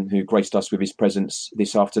Brekken, who graced us with his presence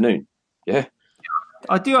this afternoon. Yeah.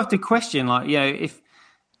 I do have to question, if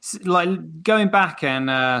going back and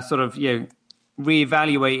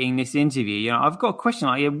reevaluating this interview, I've got a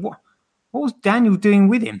question, what was Daniel doing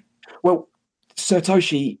with him? Well,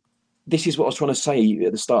 Satoshi this is what I was trying to say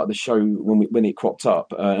at the start of the show when it cropped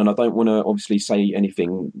up, and I don't want to obviously say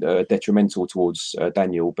anything detrimental towards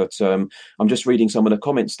Daniel, but I'm just reading some of the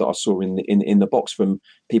comments that I saw in the box from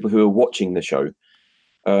people who are watching the show.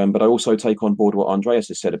 But I also take on board what Andreas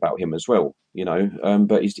has said about him as well,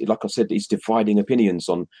 But he's, like I said, he's dividing opinions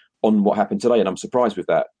on what happened today, and I'm surprised with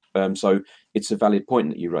that. So it's a valid point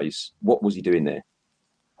that you raise. What was he doing there?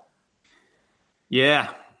 Yeah.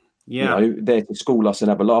 There to school us and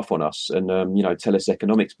have a laugh on us, and tell us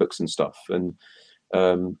economics books and stuff, and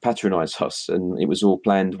patronise us. And it was all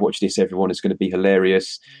planned. Watch this, everyone! It's going to be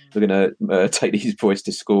hilarious. We're going to take these boys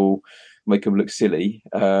to school, make them look silly.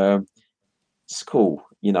 It's cool,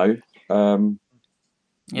 These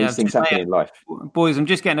things happen in life. Boys, I'm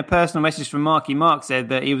just getting a personal message from Marky. Mark said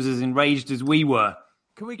that he was as enraged as we were.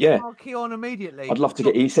 Can we get Marky on immediately? I'd love to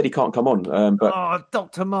get. He said he can't come on, but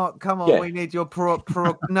Dr. Mark, come on! We need your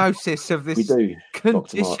prognosis of this we do,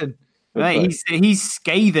 condition. Mate, he's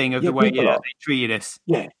scathing of the way they treated us.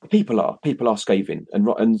 Yeah, people are scathing,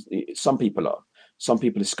 and some people are. Some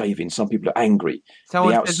people are scathing. Some people are angry.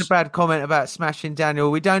 Someone says a bad comment about smashing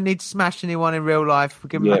Daniel. We don't need to smash anyone in real life. We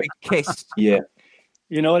can maybe kiss. Yeah.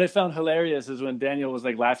 You know what I found hilarious is when Daniel was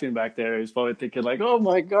like laughing back there, he was probably thinking like, "Oh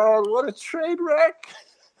my God, what a train wreck!"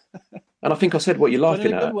 And I think I said what you're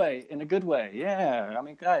laughing at. In a good way. Yeah. I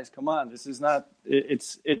mean, guys, come on. This is not.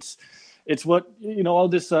 It's what all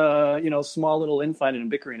this small little infighting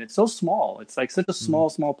and bickering. It's so small. It's like such a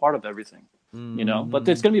small part of everything. But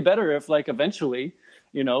it's going to be better if like eventually,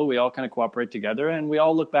 we all kind of cooperate together and we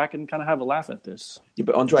all look back and kind of have a laugh at this. Yeah,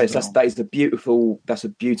 but Andreas, that's a beautiful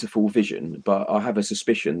vision. But I have a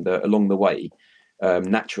suspicion that along the way,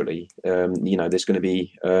 naturally, there's going to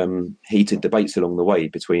be heated debates along the way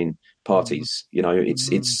between parties.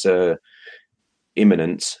 It's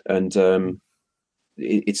imminent, and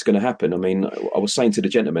it's going to happen. I mean, I was saying to the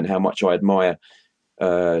gentleman how much I admire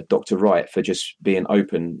Dr. Wright for just being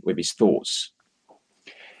open with his thoughts.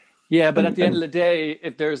 Yeah, but at the end of the day,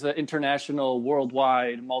 if there's an international,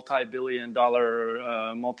 worldwide, multi-billion-dollar,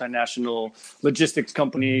 multinational logistics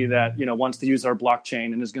company that wants to use our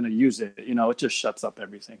blockchain and is going to use it, it just shuts up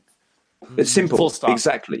everything. It's simple. Full stop.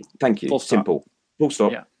 Exactly. Thank you. Full stop. Simple. Full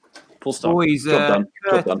stop. Yeah. Full stop. Boys, Job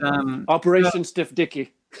done. Operation Stiff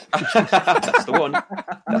Dicky. That's the one.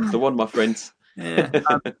 That's the one, my friends. Yeah.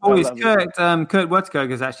 Boys, Kurt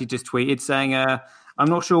Wurtzberg has actually just tweeted saying, I'm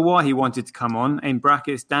not sure why he wanted to come on. In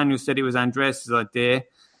brackets, Daniel said it was Andreas' idea,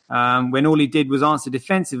 when all he did was answer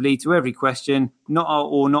defensively to every question, not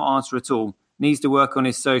answer at all. Needs to work on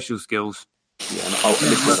his social skills. Yeah, and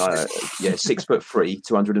listen, 6'3",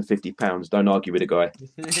 250 pounds. Don't argue with a guy.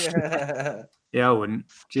 Yeah, I wouldn't.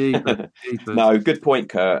 Jeepers. No, good point,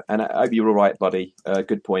 Kurt. And I hope you're all right, buddy.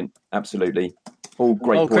 Good point. Absolutely. All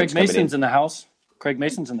great points. Craig Mason's in the house. Craig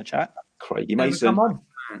Mason's in the chat. Craigie Mason. Come on.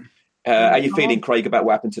 How are you feeling, Craig, about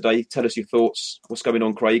what happened today? Tell us your thoughts. What's going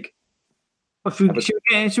on, Craig? Well, should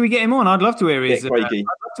we get him on? I'd love to hear his. Craigie. I'd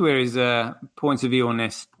love to hear his points of view on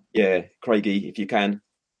this. Yeah, Craigie, if you can.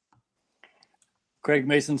 Craig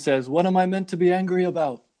Mason says, "What am I meant to be angry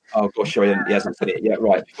about?" Oh gosh, he hasn't said it. Yeah,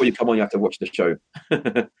 right. Before you come on, you have to watch the show.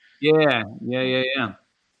 Yeah. Yeah.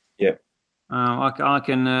 I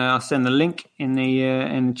can. I'll send the link in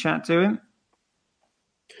the chat to him.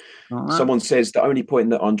 Like Someone says the only point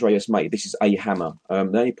that Andreas made. This is a hammer. The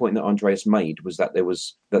only point that Andreas made was that there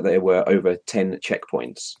were over 10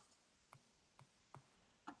 checkpoints.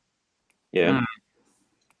 Yeah.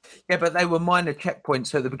 Yeah, but they were minor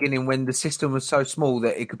checkpoints at the beginning when the system was so small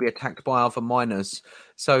that it could be attacked by other miners.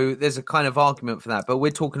 So there's a kind of argument for that. But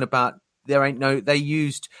we're talking about they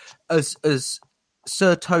used, as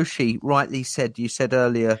Sir Toshi rightly said, you said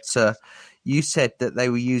earlier, sir, you said that they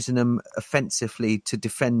were using them offensively to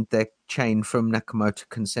defend their chain from Nakamoto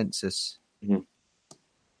consensus. Mm-hmm.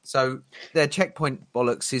 So their checkpoint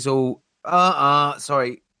bollocks is all,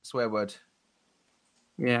 sorry, swear word.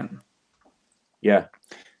 Yeah. Yeah.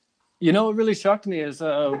 What really shocked me is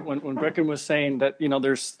when Brekken was saying that,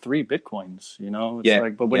 there's 3 Bitcoins,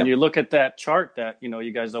 but when you look at that chart that,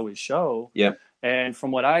 you guys always show. Yeah. And from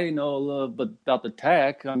what I know about the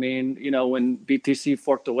tech, I mean, when BTC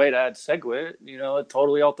forked away to add SegWit, it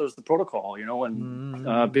totally alters the protocol. When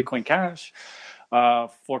Bitcoin Cash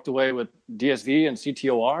forked away with DSV and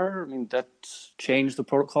CTOR, I mean, that changed the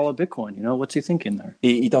protocol of Bitcoin. What's he thinking there?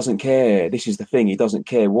 He doesn't care. This is the thing. He doesn't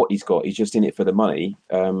care what he's got. He's just in it for the money,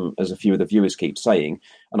 as a few of the viewers keep saying.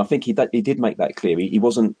 And I think he did make that clear. He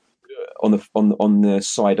wasn't on the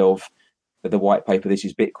side of the white paper, this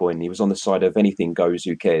is Bitcoin. He was on the side of anything goes,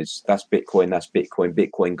 who cares? That's Bitcoin,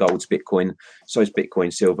 Bitcoin gold's Bitcoin, so is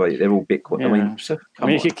Bitcoin silver. They're all Bitcoin. Yeah. I mean, come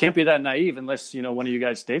on. he can't be that naive unless, one of you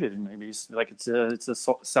guys stated maybe he's like it's a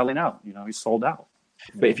selling out. He's sold out.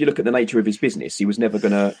 But if you look at the nature of his business, he was never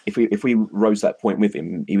going to, if we rose that point with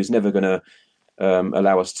him, he was never going to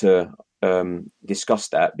allow us to discuss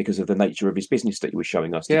that because of the nature of his business that he was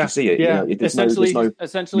showing us. Did you see it? Yeah. Essentially,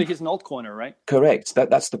 there's he's an altcoiner, right? correct.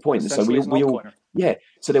 That's the point. So we all, altcoiner.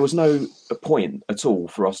 So there was no point at all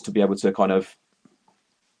for us to be able to kind of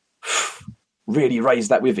really raise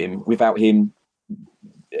that with him without him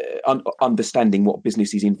understanding what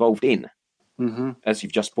business he's involved in. Mm-hmm. As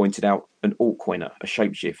you've just pointed out, an altcoiner, a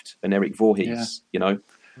shapeshift, an Eric Voorhees, Well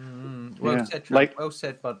said, Trump. Well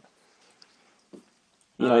said, bud.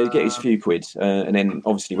 You get his few quid, and then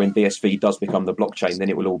obviously when BSV does become the blockchain, then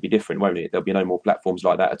it will all be different, won't it? There'll be no more platforms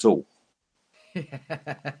like that at all. There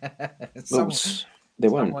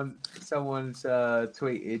won't. Someone's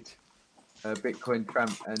tweeted Bitcoin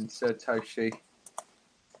Tramp and Satoshi.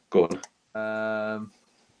 Go on.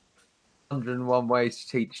 101 Ways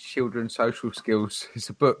to Teach Children Social Skills. It's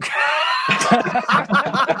a book.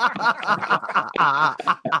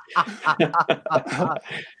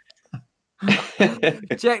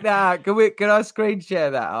 Check that out. Can I screen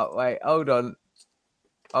share that out? Wait, hold on.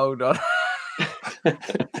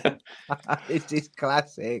 It's just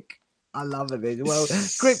classic. I love it. Well,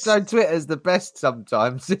 crypto Twitter's the best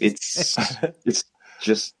sometimes. It's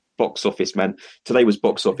just box office, man. Today was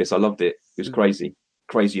box office. I loved it. It was crazy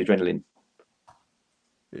adrenaline.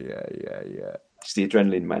 Yeah. It's the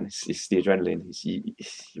adrenaline, man. It's the adrenaline.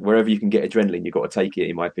 Wherever you can get adrenaline, you've got to take it,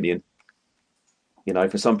 in my opinion.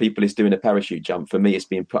 For some people, it's doing a parachute jump. For me, it's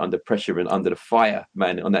being put under pressure and under the fire,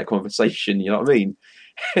 man, on that conversation. You know what I mean?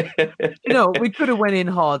 We could have went in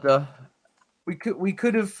harder. We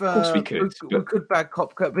could have. Of course we could. We could back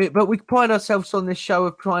cop cut, but we pride ourselves on this show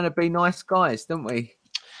of trying to be nice guys, don't we?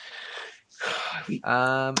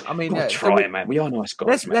 Try, man. We are nice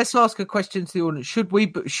guys. Let's ask a question to the audience.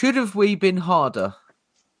 Should have we been harder?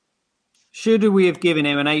 Should we have given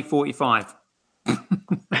him an 8.45?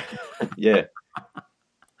 Yeah.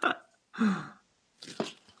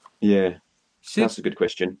 Yeah. That's a good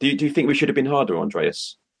question. Do you think we should have been harder,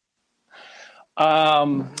 Andreas?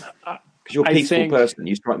 Because you're a peaceful person.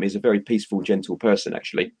 You strike me as a very peaceful, gentle person,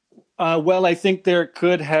 actually. Well, I think there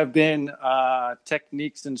could have been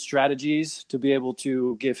techniques and strategies to be able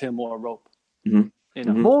to give him more rope.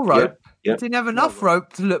 Mm-hmm. More rope? Yeah. Didn't have enough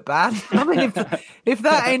rope to look bad. I mean, if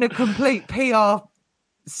that ain't a complete PR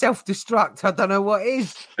self-destruct, I don't know what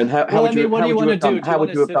is. And what do you want to do? How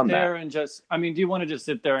would you have done that? And do you want to just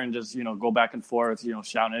sit there and just go back and forth,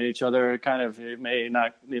 shouting at each other? It may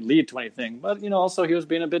not lead to anything, but also he was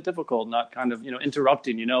being a bit difficult, not kind of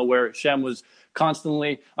interrupting. Where Shem was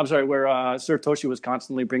constantly, where Satoshi was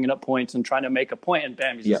constantly bringing up points and trying to make a point, and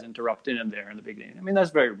bam, he's just interrupting him there in the beginning. I mean,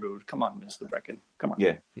 that's very rude. Come on, Mr. Brekken. Come on.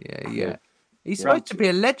 Yeah. He's supposed to be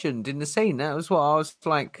a legend in the scene. That was what I was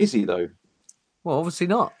like. Is he though? Well, obviously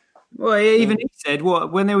not. Well, even he said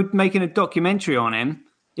when they were making a documentary on him,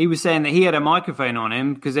 he was saying that he had a microphone on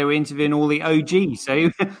him because they were interviewing all the OGs. So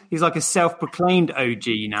he's like a self-proclaimed OG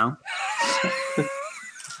now.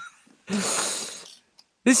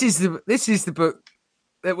 This is the book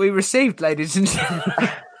that we received, ladies and gentlemen.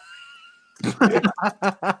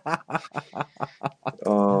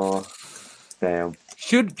 Oh, damn.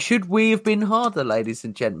 Should we have been harder, ladies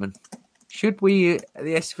and gentlemen? Should we,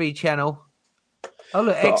 the SV channel? Oh,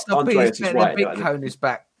 look, XRP is better than Bitcoin is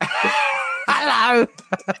back. Hello!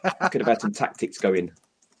 Could have had some tactics going.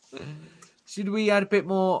 Should we add a bit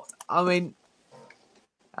more? I mean,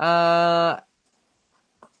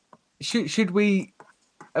 should we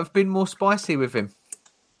have been more spicy with him?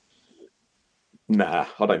 Nah,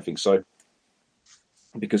 I don't think so.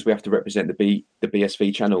 Because we have to represent the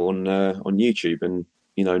BSV channel on YouTube, and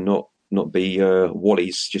not be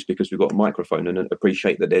wallies just because we've got a microphone, and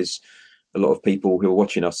appreciate that there's a lot of people who are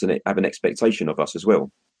watching us and have an expectation of us as well.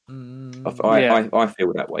 I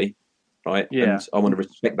feel that way, right? Yeah. And I want to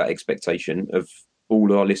respect that expectation of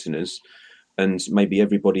all our listeners and maybe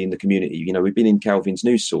everybody in the community. We've been in Calvin's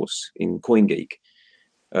news source in CoinGeek,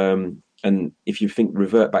 and if you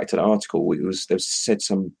revert back to the article, they've said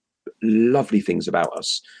some lovely things about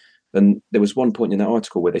us. And there was one point in that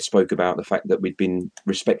article where they spoke about the fact that we'd been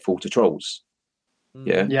respectful to trolls.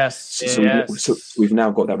 Yeah. Yes. So we've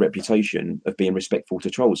now got that reputation of being respectful to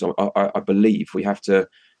trolls. I believe we have to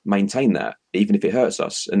maintain that, even if it hurts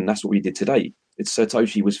us. And that's what we did today.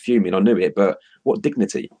 Satoshi was fuming. I knew it, but what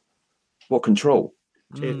dignity, what control,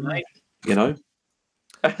 Cheers, mate.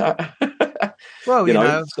 Well, you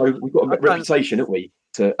know, so we've got a reputation, haven't we,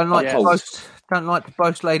 to uphold. Don't like to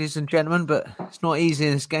boast, ladies and gentlemen, but it's not easy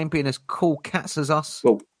in this game being as cool cats as us.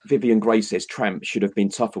 Well, Vivian Gray says Tramp should have been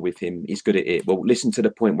tougher with him. He's good at it. Well, listen to the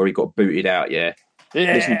point where he got booted out. Yeah.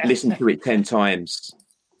 Listen to it 10 times.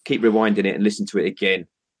 Keep rewinding it and listen to it again.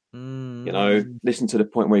 You know, listen to the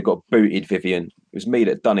point where he got booted, Vivian. It was me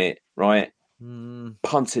that done it, right?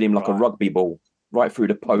 Punted him like a rugby ball right through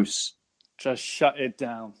the posts. Just shut it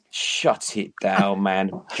down. Shut it down, man.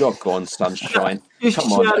 Jog on, sunshine.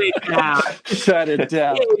 Come on. Shut it down. Shut it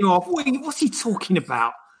down. Get him off. What's he talking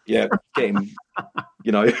about? Yeah, get him.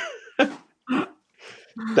 You know.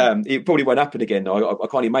 Damn, it probably won't happen again. I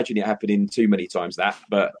can't imagine it happening too many times, that.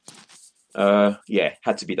 But, yeah,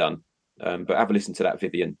 had to be done. But have a listen to that,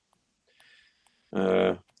 Vivian.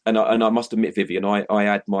 And I must admit, Vivian, I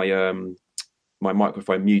had my my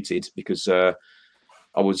microphone muted because I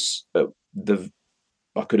was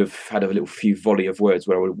I could have had a little few volley of words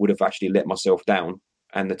where I would have actually let myself down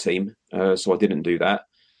and the team. So I didn't do that.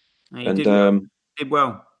 And did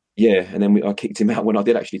well. Yeah, and then I kicked him out when I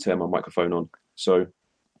did actually turn my microphone on. So,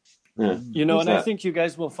 yeah. You know, and I think you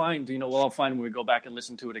guys will find, we'll all find when we go back and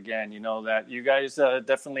listen to it again, that you guys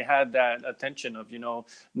definitely had that attention of,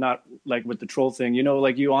 not like with the troll thing,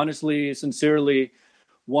 like you honestly, sincerely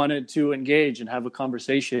wanted to engage and have a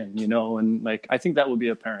conversation, and like, I think that will be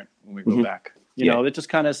apparent when we go back. It just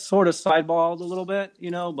kind of sort of sideballed a little bit,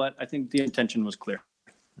 but I think the intention was clear.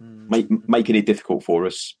 Making it difficult for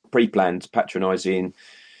us, pre-planned, patronising,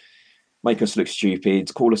 make us look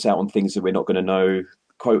stupid, call us out on things that we're not going to know,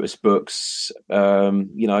 quote us books, a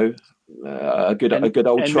good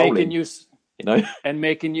old trolling, and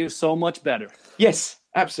making you so much better. Yes,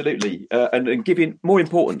 absolutely, and giving more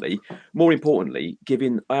importantly,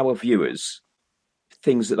 giving our viewers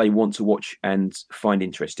things that they want to watch and find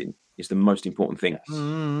interesting is the most important thing.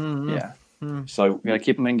 Yeah. So we gotta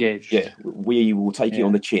keep them engaged. Yeah, we will take it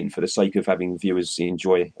on the chin for the sake of having viewers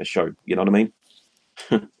enjoy a show. You know what I mean?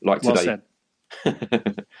 Like today. Well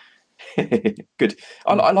said. Good.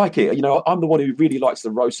 I like it. I'm the one who really likes the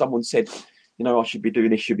roast. Someone said, I should be doing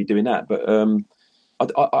this, should be doing that. But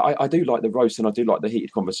I do like the roast and I do like the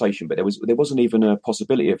heated conversation. But there wasn't even a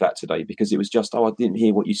possibility of that today because it was just, I didn't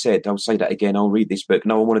hear what you said. I'll say that again. I'll read this book.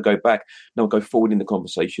 No, I want to go back. No, I'll go forward in the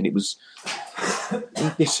conversation. It was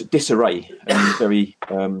disarray and very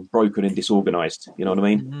broken and disorganised. You know what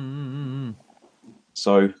I mean?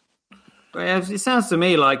 So. It sounds to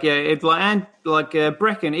me like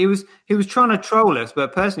Brekken. He was trying to troll us,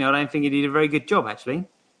 but personally, I don't think he did a very good job. Actually, I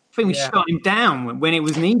think we shut him down when it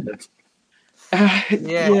was needed.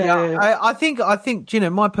 I think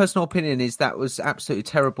my personal opinion is that was absolutely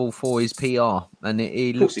terrible for his PR, and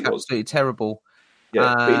he looked absolutely terrible.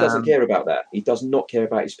 Yeah, but he doesn't care about that. He does not care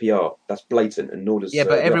about his PR. That's blatant, and nor does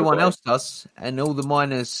but everyone else does, and all the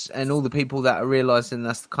miners and all the people that are realising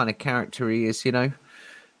that's the kind of character he is.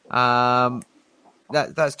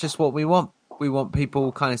 That's just what we want. We want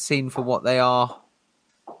people kind of seen for what they are,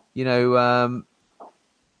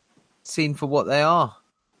 seen for what they are.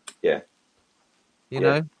 Yeah.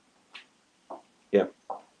 know? Yeah.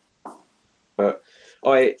 But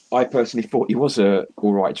I personally thought he was a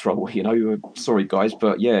all right troll, Sorry, guys,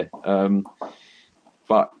 but yeah.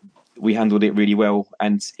 But we handled it really well,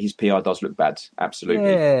 and his PR does look bad.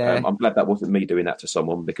 Absolutely. Yeah. I'm glad that wasn't me doing that to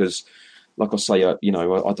someone because, like I say, I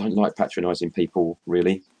don't like patronising people.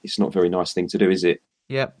 Really, it's not a very nice thing to do, is it?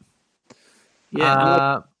 Yep.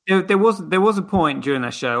 Yeah. There was a point during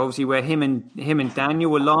that show, obviously, where him and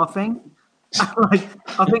Daniel were laughing. I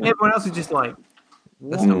think everyone else was just like,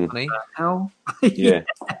 "That's not funny." What the hell? Yeah.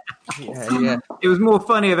 Yeah. It was more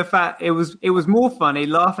funny the fact it was more funny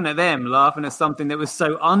laughing at them, laughing at something that was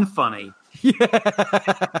so unfunny. Yeah.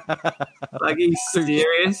 Like he's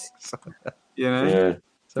serious. Yeah.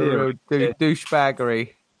 So real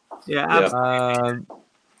douchebaggery. Yeah, absolutely.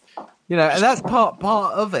 And that's part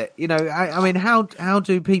of it. I mean, how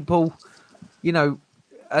do people,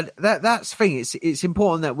 that's the thing. It's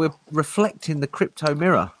important that we're reflecting the crypto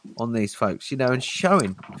mirror on these folks, and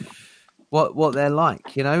showing what they're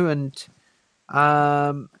like, and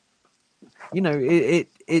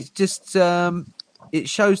it's just it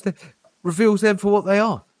shows reveals them for what they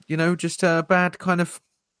are, just a bad kind of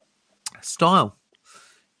style.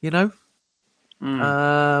 He's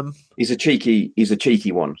a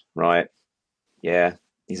cheeky one, right? Yeah,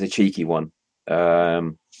 he's a cheeky one.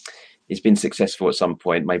 He's been successful at some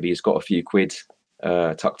point. Maybe he's got a few quid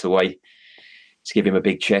tucked away to give him a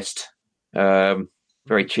big chest.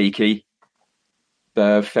 Very cheeky.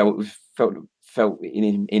 Felt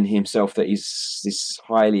in himself that he's this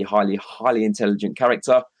highly, highly, highly intelligent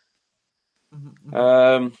character.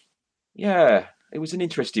 Yeah, it was an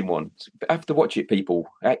interesting one. I have to watch it, people.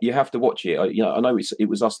 You have to watch it. I know it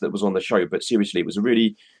was us that was on the show, but seriously, it was a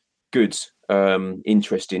really good,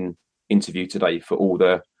 interesting interview today for all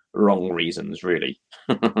the wrong reasons, really.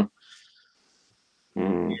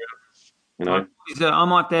 Mm, you know, I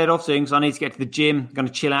might head off soon because I need to get to the gym. I'm going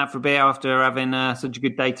to chill out for a bit after having such a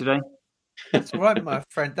good day today. That's all right, my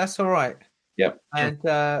friend. That's all right. yeah. And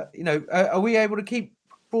are we able to keep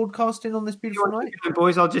broadcasting on this beautiful night?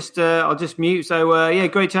 Boys, I'll just mute. So yeah,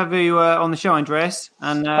 great to have you on the show, Andreas.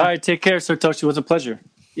 And All right, take care, Sartoshi. It was a pleasure.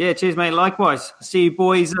 yeah, cheers, mate. Likewise. See you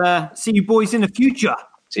boys. See you boys in the future.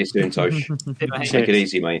 See you soon, Tosh. Take it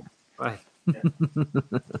easy, mate. Bye.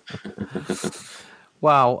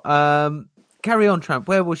 Wow. Carry on, Tramp.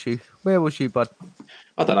 Where was you? Bud?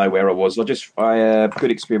 I don't know where I was. I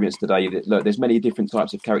good experience today. Look, there's many different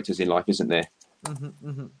types of characters in life, isn't there?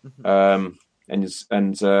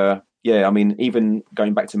 Yeah, I mean, even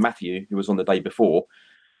going back to Matthew, who was on the day before,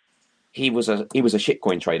 he was a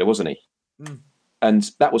shitcoin trader, wasn't he?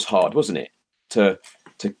 And that was hard, wasn't it, to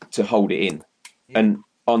hold it in? Yeah. And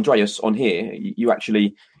Andreas, on here, you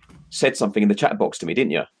actually said something in the chat box to me,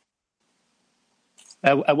 didn't you?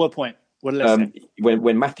 At what point? What did I say?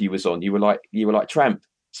 When Matthew was on, you were like, Tramp,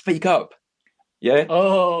 speak up. Yeah.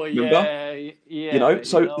 Oh, remember? yeah. You know,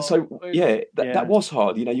 that was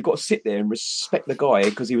hard. You know, you got to sit there and respect the guy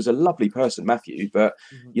because he was a lovely person, Matthew. But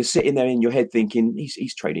you're sitting there in your head thinking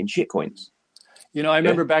he's trading shitcoins. You know, I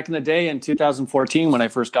remember back in the day in 2014 when I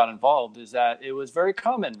first got involved, is that it was very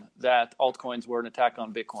common that altcoins were an attack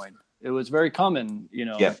on Bitcoin. It was very common,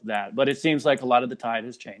 that. But it seems like a lot of the tide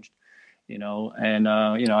has changed. And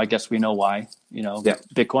I guess we know why.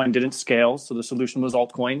 Bitcoin didn't scale, so the solution was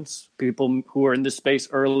altcoins. People who were in this space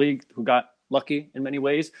early, who got lucky in many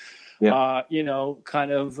ways, found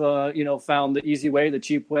the easy way, the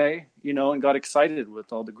cheap way, and got excited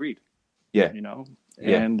with all the greed.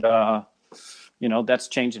 That's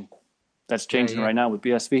changing. That's changing right now with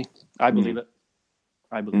BSV. I believe it.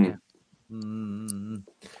 I believe it.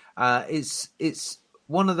 It's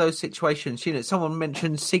one of those situations. Someone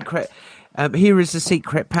mentioned secret. Here is a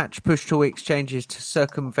secret patch pushed to exchanges to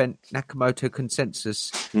circumvent Nakamoto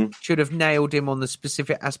consensus. Should have nailed him on the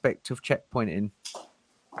specific aspect of checkpointing.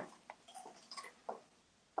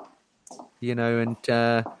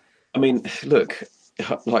 I mean, look,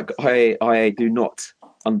 like I do not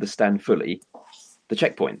understand fully the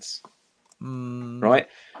checkpoints, right?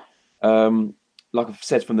 Like I've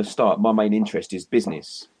said from the start, my main interest is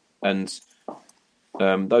business, and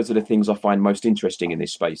those are the things I find most interesting in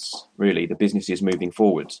this space. Really, the business is moving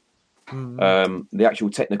forward. The actual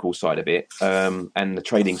technical side of it and the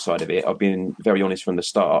trading side of it, I've been very honest from the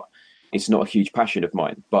start. It's not a huge passion of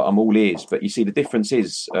mine, but I'm all ears. But you see, the difference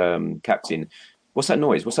is, Captain, what's that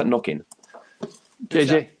noise? What's that knocking?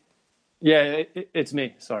 JJ. Yeah, it's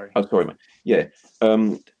me. Sorry. Oh, sorry, man. Yeah.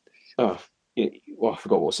 I forgot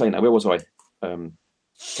what I was saying now. Where was I?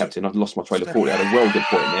 Captain, I've lost my trail of thought. I had a well good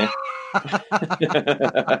point there.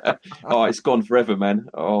 Oh, it's gone forever, man.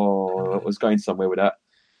 Oh, I was going somewhere with that.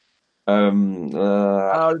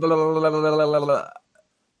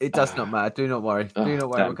 It does not matter. Do not worry. Do not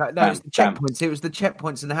worry. It's the checkpoints. It was the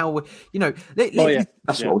checkpoints and how that's what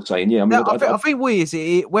I was saying. Yeah, I mean, I think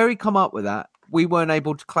where he come up with that, we weren't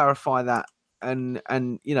able to clarify that, and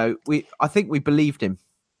I think we believed him.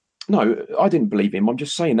 No, I didn't believe him. I'm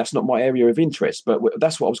just saying that's not my area of interest. But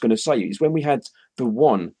that's what I was going to say is when we had the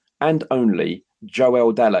one and only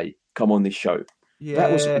Joel Dalle come on this show. Yeah.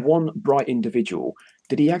 That was one bright individual.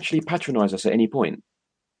 Did he actually patronise us at any point?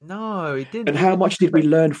 No, he didn't. And how much did we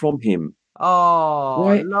learn from him? Oh,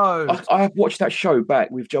 right? No. I have watched that show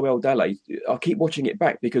back with Joel Dalle. I keep watching it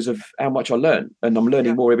back because of how much I learn, and I'm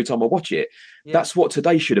learning more every time I watch it. Yeah. That's what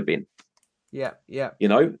today should have been. Yeah.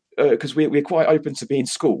 Because we're quite open to being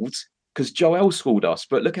schooled, because Joel schooled us,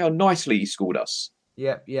 but look how nicely he schooled us.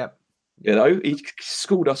 Yeah. He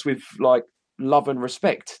schooled us with like love and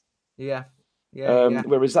respect. Yeah.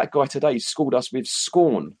 Whereas that guy today schooled us with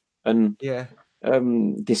scorn and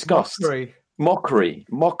disgust. Mockery,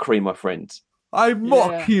 my friend. I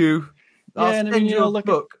mock you. And I mean, look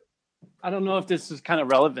book. I don't know if this is kind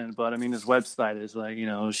of relevant, but I mean, his website is like,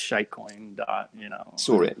 shitecoin.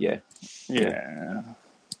 Saw it, yeah.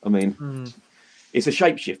 I mean, it's a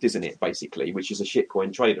shapeshift, isn't it? Basically, which is a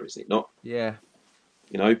shitcoin trader, is it not? Yeah.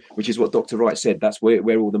 Which is what Dr. Wright said. That's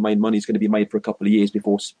where all the main money is going to be made for a couple of years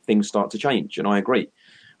before things start to change, and I agree.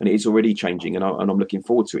 And it is already changing, and I'm looking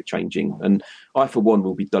forward to it changing. And I, for one,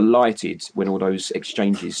 will be delighted when all those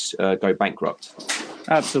exchanges go bankrupt.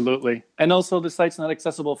 Absolutely. And also, the site's not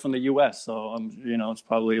accessible from the U.S., so it's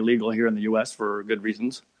probably illegal here in the U.S. for good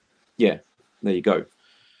reasons. Yeah, there you go.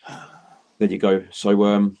 there you go.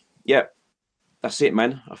 So, yeah, that's it,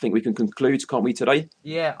 man. I think we can conclude, can't we, today?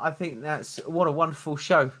 Yeah, I think that's what a wonderful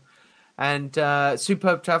show. And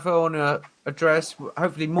superb travel on Andreas.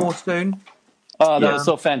 Hopefully more soon. Oh, that was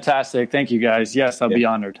so fantastic. Thank you, guys. Yes, I'll be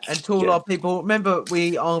honored. And to all our people, remember,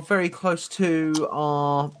 we are very close to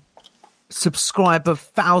our subscriber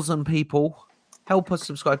 1,000 people. Help us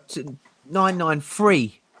subscribe to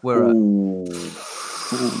 993. We're at.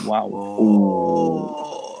 Wow.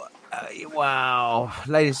 Wow.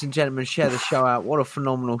 Ladies and gentlemen, share the show out. What a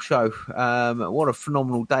phenomenal show. What a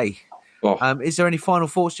phenomenal day. Is there any final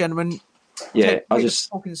thoughts, gentlemen? Yeah, Take the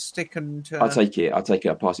talking stick and I'll take it.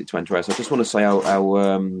 I'll pass it to Andreas. I just want to say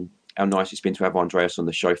how nice it's been to have Andreas on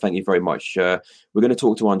the show. Thank you very much. We're going to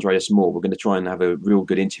talk to Andreas more. We're going to try and have a real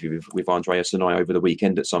good interview with Andreas and I over the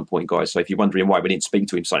weekend at some point, guys. So if you're wondering why we didn't speak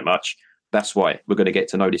to him so much, that's why. We're going to get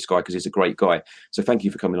to know this guy because he's a great guy. So thank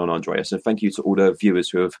you for coming on, Andreas. And thank you to all the viewers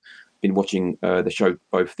who have been watching the show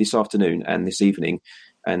both this afternoon and this evening,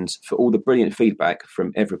 and for all the brilliant feedback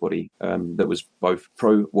from everybody that was both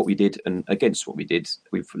pro what we did and against what we did.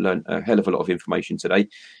 We've learned a hell of a lot of information today,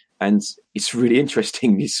 and it's really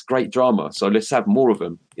interesting, this great drama. So let's have more of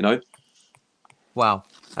them, you know? Wow,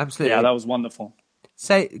 absolutely. Yeah, that was wonderful.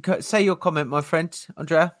 Say your comment, my friend,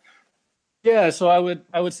 Andrea. Yeah, so I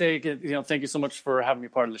would say, thank you so much for having me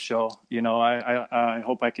part of the show. I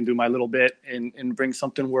hope I can do my little bit and bring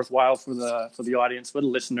something worthwhile for the audience, for the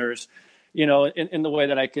listeners, in the way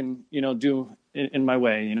that I can, do in my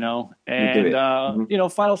way,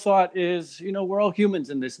 And, final thought is, we're all humans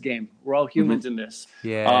in this game. We're all humans in this.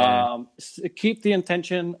 Yeah. Keep the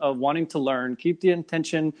intention of wanting to learn, keep the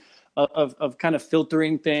intention of kind of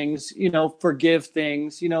filtering things, forgive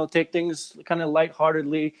things, take things kind of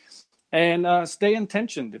lightheartedly. And stay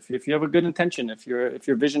intentioned. If you have a good intention, if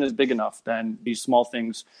your vision is big enough, then these small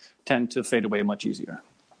things tend to fade away much easier.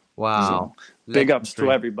 Wow! So, big ups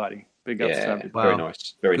to everybody. Big ups to everybody. Very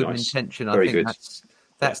nice. Very good nice. Intention. Very I think good.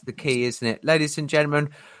 that's the key, isn't it, ladies and gentlemen?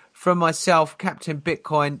 From myself, Captain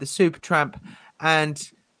Bitcoin, the Super Tramp,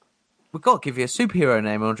 and we've got to give you a superhero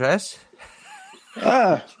name, Andreas.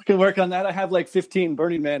 I can work on that. I have like 15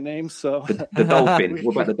 Burning Man names. So the dolphin.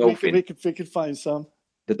 What about the dolphin? We could find some.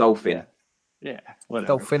 The dolphin. Yeah,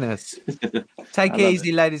 whatever. Dolphinus. Take it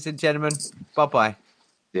easy, ladies and gentlemen. Bye-bye.